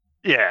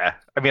 Yeah,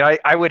 I mean,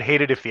 I would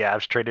hate it if the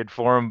Avs traded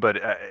for him, but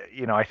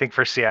I think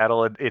for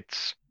Seattle,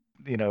 it's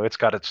it's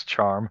got its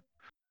charm.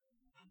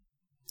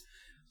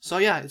 So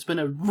yeah, it's been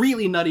a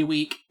really nutty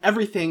week.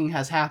 Everything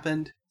has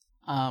happened.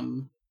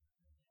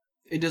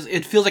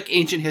 It feels like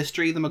ancient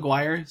history, the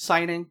Maguire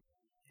signing,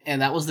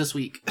 and that was this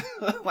week.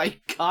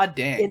 Like, god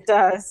dang. It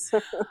does.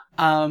 That was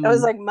Um,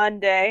 like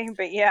Monday,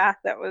 but yeah,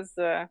 that was.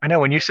 I know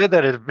when you said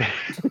that,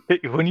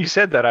 when you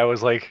said that, I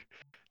was like,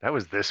 that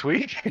was this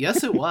week.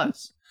 yes, it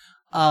was.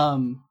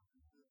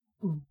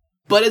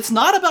 But it's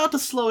not about to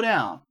slow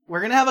down. We're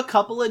going to have a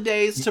couple of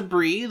days to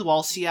breathe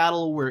while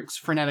Seattle works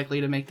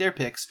frenetically to make their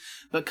picks.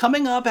 But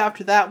coming up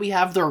after that, we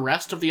have the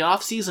rest of the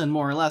offseason,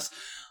 more or less.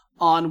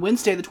 On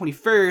Wednesday the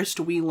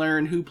 21st, we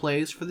learn who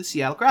plays for the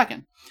Seattle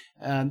Kraken.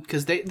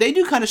 Because they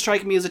do kind of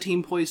strike me as a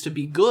team poised to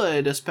be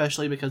good,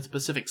 especially because the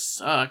Pacific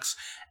sucks.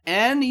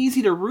 And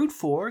easy to root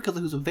for because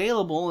of who's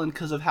available and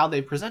because of how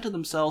they presented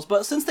themselves.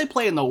 But since they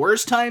play in the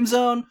worst time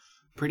zone,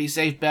 pretty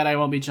safe bet I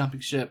won't be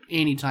jumping ship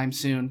anytime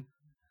soon.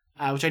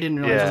 Which I didn't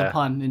realize was a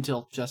pun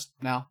until just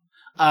now.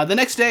 The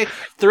next day,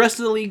 the rest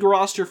of the league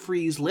roster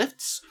freeze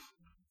lifts.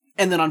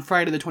 And then on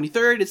Friday the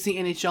 23rd, it's the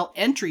NHL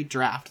entry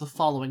draft. The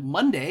following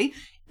Monday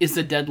is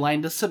the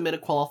deadline to submit a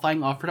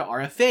qualifying offer to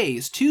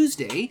RFAs.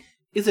 Tuesday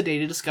is the day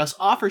to discuss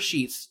offer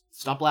sheets.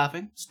 Stop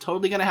laughing. It's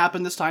totally going to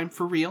happen this time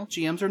for real.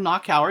 GMs are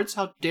not cowards.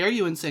 How dare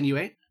you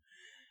insinuate?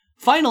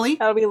 Finally...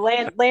 That'll be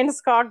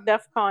Landeskog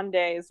DEFCON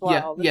Day as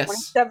well. Yeah,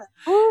 yes. 27th.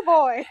 Oh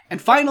boy! And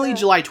finally,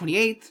 July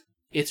 28th,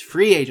 it's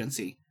free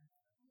agency.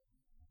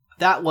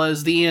 That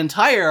was the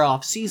entire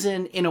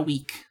off-season in a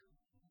week.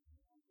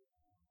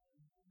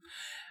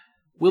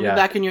 We'll be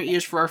back in your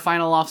ears for our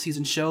final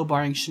off-season show,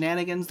 barring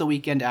shenanigans, the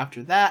weekend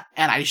after that,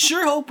 and I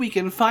sure hope we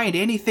can find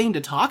anything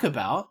to talk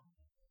about.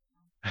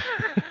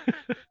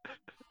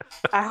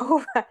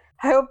 I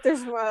hope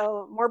there's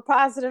more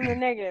positive than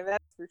negative,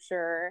 that's for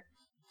sure.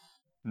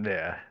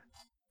 Yeah.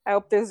 I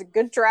hope there's a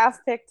good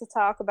draft pick to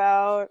talk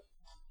about.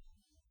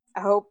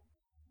 I hope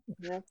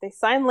if they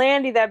sign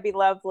Landy, that'd be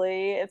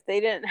lovely. If they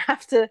didn't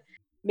have to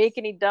make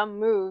any dumb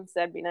moves,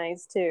 that'd be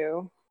nice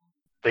too.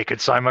 They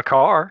could sign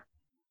McCarr.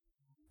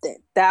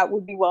 That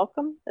would be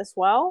welcome as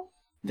well.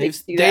 They've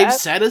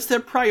said it's their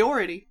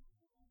priority.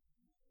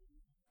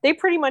 They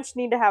pretty much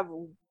need to have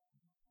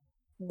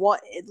one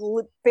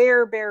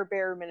bare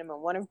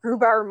minimum. One of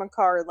Grubauer,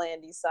 McCarr,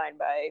 Landy signed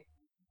by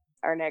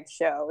our next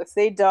show. If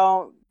they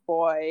don't,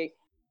 boy,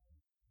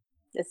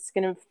 it's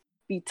gonna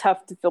be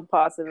tough to feel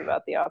positive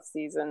about the off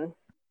season.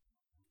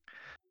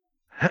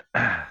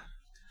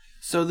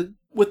 So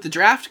with the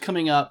draft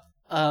coming up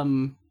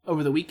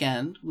over the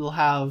weekend, we'll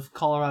have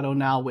Colorado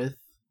now with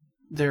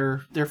their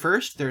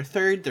first, their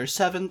third, their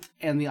seventh,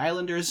 and the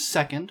Islanders'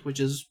 second, which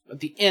is at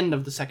the end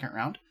of the second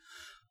round.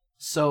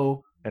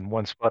 So and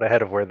one spot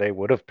ahead of where they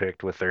would have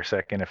picked with their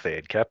second if they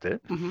had kept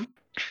it. Mm-hmm.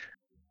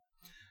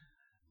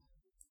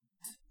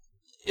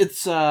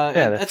 It's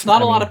it's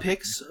not a lot of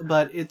picks,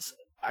 but it's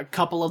a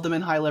couple of them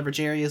in high leverage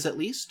areas at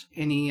least.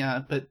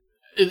 But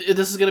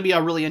this is going to be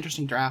a really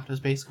interesting draft, is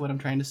basically what I'm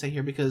trying to say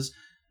here, because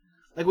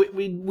like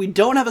we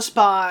don't have a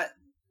spot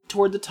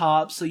toward the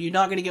top, so you're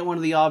not going to get one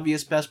of the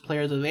obvious best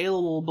players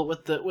available.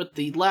 But with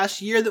the last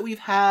year that we've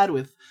had,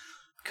 with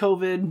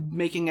COVID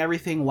making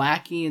everything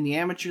wacky in the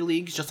amateur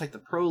leagues, just like the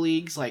pro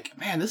leagues, like,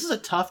 man, this is a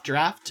tough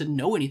draft to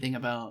know anything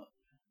about.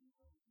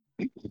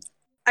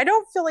 I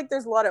don't feel like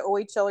there's a lot of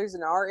OHLers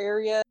in our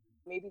area.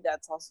 Maybe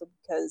that's also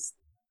because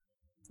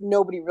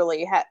nobody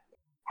really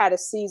had a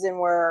season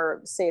where,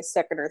 say, a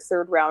second or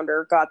third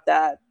rounder got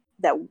that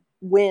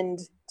wind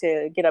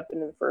to get up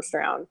into the first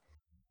round.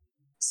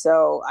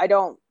 So I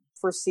don't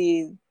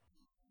foresee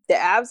the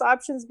Avs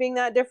options being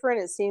that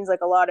different. It seems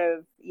like a lot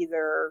of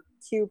either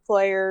Q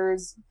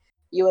players,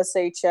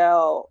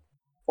 USHL,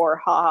 or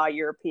haha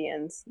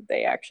Europeans.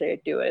 They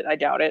actually do it. I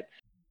doubt it.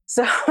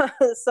 So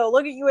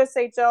look at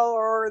USHL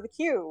or the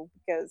Q,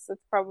 because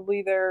it's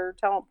probably their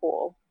talent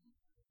pool.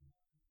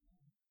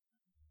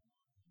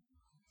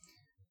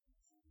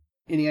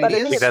 Any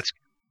ideas?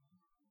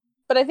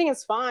 But I think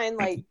it's fine.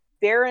 Like,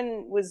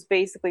 Barron was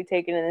basically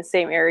taken in the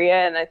same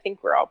area, and I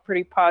think we're all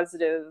pretty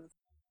positive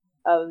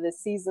of the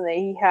season that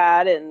he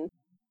had and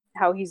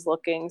how he's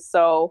looking.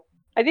 So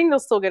I think they'll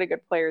still get a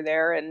good player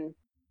there, and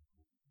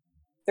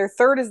their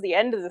third is the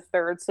end of the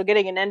third, so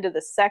getting an end of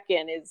the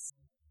second is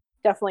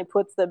definitely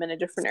puts them in a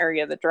different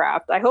area of the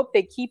draft. I hope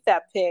they keep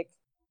that pick.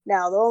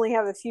 Now, they'll only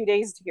have a few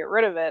days to get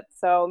rid of it,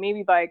 so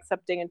maybe by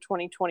accepting in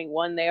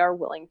 2021, they are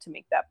willing to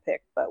make that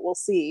pick, but we'll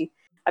see.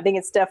 I think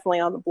it's definitely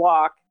on the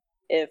block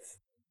if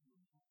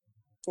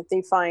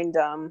they find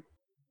a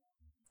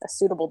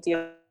suitable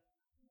deal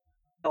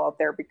out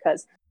there,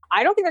 because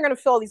I don't think they're going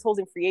to fill all these holes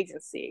in free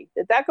agency.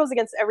 That goes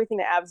against everything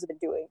the Avs have been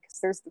doing, because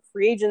there's the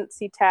free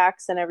agency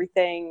tax and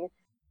everything.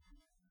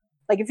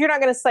 Like, if you're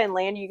not going to sign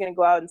Landy, you're going to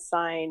go out and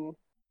sign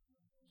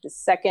the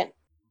second,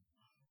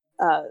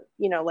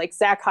 like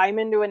Zach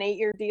Hyman to an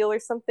 8-year deal or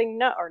something.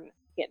 No, or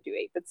can't do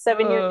 8, but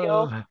 7-year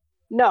deal.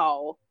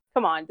 No,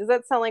 come on. Does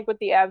that sound like what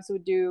the Avs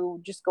would do?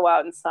 Just go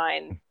out and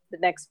sign the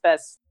next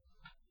best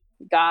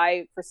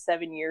guy for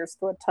 7 years,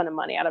 throw a ton of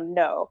money at him?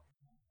 No.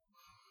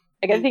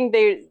 Like, I think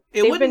they've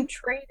been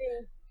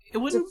trading. It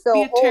wouldn't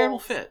be a terrible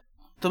fit.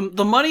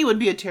 The money would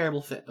be a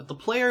terrible fit, but the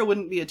player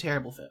wouldn't be a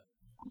terrible fit.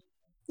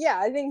 Yeah,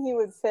 I think he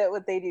would fit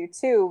what they do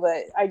too,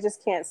 but I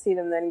just can't see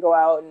them then go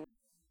out and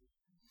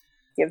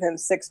give him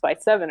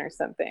 6x7 or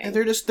something. And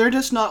they're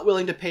just not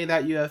willing to pay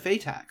that UFA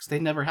tax. They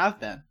never have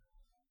been.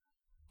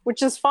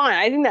 Which is fine.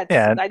 I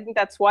think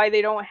that's why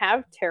they don't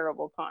have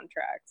terrible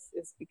contracts.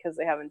 It's because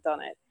they haven't done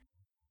it.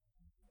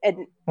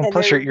 And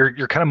plus,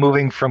 you're kind of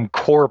moving from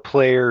core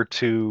player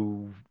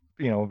to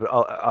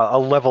a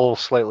level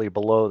slightly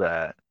below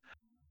that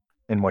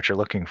in what you're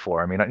looking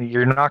for. I mean,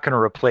 you're not going to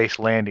replace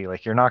Landy.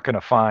 Like, you're not going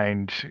to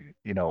find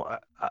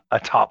a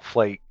top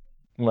flight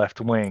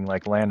left wing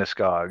like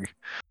Landeskog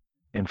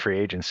in free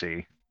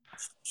agency.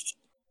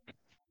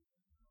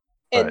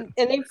 And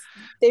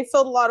they've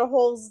filled a lot of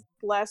holes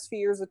the last few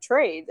years with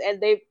trades,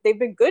 and they've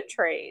been good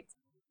trades.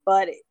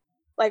 But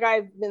like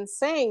I've been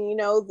saying,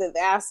 the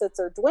assets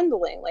are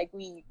dwindling. Like,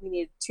 we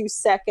need 2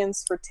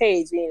 seconds for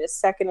Taves. We need a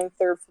second and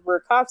third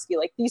for Burakovsky.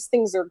 Like, these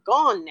things are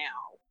gone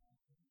now.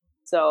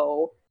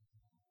 So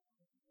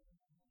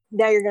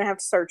now you're going to have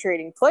to start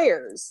trading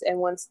players. And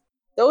once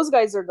those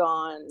guys are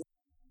gone,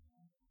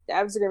 the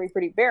Avs are going to be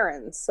pretty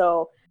barren.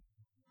 So,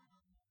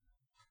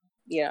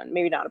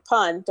 maybe not a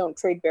pun. Don't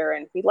trade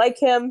Barron. We like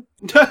him.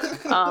 But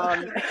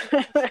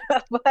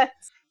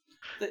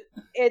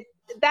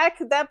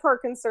that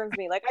part concerns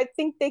me. Like, I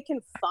think they can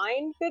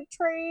find good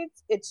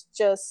trades. It's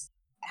just,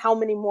 how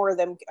many more of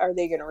them are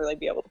they going to really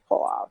be able to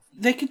pull off?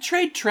 They could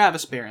trade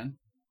Travis Barron.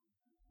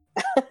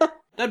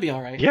 That'd be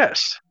all right.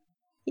 Yes.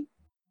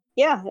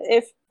 Yeah,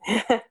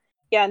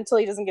 until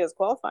he doesn't get his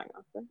qualifying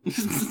offer.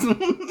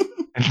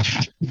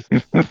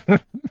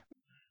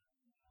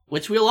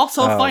 Which we'll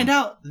also find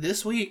out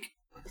this week.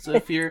 So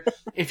if you're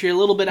a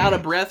little bit out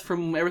of breath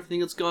from everything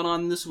that's going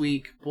on this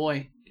week,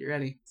 boy, get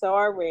ready. So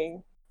are we.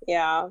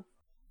 Yeah.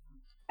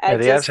 The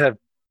Avs have,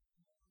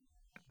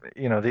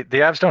 the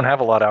Avs don't have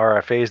a lot of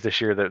RFAs this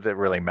year that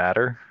really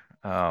matter.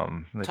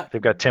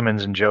 They've got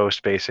Timmins and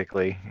Jost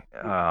basically,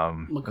 as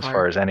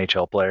far as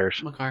NHL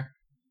players. Makar.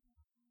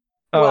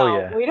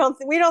 Yeah. We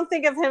don't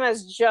think of him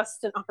as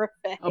just an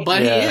RFA.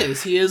 But yeah.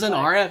 He is an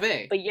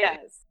RFA. But yes.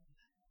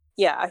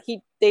 Yeah,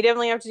 they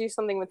definitely have to do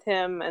something with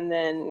him, and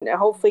then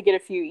hopefully get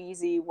a few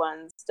easy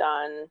ones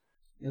done.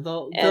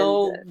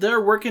 Yeah,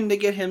 they're working to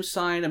get him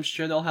signed. I'm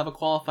sure they'll have a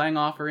qualifying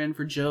offer in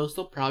for Jost.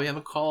 They'll probably have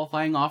a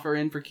qualifying offer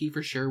in for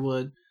Kiefer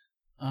Sherwood.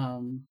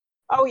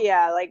 Oh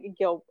yeah, I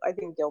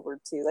think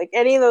Gilbert too. Like,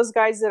 any of those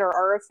guys that are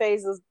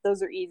RFAs,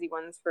 those are easy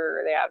ones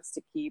for the Avs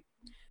to keep.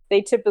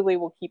 They typically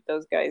will keep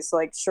those guys. So,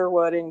 like,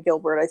 Sherwood and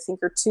Gilbert, I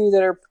think, are 2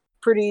 that are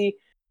pretty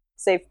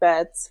safe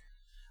bets.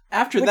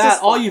 After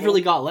that, all you've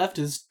really got left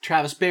is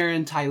Travis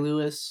Barron, Ty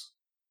Lewis,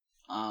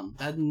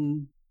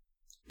 Peyton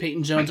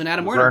Jones, and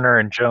Adam Werner. Werner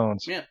and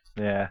Jones.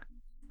 Yeah.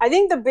 I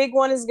think the big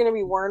one is going to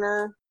be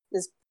Werner.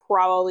 Is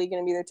probably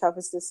going to be their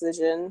toughest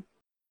decision.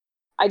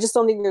 I just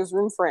don't think there's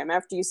room for him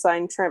after you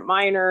sign Trent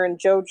Miner and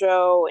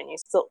JoJo, and you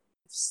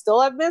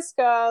still have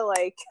Miska.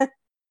 Like,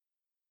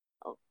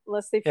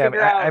 unless they figure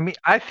out. I mean,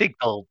 I think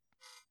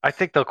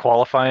they'll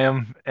qualify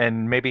him,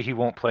 and maybe he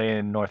won't play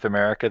in North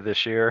America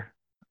this year.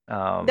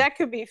 That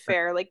could be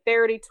fair. Like, they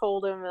already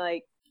told him,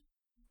 like,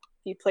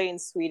 if you play in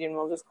Sweden,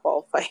 we'll just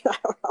qualify. I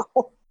don't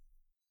know.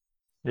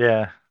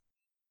 Yeah.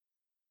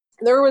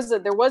 There was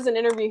an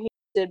interview he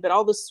did, but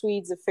all the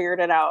Swedes have figured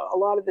it out. A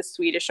lot of the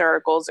Swedish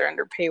articles are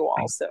under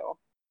paywall, so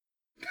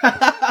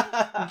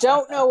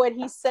don't know what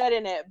he said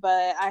in it,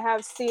 but I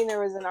have seen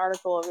there was an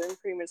article of him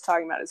pretty much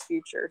talking about his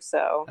future.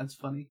 So that's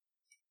funny.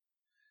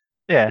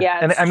 Yeah,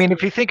 and I mean,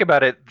 if you think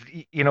about it,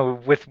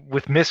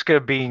 with Miska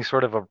being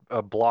sort of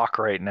a block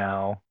right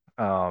now,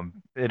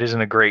 it isn't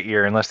a great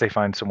year unless they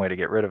find some way to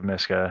get rid of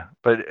Miska.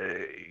 But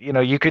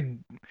you could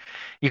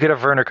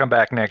have Werner come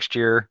back next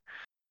year.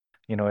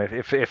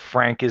 If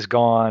Frank is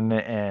gone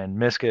and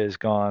Miska is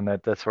gone,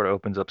 that sort of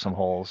opens up some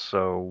holes.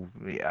 So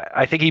yeah,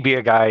 I think he'd be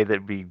a guy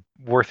that'd be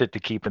worth it to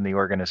keep in the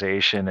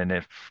organization. And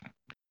if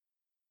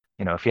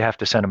you have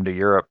to send him to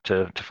Europe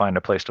to find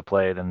a place to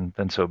play, then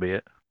so be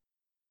it.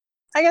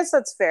 I guess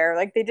that's fair.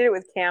 Like, they did it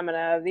with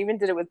Kamenev. They even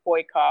did it with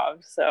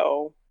Boykov.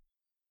 So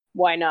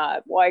why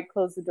not? Why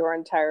close the door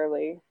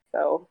entirely?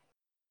 So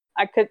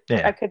I could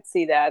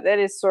see that. That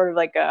is sort of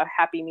like a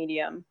happy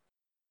medium.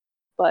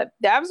 But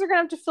the Avs are going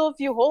to have to fill a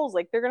few holes.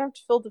 Like, they're going to have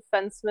to fill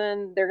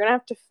defensemen. They're going to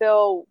have to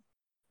fill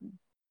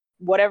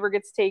whatever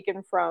gets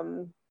taken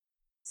from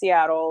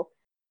Seattle.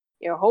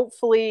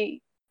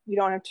 Hopefully you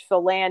don't have to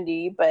fill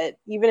Landy. But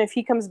even if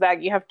he comes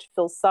back, you have to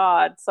fill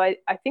Saad. So I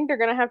think they're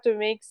going to have to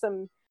make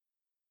some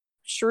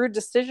shrewd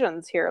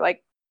decisions here.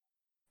 Like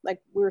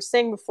we were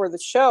saying before the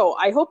show,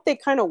 I hope they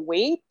kind of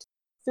wait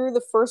through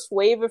the first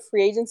wave of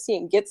free agency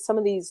and get some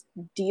of these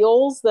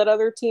deals that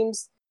other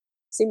teams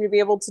seem to be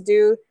able to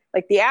do.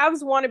 Like the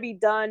Avs want to be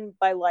done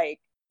by like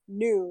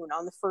noon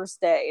on the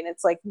first day, and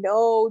it's like,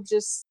 no,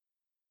 just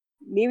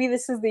maybe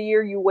this is the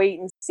year you wait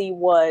and see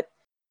what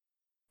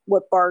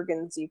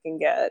bargains you can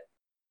get.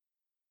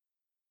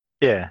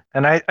 Yeah,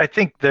 and I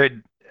think that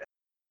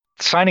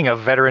signing a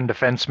veteran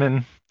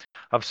defenseman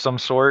of some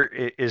sort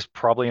is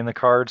probably in the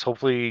cards.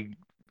 Hopefully,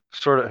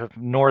 sort of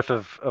north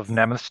of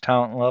Nemeth's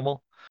talent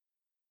level.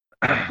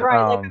 Right,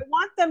 like I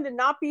want them to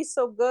not be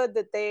so good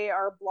that they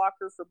are a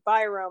blocker for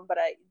Byram, but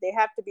they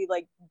have to be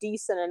like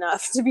decent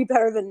enough to be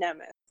better than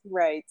Nemeth,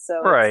 right?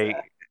 So right.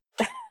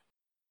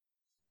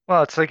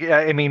 Well, it's like,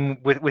 I mean,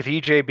 with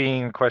EJ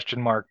being a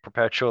question mark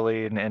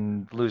perpetually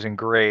and losing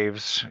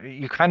Graves,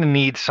 you kind of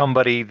need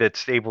somebody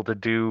that's able to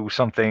do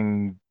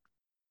something,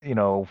 you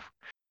know,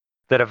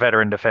 that a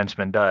veteran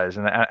defenseman does,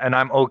 and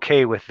I'm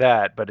okay with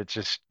that. But it's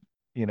just,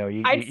 you know,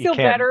 you feel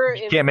can't better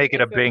you can't make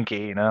it a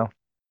binky, you know.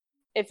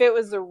 If it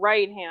was a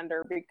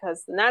right-hander,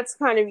 because then that's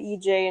kind of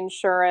EJ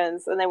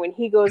insurance, and then when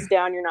he goes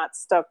down, you're not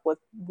stuck with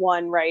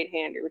one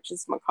right-hander, which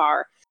is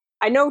Makar.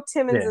 I know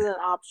Timmins is an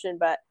option,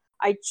 but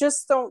I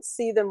just don't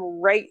see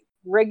them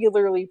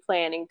regularly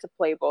planning to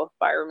play both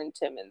Byram and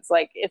Timmins.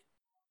 Like, if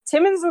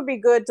Timmins would be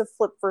good to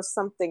flip for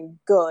something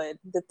good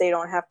that they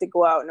don't have to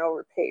go out and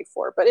overpay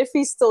for. But if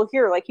he's still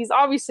here, like, he's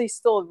obviously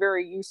still a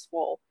very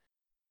useful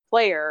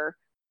player.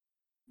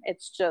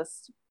 It's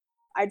just,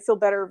 I'd feel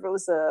better if it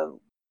was a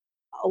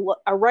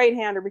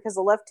right-hander, because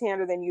a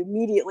left-hander, then you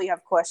immediately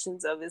have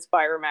questions of, is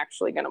Byram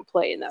actually going to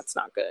play? And that's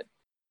not good.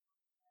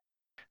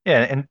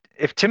 Yeah, and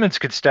if Timmins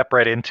could step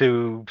right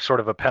into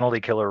sort of a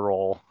penalty killer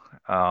role,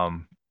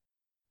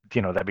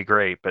 you know, that'd be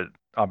great. But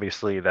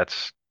obviously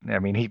I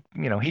mean,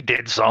 he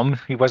did some.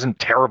 He wasn't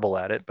terrible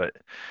at it, but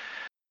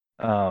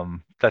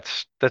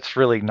that's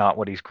really not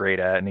what he's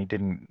great at, and he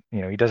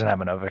doesn't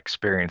have enough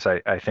experience,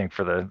 I think,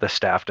 for the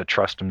staff to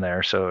trust him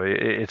there. So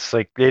it's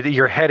like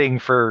you're heading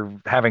for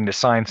having to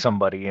sign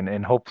somebody,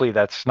 and hopefully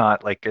that's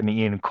not like an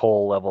Ian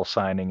Cole level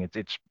signing.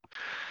 It's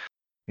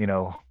you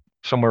know,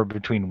 somewhere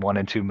between $1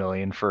 and $2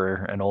 million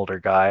for an older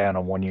guy on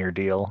a 1-year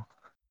deal.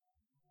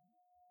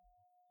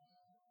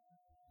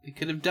 They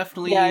could have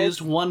definitely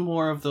used one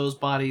more of those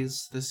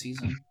bodies this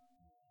season.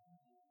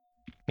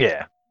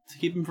 Yeah. To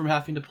keep him from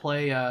having to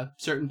play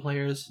certain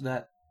players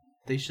that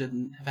they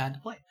shouldn't have had to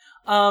play.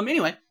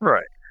 Anyway.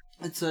 Right.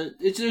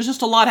 There's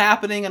just a lot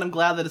happening, and I'm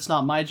glad that it's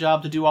not my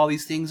job to do all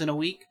these things in a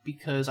week,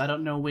 because I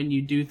don't know when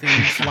you do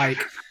things like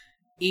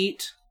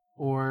eat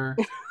or...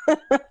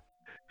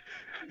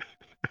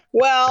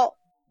 Well,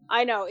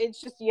 I know.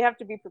 It's just, you have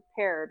to be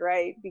prepared,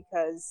 right?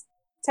 Because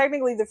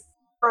technically the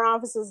front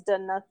office has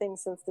done nothing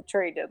since the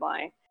trade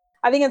deadline.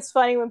 I think it's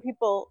funny when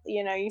people,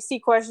 you see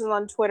questions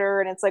on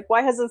Twitter, and it's like,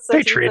 why hasn't such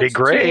they traded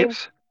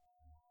Graves?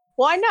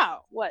 Well, I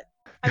know. What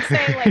I'm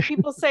saying, like,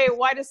 people say,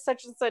 why does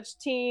such and such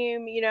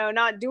team,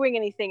 not doing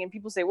anything? And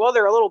people say, well,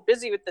 they're a little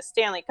busy with the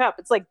Stanley Cup.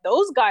 It's like,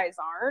 those guys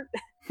aren't.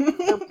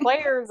 Their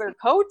players, their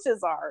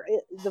coaches are.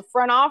 The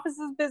front office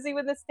is busy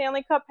with the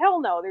Stanley Cup.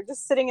 Hell no, they're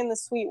just sitting in the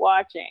suite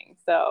watching.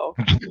 So.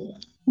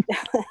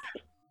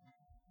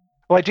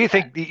 Well, I do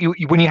think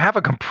when you have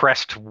a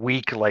compressed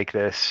week like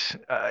this,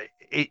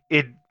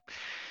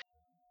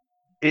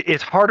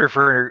 it's harder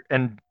for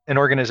an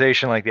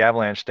organization like the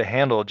Avalanche to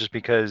handle, just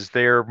because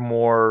they're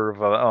more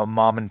of a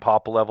mom and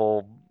pop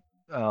level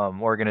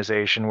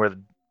organization where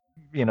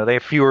they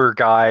have fewer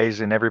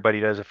guys and everybody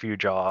does a few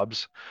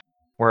jobs.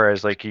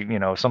 Whereas like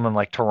someone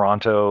like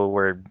Toronto,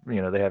 where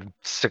they have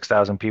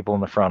 6,000 people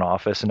in the front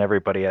office and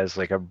everybody has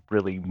like a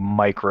really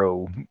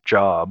micro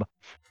job.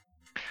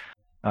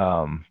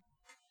 I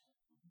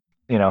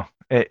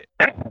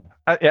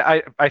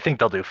think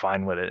they'll do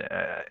fine with it.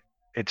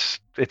 It's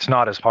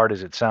not as hard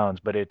as it sounds,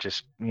 but it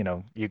just,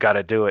 you got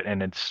to do it,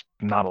 and it's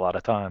not a lot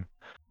of time.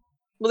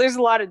 Well, there's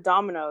a lot of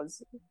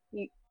dominoes.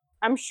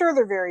 I'm sure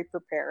they're very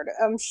prepared.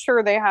 I'm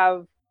sure they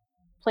have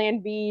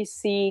plan B,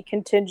 C,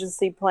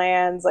 contingency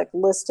plans, like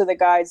list of the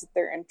guys that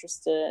they're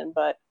interested in,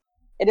 but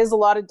it is a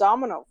lot of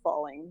domino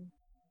falling.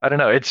 I don't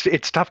know.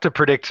 It's tough to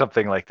predict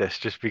something like this,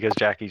 just because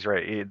Jackie's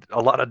right. A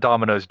lot of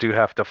dominoes do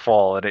have to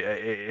fall, and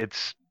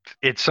it's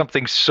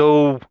something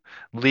so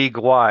league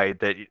wide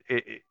that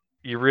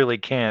you really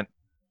can't.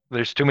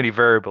 There's too many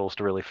variables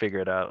to really figure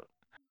it out.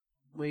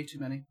 Way too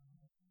many.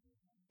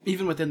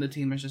 Even within the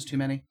team, there's just too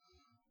many.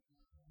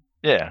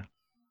 Yeah.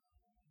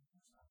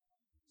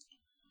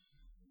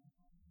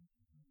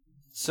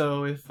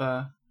 So if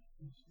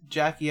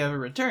Jackie ever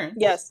returns,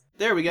 yes,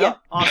 there we go. Yep.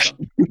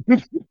 Awesome.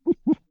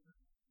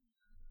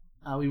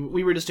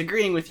 We were just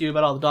agreeing with you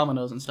about all the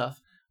dominoes and stuff.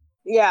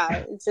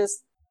 Yeah, it's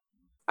just,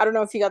 I don't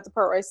know if you got the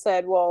part where I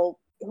said, well,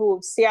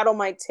 who Seattle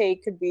might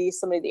take could be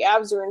somebody the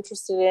Avs are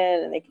interested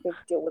in, and they can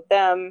deal with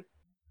them.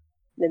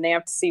 Then they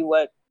have to see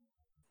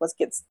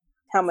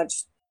how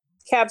much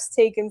cap's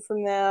taken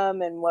from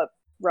them and what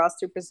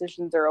roster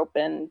positions are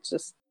open.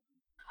 Just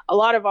a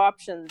lot of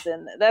options,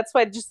 and that's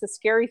why just the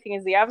scary thing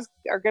is the Avs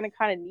are going to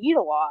kind of need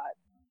a lot.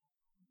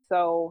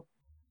 So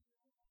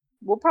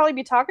we'll probably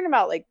be talking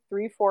about like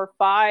 3, 4,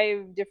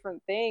 5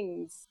 different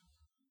things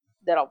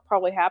that'll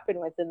probably happen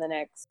within the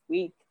next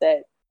week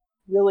that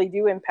really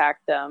do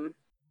impact them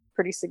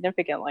pretty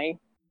significantly.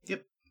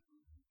 Yep.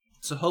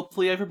 So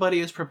hopefully everybody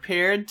is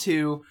prepared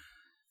to,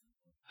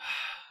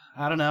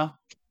 I don't know,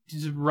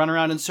 just run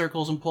around in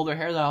circles and pull their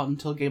hair out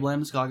until Gabe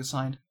Landeskog is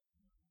signed.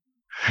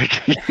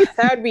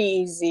 That would be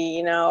easy,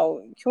 you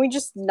know. Can we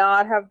just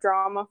not have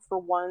drama for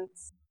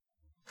once?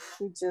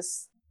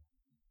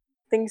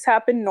 Things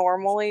happen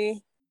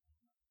normally.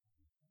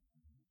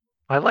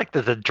 I like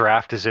that the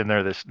draft is in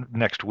there this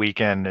next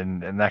weekend,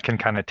 and that can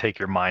kind of take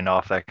your mind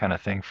off that kind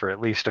of thing for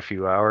at least a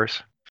few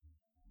hours.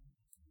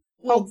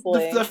 Well,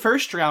 Hopefully. the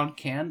first round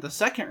can. The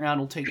second round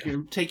will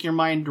take your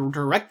mind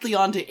directly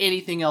onto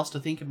anything else to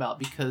think about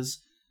because,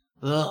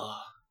 ugh.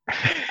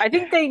 I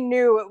think they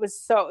knew it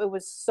was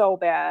so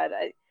bad.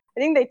 I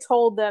think they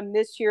told them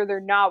this year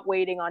they're not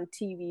waiting on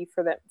TV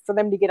for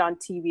them to get on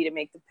TV to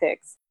make the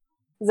picks.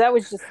 That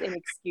was just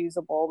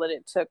inexcusable that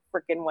it took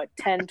freaking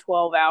 10,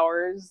 12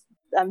 hours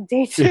on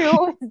day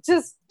 2.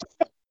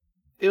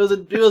 It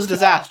was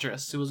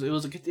disastrous. It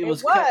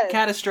was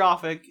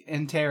catastrophic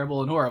and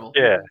terrible and horrible.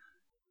 Yeah.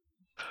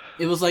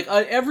 It was like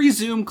every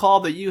Zoom call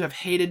that you have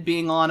hated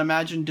being on.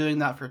 Imagine doing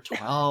that for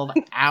 12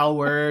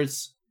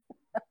 hours.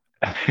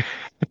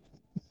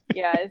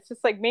 Yeah, it's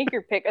just like make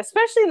your pick,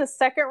 especially in the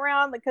second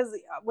round, because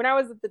when I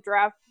was at the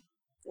draft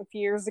a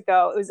few years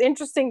ago, it was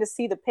interesting to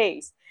see the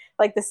pace.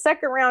 Like the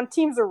second round,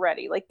 teams are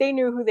ready. Like they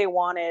knew who they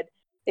wanted.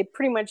 They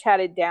pretty much had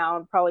it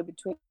down probably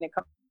between a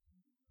couple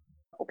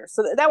years.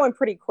 So that went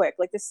pretty quick.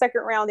 Like the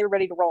second round, they were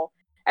ready to roll.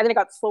 And then it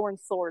got slower and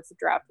slower as the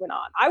draft went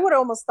on. I would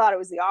almost thought it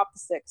was the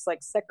opposite.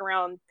 Like second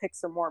round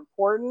picks are more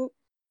important,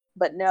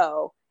 but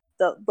no.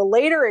 The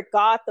later it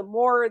got, the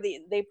more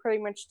they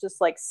pretty much just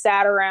like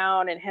sat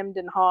around and hemmed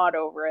and hawed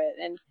over it.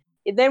 And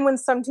then when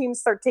some teams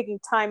start taking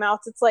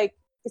timeouts, it's like,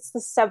 it's the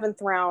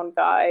 7th round,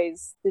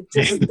 guys.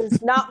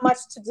 There's not much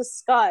to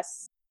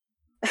discuss.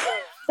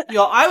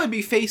 I would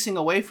be facing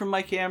away from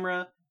my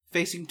camera,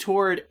 facing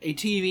toward a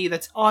TV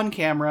that's on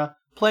camera,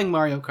 playing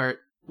Mario Kart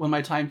when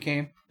my time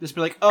came. Just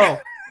be like, oh,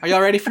 are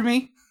y'all ready for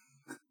me?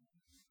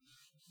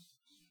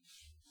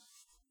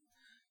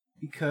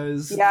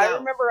 Because I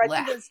remember, I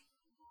think it was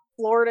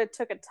Florida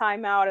took a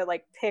timeout at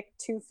like pick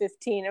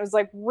 215. It was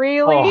like,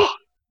 really?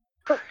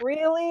 Oh.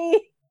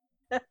 Really?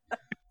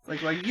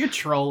 like you're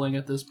trolling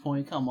at this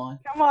point. Come on,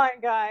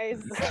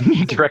 guys.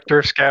 Director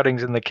of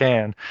scouting's in the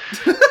can.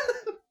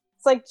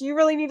 It's like, do you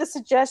really need a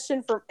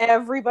suggestion from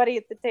everybody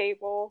at the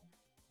table?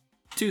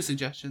 2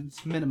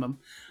 suggestions minimum.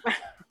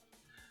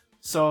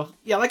 So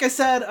yeah, like I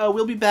said,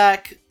 we'll be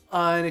back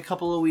in a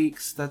couple of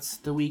weeks. That's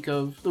the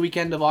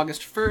weekend of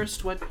August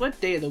 1st. What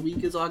day of the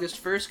week is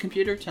August 1st?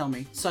 Computer, tell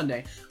me.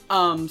 Sunday.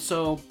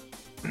 So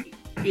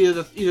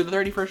either the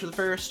 31st or the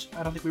 1st.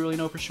 I don't think we really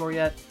know for sure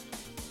yet.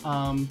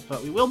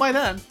 But we will by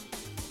then.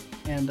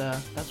 And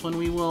that's when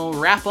we will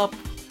wrap up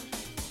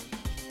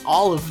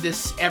all of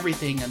this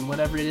everything and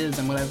whatever it is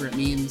and whatever it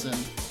means and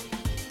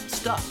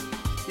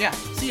stuff. Yeah,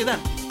 see you then.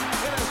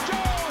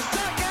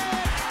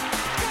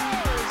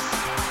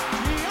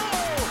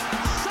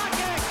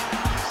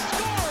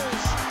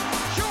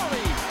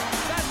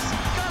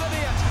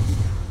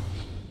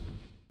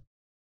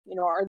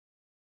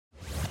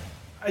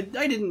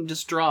 I didn't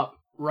just drop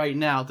right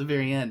now at the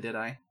very end, did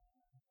I?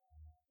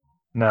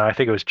 No, I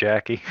think it was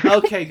Jackie.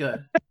 Okay,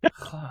 good.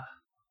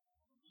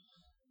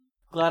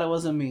 Glad it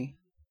wasn't me.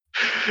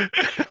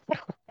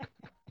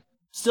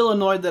 Still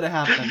annoyed that it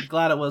happened.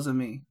 Glad it wasn't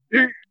me.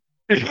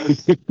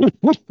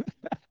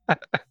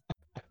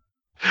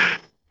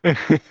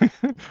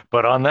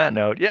 But on that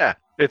note, yeah,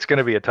 it's going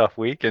to be a tough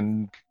week,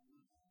 and